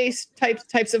resource-based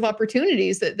types of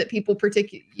opportunities that people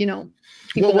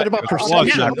Well, what about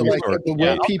perception? Yeah. Like,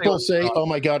 will people say, "Oh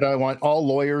my God, I want all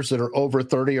lawyers that are over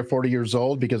 30 or 40 years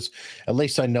old because at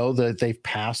least I know that they've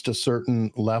passed a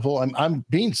certain level"? I'm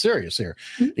being serious here.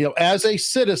 You know, as a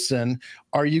citizen,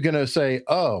 are you going to say,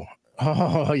 "Oh,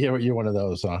 you're one of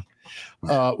those, huh?"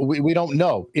 We don't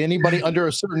know anybody under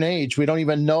a certain age. We don't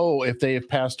even know if they have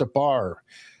passed a bar.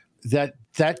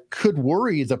 That could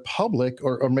worry the public,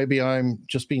 or maybe I'm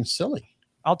just being silly.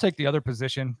 I'll take the other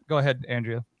position. Go ahead,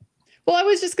 Andrea. Well, I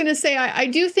was just going to say, I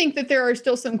do think that there are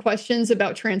still some questions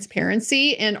about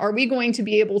transparency, and are we going to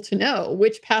be able to know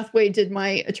which pathway did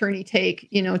my attorney take,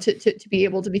 you know, to be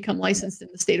able to become licensed in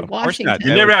the state of Washington?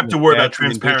 You never have to worry about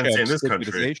transparency in this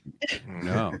country.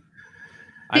 No.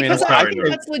 Because I think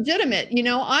that's legitimate. You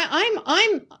know,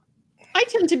 I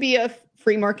tend to be a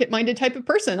free market minded type of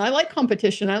person. I like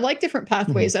competition. I like different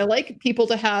pathways. I like people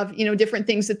to have, you know, different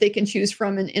things that they can choose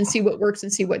from and see what works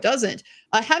and see what doesn't.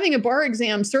 Having a bar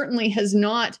exam certainly has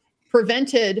not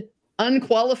prevented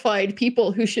unqualified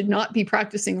people who should not be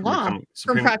practicing law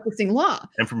from practicing law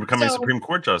and from becoming Supreme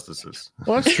Court justices.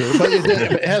 Well, that's true, but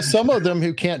it has some of them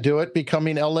who can't do it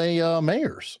becoming LA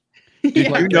mayors. Did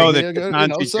you know that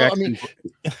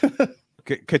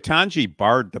Ketanji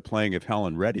barred the playing of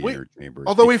Helen Reddy in her chambers?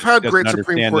 Although we've had great doesn't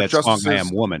Supreme understand Court that song, justices. "I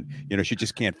Am Woman," you know, she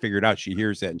just can't figure it out. She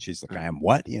hears that and she's like, "I am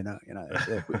what?" You know. That's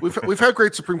it. We've had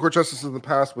great Supreme Court justices in the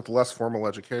past with less formal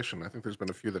education. I think there's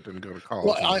been a few that didn't go to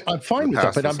college. Well, I'm fine with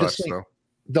that, but I'm just saying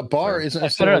the bar isn't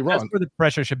necessarily wrong. That's where the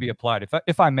pressure should be applied.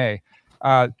 If I may,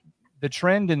 the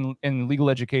trend in legal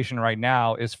education right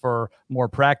now is for more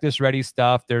practice-ready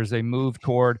stuff. There's a move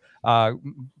toward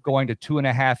going to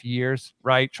 2.5 years,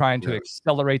 right? Trying to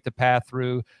accelerate the path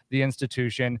through the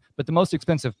institution. But the most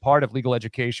expensive part of legal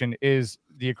education is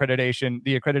the accreditation,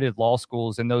 the accredited law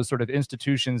schools, and those sort of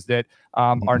institutions that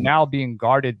are now being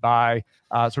guarded by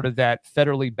sort of that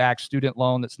federally backed student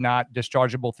loan that's not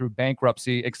dischargeable through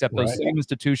bankruptcy, except those same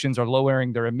institutions are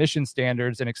lowering their admission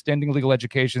standards and extending legal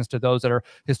educations to those that are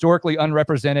historically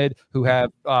unrepresented, who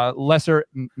have lesser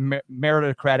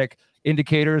meritocratic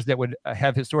indicators that would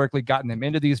have historically gotten them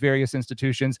into these various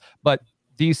institutions. But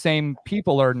these same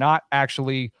people are not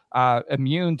actually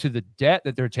immune to the debt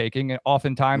that they're taking. And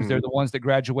oftentimes they're the ones that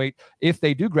graduate, if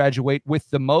they do graduate, with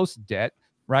the most debt.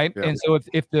 Right. Yeah. And so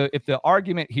if the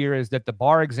argument here is that the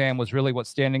bar exam was really what's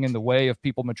standing in the way of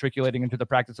people matriculating into the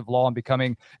practice of law and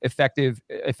becoming effective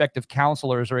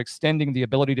counselors, or extending the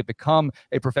ability to become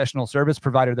a professional service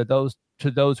provider to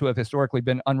those who have historically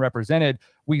been unrepresented,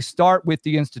 we start with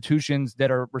the institutions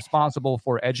that are responsible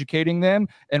for educating them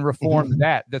and reform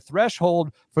that. The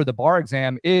threshold for the bar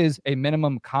exam is a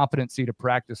minimum competency to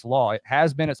practice law. It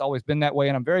has been, it's always been that way.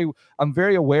 And I'm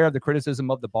very aware of the criticism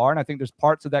of the bar. And I think there's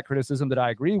parts of that criticism that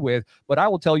I agree with, but I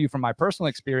will tell you from my personal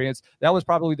experience, that was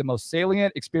probably the most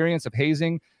salient experience of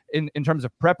hazing in terms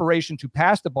of preparation to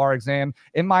pass the bar exam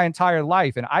in my entire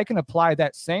life. And I can apply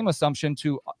that same assumption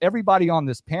to everybody on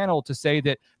this panel to say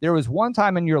that there was one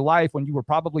time in your life when you were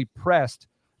probably pressed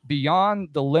beyond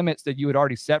the limits that you had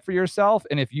already set for yourself.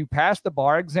 And if you pass the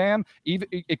bar exam, even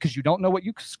because you don't know what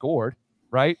you scored,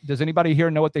 right? Does anybody here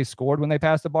know what they scored when they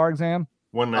passed the bar exam?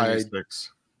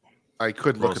 196. I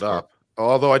could look it up.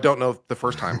 Although I don't know the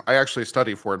first time. I actually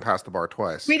studied for and passed the bar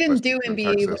twice. We didn't do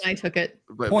MBA when I took it.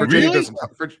 But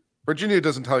Virginia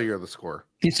doesn't tell you the score.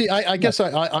 You see, I guess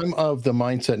I'm of the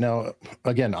mindset now.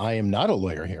 Again, I am not a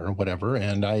lawyer here or whatever,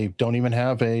 and I don't even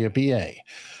have a BA.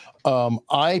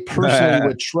 I personally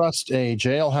would trust a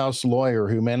jailhouse lawyer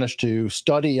who managed to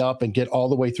study up and get all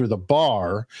the way through the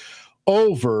bar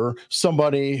over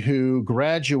somebody who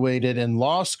graduated in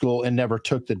law school and never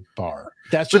took the bar.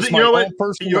 That's just my own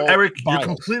personal Eric, bias. you're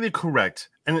completely correct.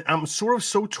 And I'm sort of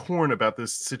so torn about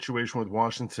this situation with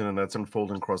Washington and that's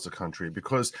unfolding across the country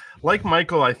because, like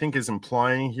Michael, I think is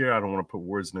implying here, I don't want to put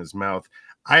words in his mouth.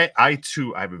 I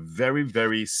too have a very,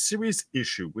 very serious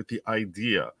issue with the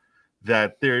idea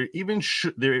that there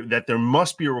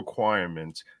must be a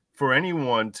requirement for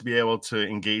anyone to be able to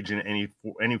engage in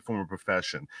any form of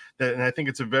profession. And I think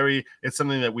it's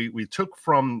something that we took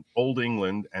from Old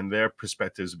England and their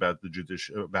perspectives about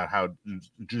about how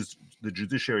the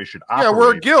judiciary should operate. Yeah,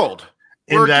 we're a guild.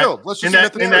 We're a guild. Let's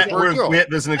just admit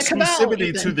there's an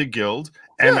exclusivity to the guild,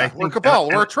 and I think we're a cabal.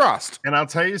 We're a trust. And I'll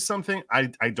tell you something, I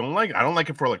don't like. I don't like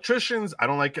it for electricians. I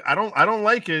don't like it. I don't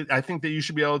like it. I think that you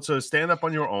should be able to stand up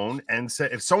on your own and say,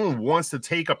 if someone wants to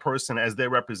take a person as their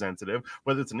representative,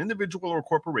 whether it's an individual or a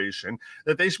corporation,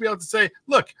 that they should be able to say,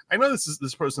 look, I know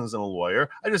this person isn't a lawyer.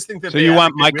 I just think that. So you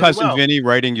want my cousin Vinny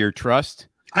writing your trust?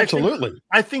 Absolutely.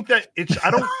 I think that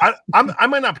I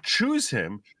might not choose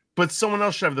him, but someone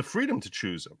else should have the freedom to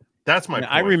choose him. That's my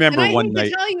point. I remember one night. night.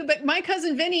 To tell you, but my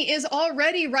cousin Vinny is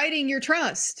already writing your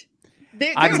trust.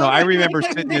 I don't know. I remember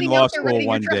sitting in law school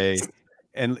one day,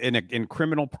 and in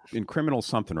criminal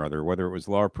something or other, whether it was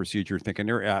law or procedure, thinking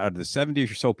there out of the 70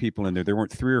 or so people in there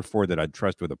weren't 3 or 4 that I'd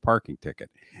trust with a parking ticket.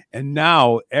 And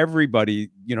now everybody,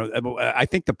 I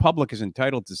think the public is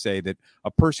entitled to say that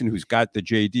a person who's got the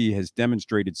JD has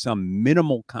demonstrated some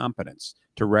minimal competence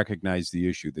to recognize the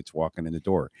issue that's walking in the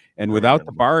door. And without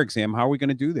the bar exam, how are we going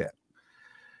to do that?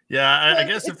 Yeah, I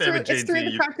guess if they have a JD, it's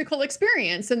through the practical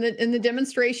experience and the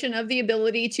demonstration of the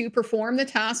ability to perform the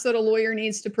tasks that a lawyer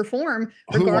needs to perform,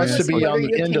 regardless of whether you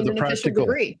obtain an official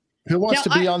degree. Who wants to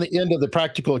be on the end of the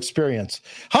practical experience?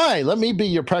 Hi, let me be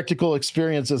your practical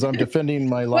experience as I'm defending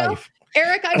my life.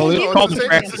 Eric, I will give you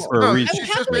the example. I would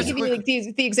happily give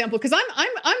you the example because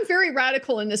I'm very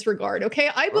radical in this regard. Okay,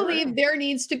 I believe there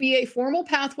needs to be a formal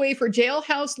pathway for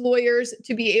jailhouse lawyers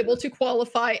to be able to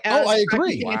qualify as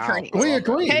practicing attorneys. We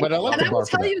agree, okay? but I love and I will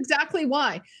tell you exactly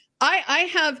why. I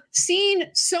have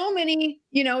seen so many,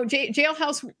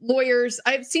 jailhouse lawyers.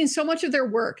 I've seen so much of their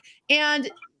work, and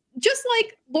just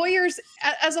like lawyers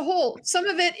as a whole, some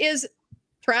of it is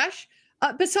trash.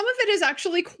 But some of it is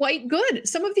actually quite good.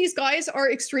 Some of these guys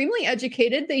are extremely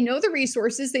educated. They know the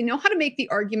resources. They know how to make the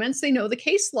arguments. They know the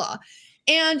case law.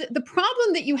 And the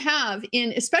problem that you have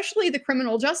in especially the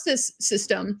criminal justice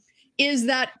system is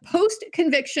that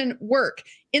post-conviction work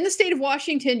in the state of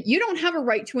Washington, you don't have a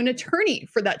right to an attorney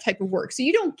for that type of work. So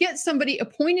you don't get somebody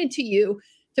appointed to you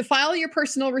to file your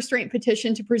personal restraint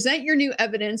petition, to present your new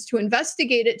evidence, to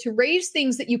investigate it, to raise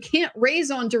things that you can't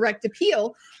raise on direct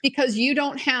appeal because you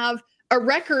don't have a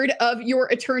record of your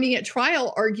attorney at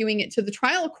trial arguing it to the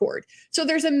trial court. So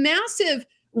there's a massive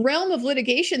realm of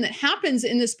litigation that happens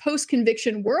in this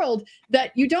post-conviction world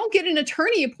that you don't get an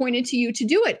attorney appointed to you to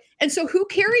do it. And so who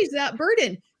carries that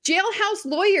burden? Jailhouse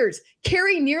lawyers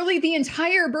carry nearly the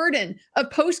entire burden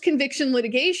of post-conviction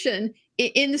litigation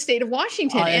in the state of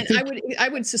Washington, I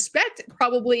would suspect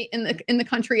probably in the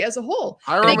country as a whole.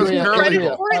 They get no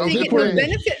credit for it. They get no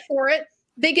benefit for it.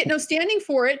 They get no standing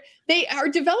for it. They are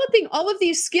developing all of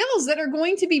these skills that are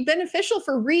going to be beneficial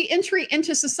for re-entry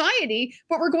into society,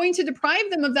 but we're going to deprive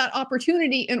them of that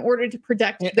opportunity in order to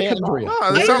protect the cabal.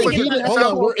 That sounds like if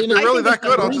they're really that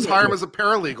good, I'll just hire them as a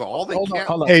paralegal. All they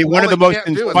can't, hey, one of the most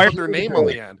do is put their name on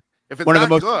the end. If it's one of the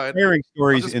most good, inspiring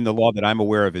stories in the law that I'm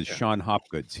aware of is Sean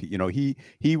Hopgood's. He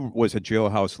was a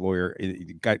jailhouse lawyer.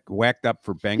 He got whacked up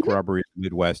for bank robbery in the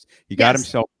Midwest. He got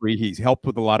himself free. He's helped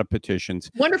with a lot of petitions.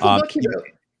 Wonderful book he wrote.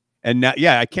 And now,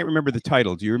 I can't remember the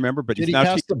title. Do you remember? But did he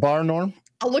pass the bar, Norm?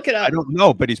 I'll look it up. I don't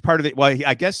know, but he's part of it. Well,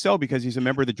 I guess so because he's a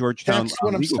member of the Georgetown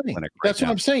Legal Clinic. That's what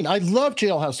I'm saying. I love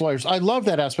jailhouse lawyers. I love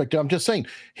that aspect. I'm just saying,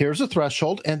 here's a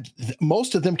threshold, and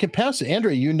most of them can pass it.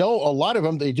 Andrea, a lot of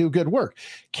them, they do good work.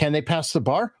 Can they pass the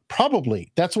bar?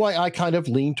 Probably. That's why I kind of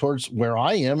lean towards where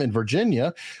I am in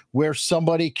Virginia, where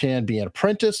somebody can be an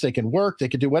apprentice, they can work, they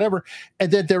can do whatever,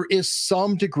 and then there is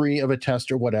some degree of a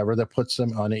test or whatever that puts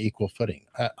them on an equal footing.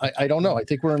 I don't know. I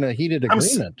think we're in a heated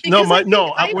agreement.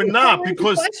 We're not,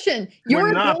 because your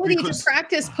ability to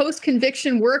practice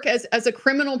post-conviction work as a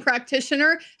criminal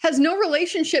practitioner has no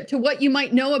relationship to what you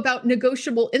might know about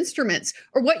negotiable instruments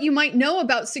or what you might know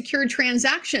about secured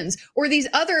transactions or these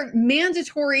other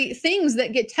mandatory things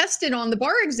that get tested on the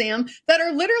bar exam that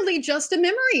are literally just a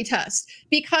memory test,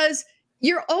 because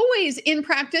you're always in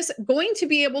practice going to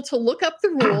be able to look up the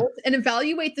rules and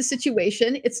evaluate the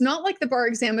situation. It's not like the bar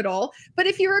exam at all. But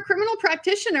if you're a criminal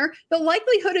practitioner, the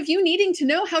likelihood of you needing to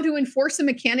know how to enforce a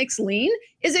mechanic's lien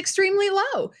is extremely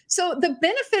low. So the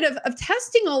benefit of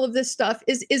testing all of this stuff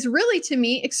is really, to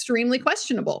me, extremely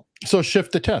questionable. So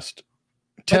shift the test.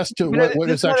 attest to what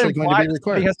is actually going to be required.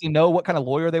 Somebody has to know what kind of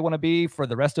lawyer they want to be for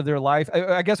the rest of their life.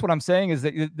 I guess what I'm saying is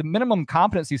that the minimum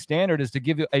competency standard is to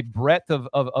give you a breadth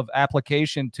of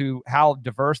application to how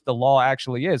diverse the law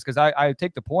actually is. Because I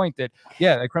take the point that,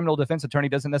 yeah, a criminal defense attorney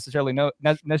doesn't necessarily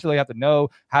have to know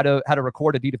how to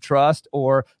record a deed of trust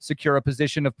or secure a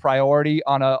position of priority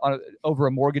over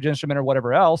a mortgage instrument or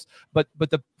whatever else. But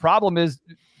the problem is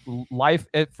life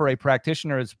for a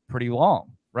practitioner is pretty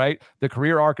long, right? The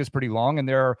career arc is pretty long, and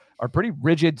there are pretty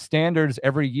rigid standards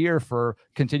every year for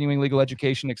continuing legal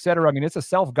education, et cetera. I mean, it's a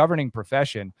self-governing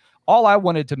profession. All I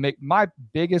wanted to make my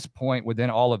biggest point within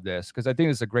all of this, because I think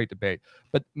this is a great debate,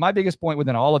 but my biggest point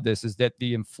within all of this is that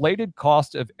the inflated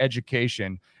cost of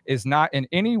education is not in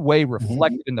any way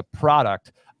reflected in the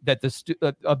product that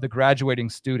of the graduating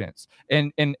students.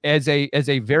 And as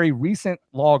a very recent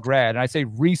law grad, and I say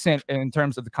recent in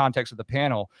terms of the context of the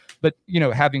panel, but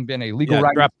having been a legal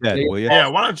writer, drop that, will you? Yeah,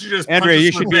 why don't you just Andrea?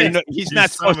 You should be. He's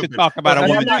not supposed to talk about a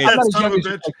woman's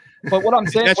age. But what I'm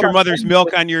saying, that's your mother's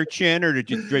milk on your chin, or did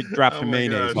you drop the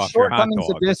mayonnaise off your hot shortcomings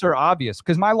dog? of this are obvious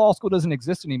because my law school doesn't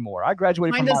exist anymore. I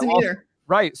graduated Mine from doesn't my law either.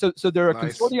 Right. So there are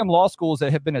consortium law schools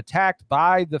that have been attacked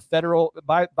by the federal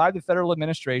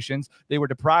administrations. They were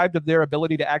deprived of their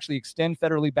ability to actually extend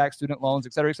federally backed student loans,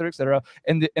 et cetera, et cetera, et cetera.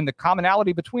 And the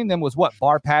commonality between them was what?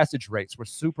 Bar passage rates were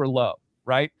super low,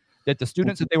 right? That the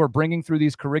students that they were bringing through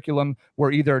these curriculum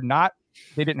were either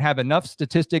they didn't have enough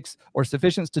statistics or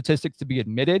sufficient statistics to be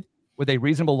admitted with a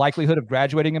reasonable likelihood of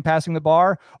graduating and passing the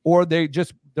bar, or their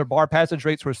bar passage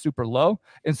rates were super low.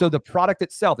 And so the product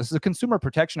itself, this is a consumer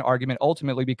protection argument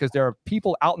ultimately, because there are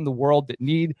people out in the world that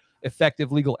need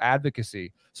effective legal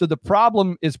advocacy. So the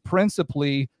problem is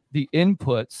principally the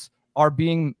inputs are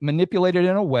being manipulated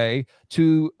in a way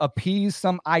to appease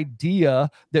some idea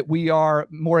that we are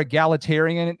more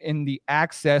egalitarian in the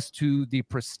access to the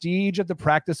prestige of the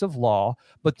practice of law,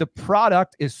 but the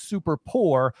product is super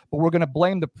poor. But we're going to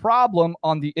blame the problem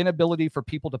on the inability for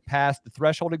people to pass the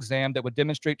threshold exam that would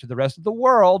demonstrate to the rest of the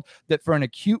world that for an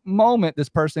acute moment, this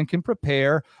person can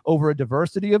prepare over a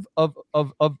diversity of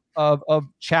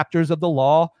chapters of the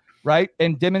law, right?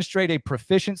 And demonstrate a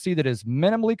proficiency that is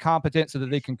minimally competent so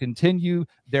that they can continue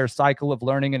their cycle of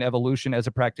learning and evolution as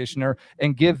a practitioner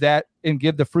and give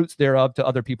the fruits thereof to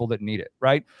other people that need it,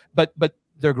 right? But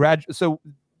they're so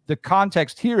the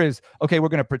context here is, okay, we're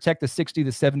going to protect the $60,000 to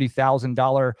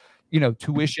 $70,000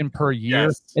 tuition per year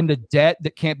and the debt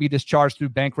that can't be discharged through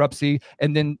bankruptcy.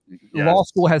 And then law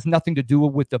school has nothing to do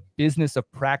with the business of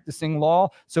practicing law.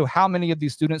 So how many of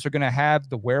these students are going to have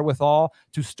the wherewithal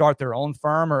to start their own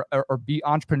firm or be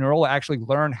entrepreneurial, actually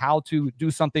learn how to do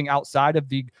something outside of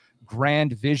the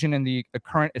grand vision and the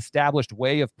current established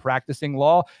way of practicing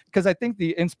law? Because I think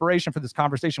the inspiration for this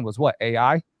conversation was what?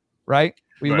 AI, right?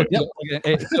 We looked at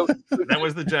so, that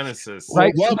was the genesis,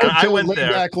 right? Welcome to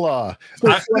laid-back law.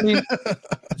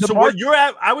 So what you're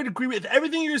at, I would agree with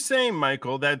everything you're saying,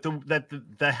 Michael. That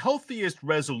the healthiest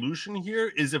resolution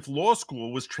here is if law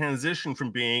school was transitioned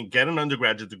from get an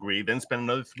undergraduate degree, then spend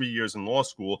another 3 years in law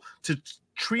school, to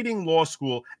treating law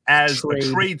school as a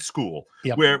trade school,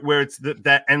 where it's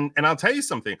that. And I'll tell you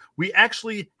something, we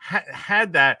actually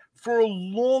had that for a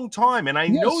long time, and I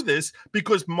know this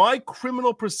because my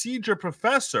criminal procedure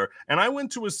professor, and I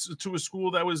went to a school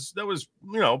that was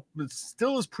it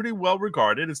still is pretty well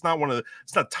regarded. It's not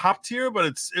it's not top tier, but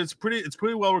it's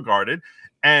pretty well regarded.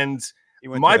 And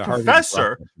my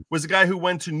professor was a guy who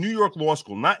went to New York Law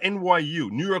School, not NYU,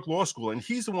 New York Law School, and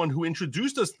he's the one who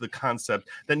introduced us to the concept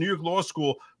that New York Law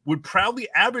School would proudly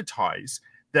advertise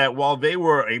that while they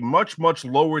were a much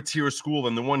lower tier school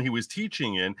than the one he was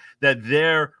teaching in, that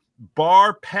their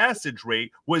bar passage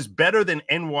rate was better than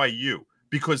NYU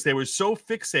because they were so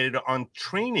fixated on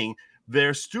training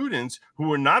their students who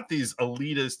were not these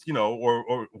elitist,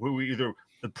 or who were either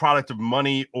the product of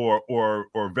money or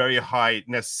very high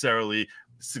necessarily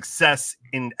success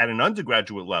at an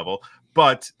undergraduate level,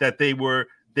 but that they were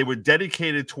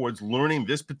dedicated towards learning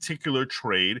this particular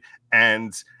trade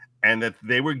and that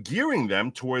they were gearing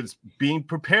them towards being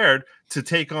prepared to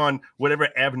take on whatever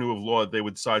avenue of law they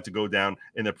would decide to go down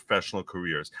in their professional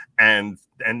careers, and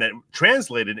that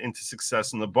translated into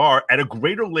success in the bar at a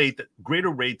greater rate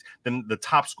than the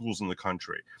top schools in the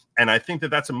country. And I think that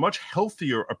that's a much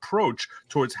healthier approach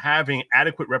towards having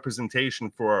adequate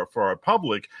representation for our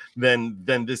public than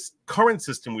this current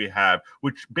system we have,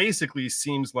 which basically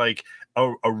seems like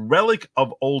a relic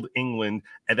of old England,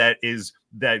 and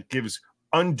that gives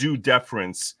undue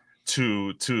deference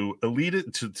to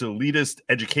elitist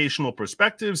educational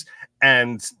perspectives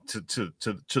and to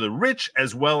the rich,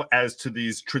 as well as to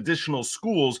these traditional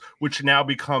schools, which now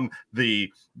become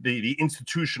the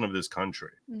institution of this country.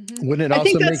 Mm-hmm. I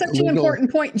think that's such an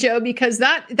important point, Joe, because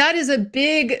that is a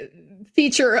big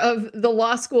feature of the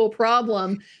law school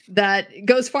problem that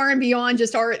goes far and beyond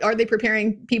just are they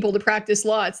preparing people to practice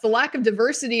law. It's the lack of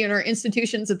diversity in our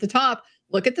institutions at the top.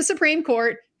 Look at the Supreme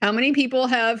Court. How many people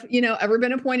have, ever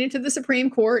been appointed to the Supreme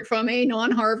Court from a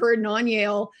non-Harvard,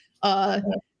 non-Yale,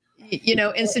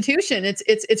 institution?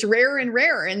 It's rare and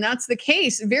rare. And that's the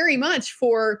case very much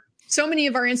for so many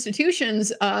of our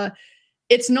institutions.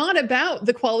 It's not about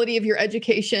the quality of your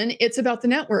education. It's about the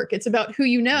network. It's about who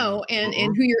you know and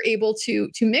who you're able to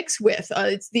mix with.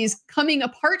 It's these coming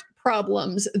apart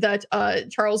problems that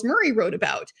Charles Murray wrote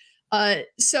about.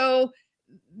 So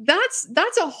that's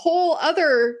a whole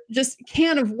other just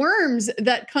can of worms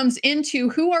that comes into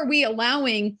who are we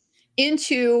allowing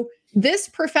into this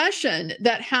profession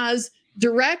that has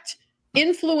direct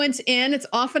influence in. It's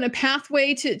often a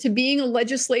pathway to being a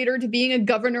legislator, to being a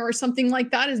governor or something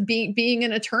like that, is being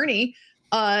an attorney.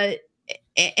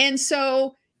 And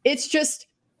so it's just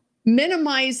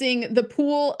minimizing the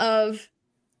pool of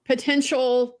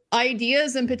potential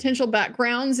ideas and potential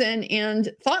backgrounds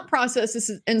and thought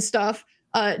processes and stuff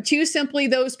to simply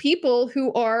those people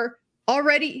who are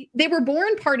they were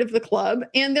born part of the club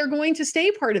and they're going to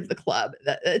stay part of the club.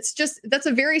 That's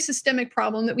a very systemic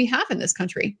problem that we have in this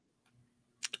country.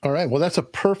 All right. Well, that's a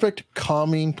perfect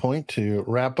calming point to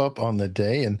wrap up on the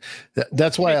day. And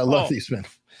that's why I love these men.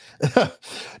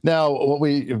 Now, what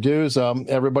we do is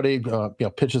everybody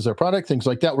pitches their product, things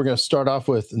like that. We're going to start off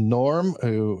with Norm,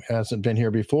 who hasn't been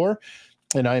here before.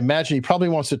 And I imagine he probably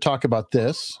wants to talk about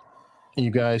this. You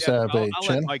guys have I'll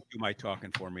channel. let Mike do my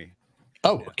talking for me.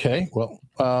 Oh, okay. Well,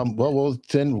 we'll.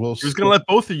 Who's going to let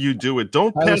both of you do it?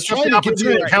 Don't pass the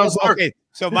opportunity. Okay.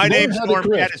 So my name's Norm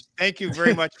Pattis. Thank you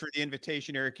very much for the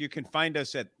invitation, Eric. You can find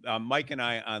us at Mike and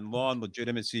I on Law and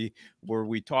Legitimacy, where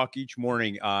we talk each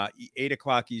morning, 8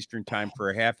 o'clock Eastern time for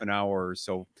a half an hour or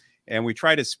so. And we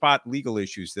try to spot legal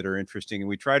issues that are interesting, and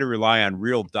we try to rely on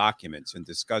real documents and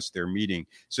discuss their meaning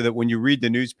so that when you read the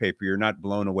newspaper, you're not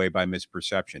blown away by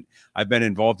misperception. I've been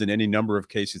involved in any number of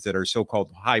cases that are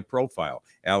so-called high profile.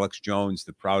 Alex Jones,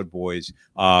 the Proud Boys,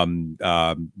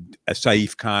 Saif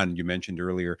Khan, you mentioned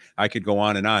earlier. I could go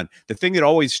on and on. The thing that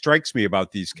always strikes me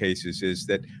about these cases is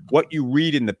that what you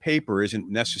read in the paper isn't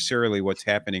necessarily what's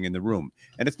happening in the room.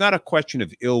 And it's not a question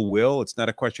of ill will. It's not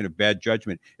a question of bad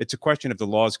judgment. It's a question of the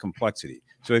law's complexity.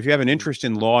 So if you have an interest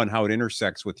in law and how it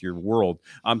intersects with your world,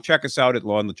 check us out at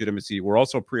Law and Legitimacy. We're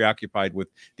also preoccupied with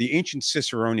the ancient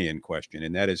Ciceronian question,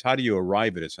 and that is, how do you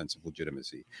arrive at a sense of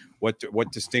legitimacy?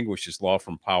 What distinguishes law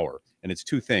from power? And it's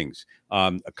two things,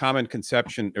 a common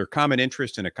conception or common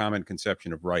interest and a common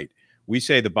conception of right. We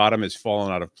say the bottom has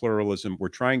fallen out of pluralism. We're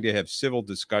trying to have civil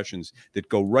discussions that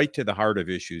go right to the heart of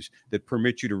issues that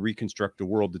permit you to reconstruct a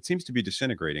world that seems to be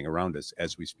disintegrating around us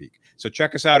as we speak. So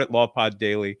check us out at LawPod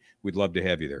Daily. We'd love to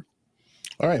have you there.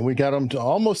 All right. We got them to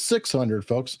almost 600,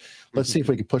 folks. Let's see if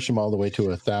we can push them all the way to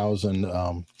 1,000.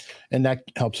 And that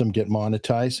helps them get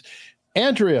monetized.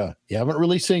 Andrea, you haven't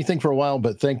released anything for a while,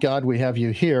 but thank God we have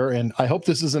you here. And I hope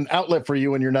this is an outlet for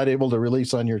you when you're not able to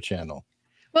release on your channel.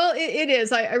 Well, it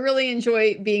is. I really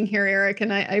enjoy being here, Eric,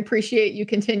 and I appreciate you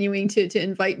continuing to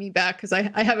invite me back, because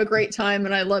I have a great time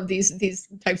and I love these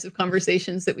types of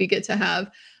conversations that we get to have.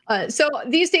 So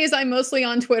these days I'm mostly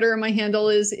on Twitter. My handle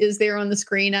is there on the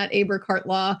screen at Abercart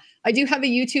Law. I do have a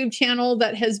YouTube channel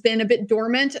that has been a bit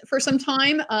dormant for some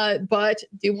time, but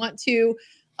do want to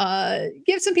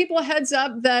give some people a heads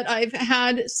up that I've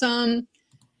had some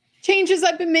changes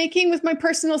I've been making with my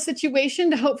personal situation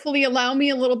to hopefully allow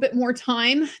me a little bit more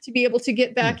time to be able to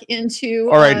get back into.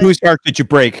 All right, whose heart did you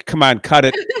break? Come on, cut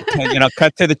it.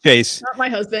 Cut to the chase. Not my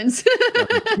husband's.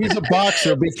 He's a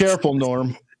boxer. Be careful,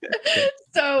 Norm.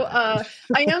 So I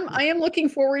am looking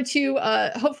forward to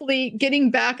hopefully getting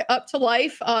back up to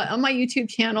life on my YouTube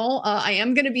channel. I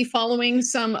am going to be following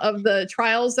some of the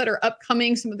trials that are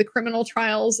upcoming, some of the criminal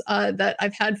trials that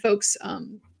I've had folks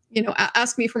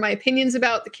ask me for my opinions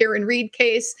about, the Karen Reed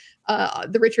case,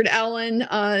 the Richard Allen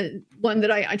one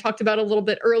that I talked about a little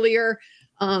bit earlier.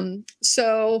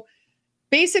 So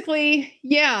basically,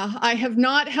 yeah, I have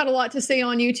not had a lot to say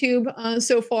on YouTube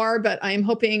so far, but I am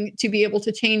hoping to be able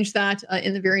to change that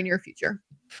in the very near future.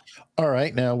 All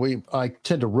right. Now I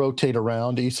tend to rotate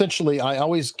around. Essentially, I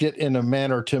always get in a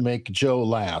manner to make Joe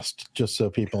last, just so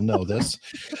people know this.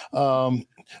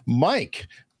 Mike,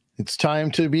 it's time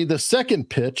to be the second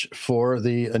pitch for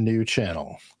the new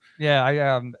channel.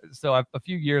 Yeah, so a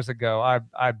few years ago,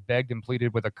 I begged and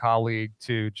pleaded with a colleague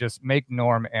to just make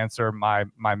Norm answer my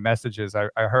messages. I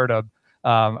heard a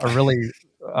really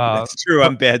That's true.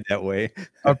 I'm bad that way.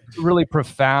 a really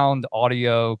profound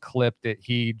audio clip that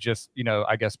he just,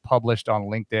 I guess published on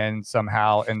LinkedIn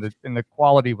somehow, and the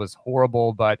quality was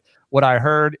horrible. But what I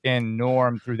heard in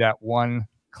Norm through that one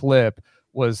clip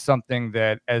was something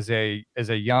that, as a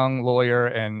young lawyer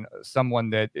and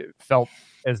someone that felt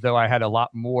as though I had a lot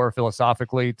more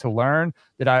philosophically to learn,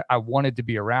 that I wanted to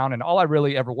be around. And all I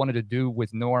really ever wanted to do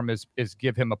with Norm is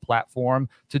give him a platform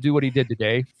to do what he did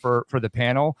today for the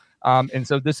panel. And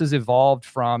so this has evolved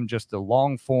from just a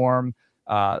long form,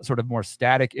 sort of more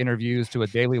static interviews to a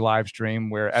daily live stream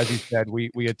where, as you said,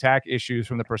 we attack issues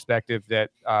from the perspective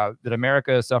that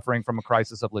America is suffering from a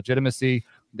crisis of legitimacy,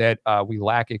 that we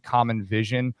lack a common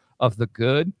vision of the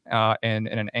good and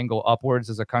an angle upwards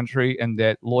as a country, and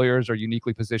that lawyers are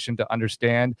uniquely positioned to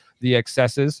understand the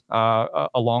excesses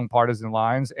along partisan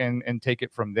lines and take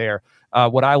it from there.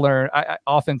 What I learn,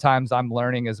 oftentimes I'm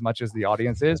learning as much as the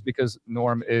audience is, because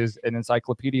Norm is an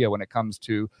encyclopedia when it comes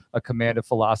to a command of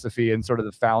philosophy and sort of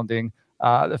the founding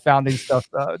stuff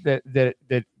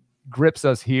that grips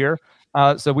us here.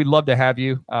 So we'd love to have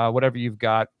you, whatever you've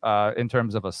got in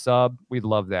terms of a sub, we'd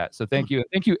love that. So thank you,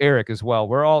 Eric, as well.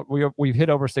 We've hit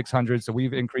over 600, so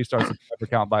we've increased our subscriber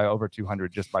count by over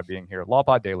 200 just by being here.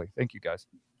 LawPod Daily. Thank you, guys.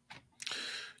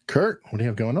 Kurt, what do you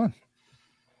have going on?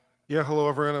 Yeah, hello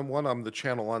everyone. I'm the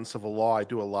channel on civil law. I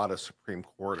do a lot of Supreme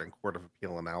Court and Court of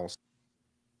Appeal analysis.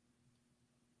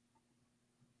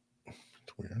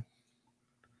 It's weird.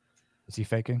 Is he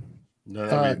faking? No,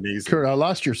 that'd be amazing. Kurt, I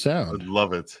lost your sound. I'd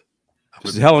love it.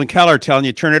 This is Helen Keller telling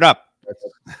you, turn it up.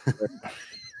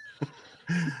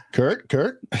 Kurt.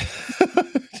 All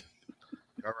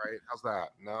right, how's that?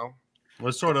 No.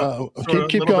 Let's sort of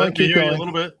keep going. Keep going. A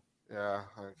little bit. Yeah.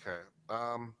 Okay.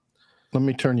 Let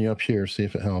me turn you up here. See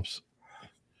if it helps.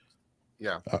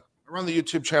 Yeah. I run the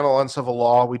YouTube channel on civil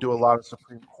law. We do a lot of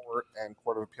Supreme Court and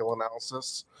Court of Appeal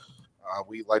analysis.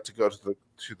 We like to go to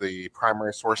the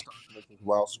primary source documents as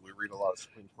well, so we read a lot of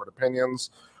Supreme Court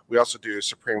opinions. We also do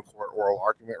Supreme Court oral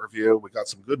argument review. We got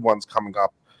some good ones coming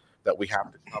up that we have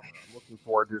to cover. I'm looking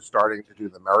forward to starting to do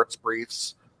the merits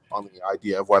briefs on the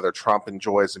idea of whether Trump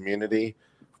enjoys immunity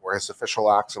for his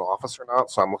official acts in office or not.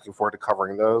 So I'm looking forward to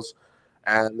covering those.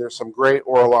 And there's some great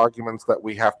oral arguments that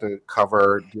we have to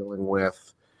cover dealing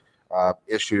with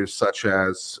issues such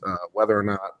as whether or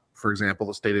not, for example,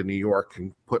 the state of New York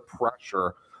can put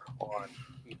pressure on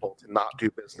people to not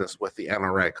do business with the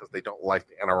NRA because they don't like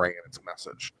the NRA and its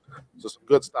message. So some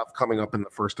good stuff coming up in the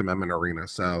First Amendment arena.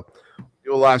 So we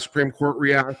do a lot of Supreme Court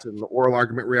React and the oral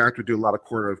argument React. We do a lot of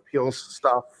Court of Appeals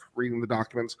stuff, reading the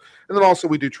documents. And then also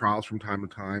we do trials from time to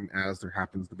time as there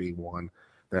happens to be one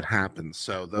that happens.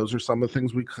 So those are some of the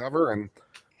things we cover, and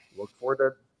look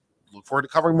forward to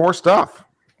covering more stuff.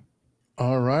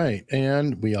 All right.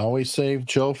 And we always save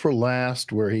Joe for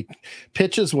last, where he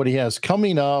pitches what he has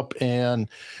coming up, and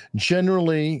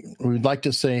generally we'd like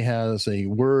to say has a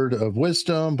word of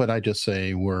wisdom, but I just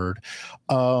say word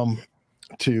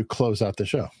to close out the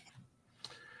show.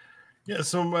 Yeah,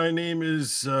 so my name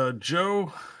is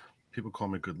Joe. People call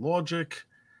me Good Logic.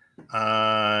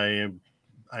 I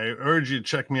urge you to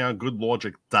check me out,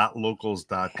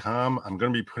 goodlogic.locals.com. I'm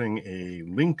going to be putting a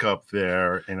link up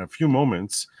there in a few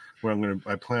moments where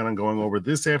I plan on going over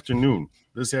this afternoon.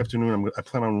 I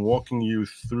plan on walking you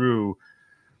through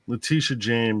Letitia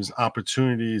James'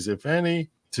 opportunities, if any,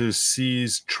 to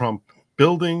seize Trump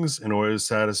buildings in order to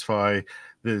satisfy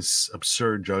this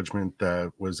absurd judgment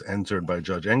that was entered by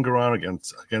Judge Engoron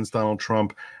against Donald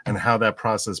Trump, and how that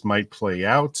process might play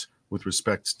out with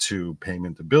respect to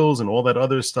payment of bills and all that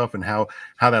other stuff, and how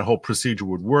that whole procedure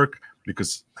would work.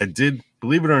 Because I did,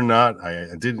 believe it or not, I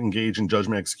did engage in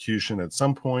judgment execution at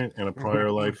some point in a prior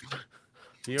life.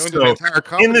 So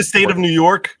in the state of New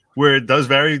York, where it does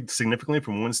vary significantly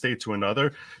from one state to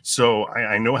another. So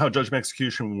I know how judgment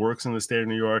execution works in the state of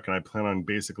New York, and I plan on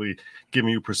basically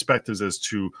giving you perspectives as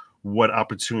to what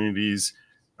opportunities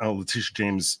Letitia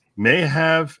James may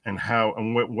have, and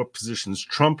what positions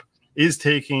Trump is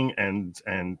taking and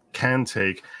can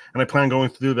take. And I plan on going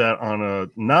through that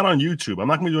not on YouTube. I'm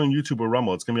not going to be doing YouTube or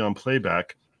Rumble. It's going to be on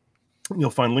playback. You'll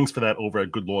find links for that over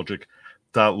at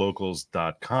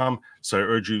goodlogic.locals.com. So I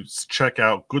urge you to check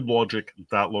out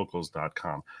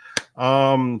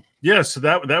goodlogic.locals.com. Yeah, so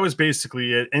that was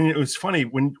basically it. And it was funny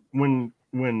when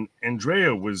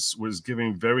Andrea was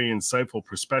giving very insightful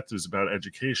perspectives about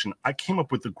education, I came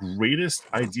up with the greatest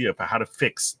idea for how to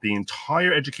fix the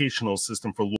entire educational system for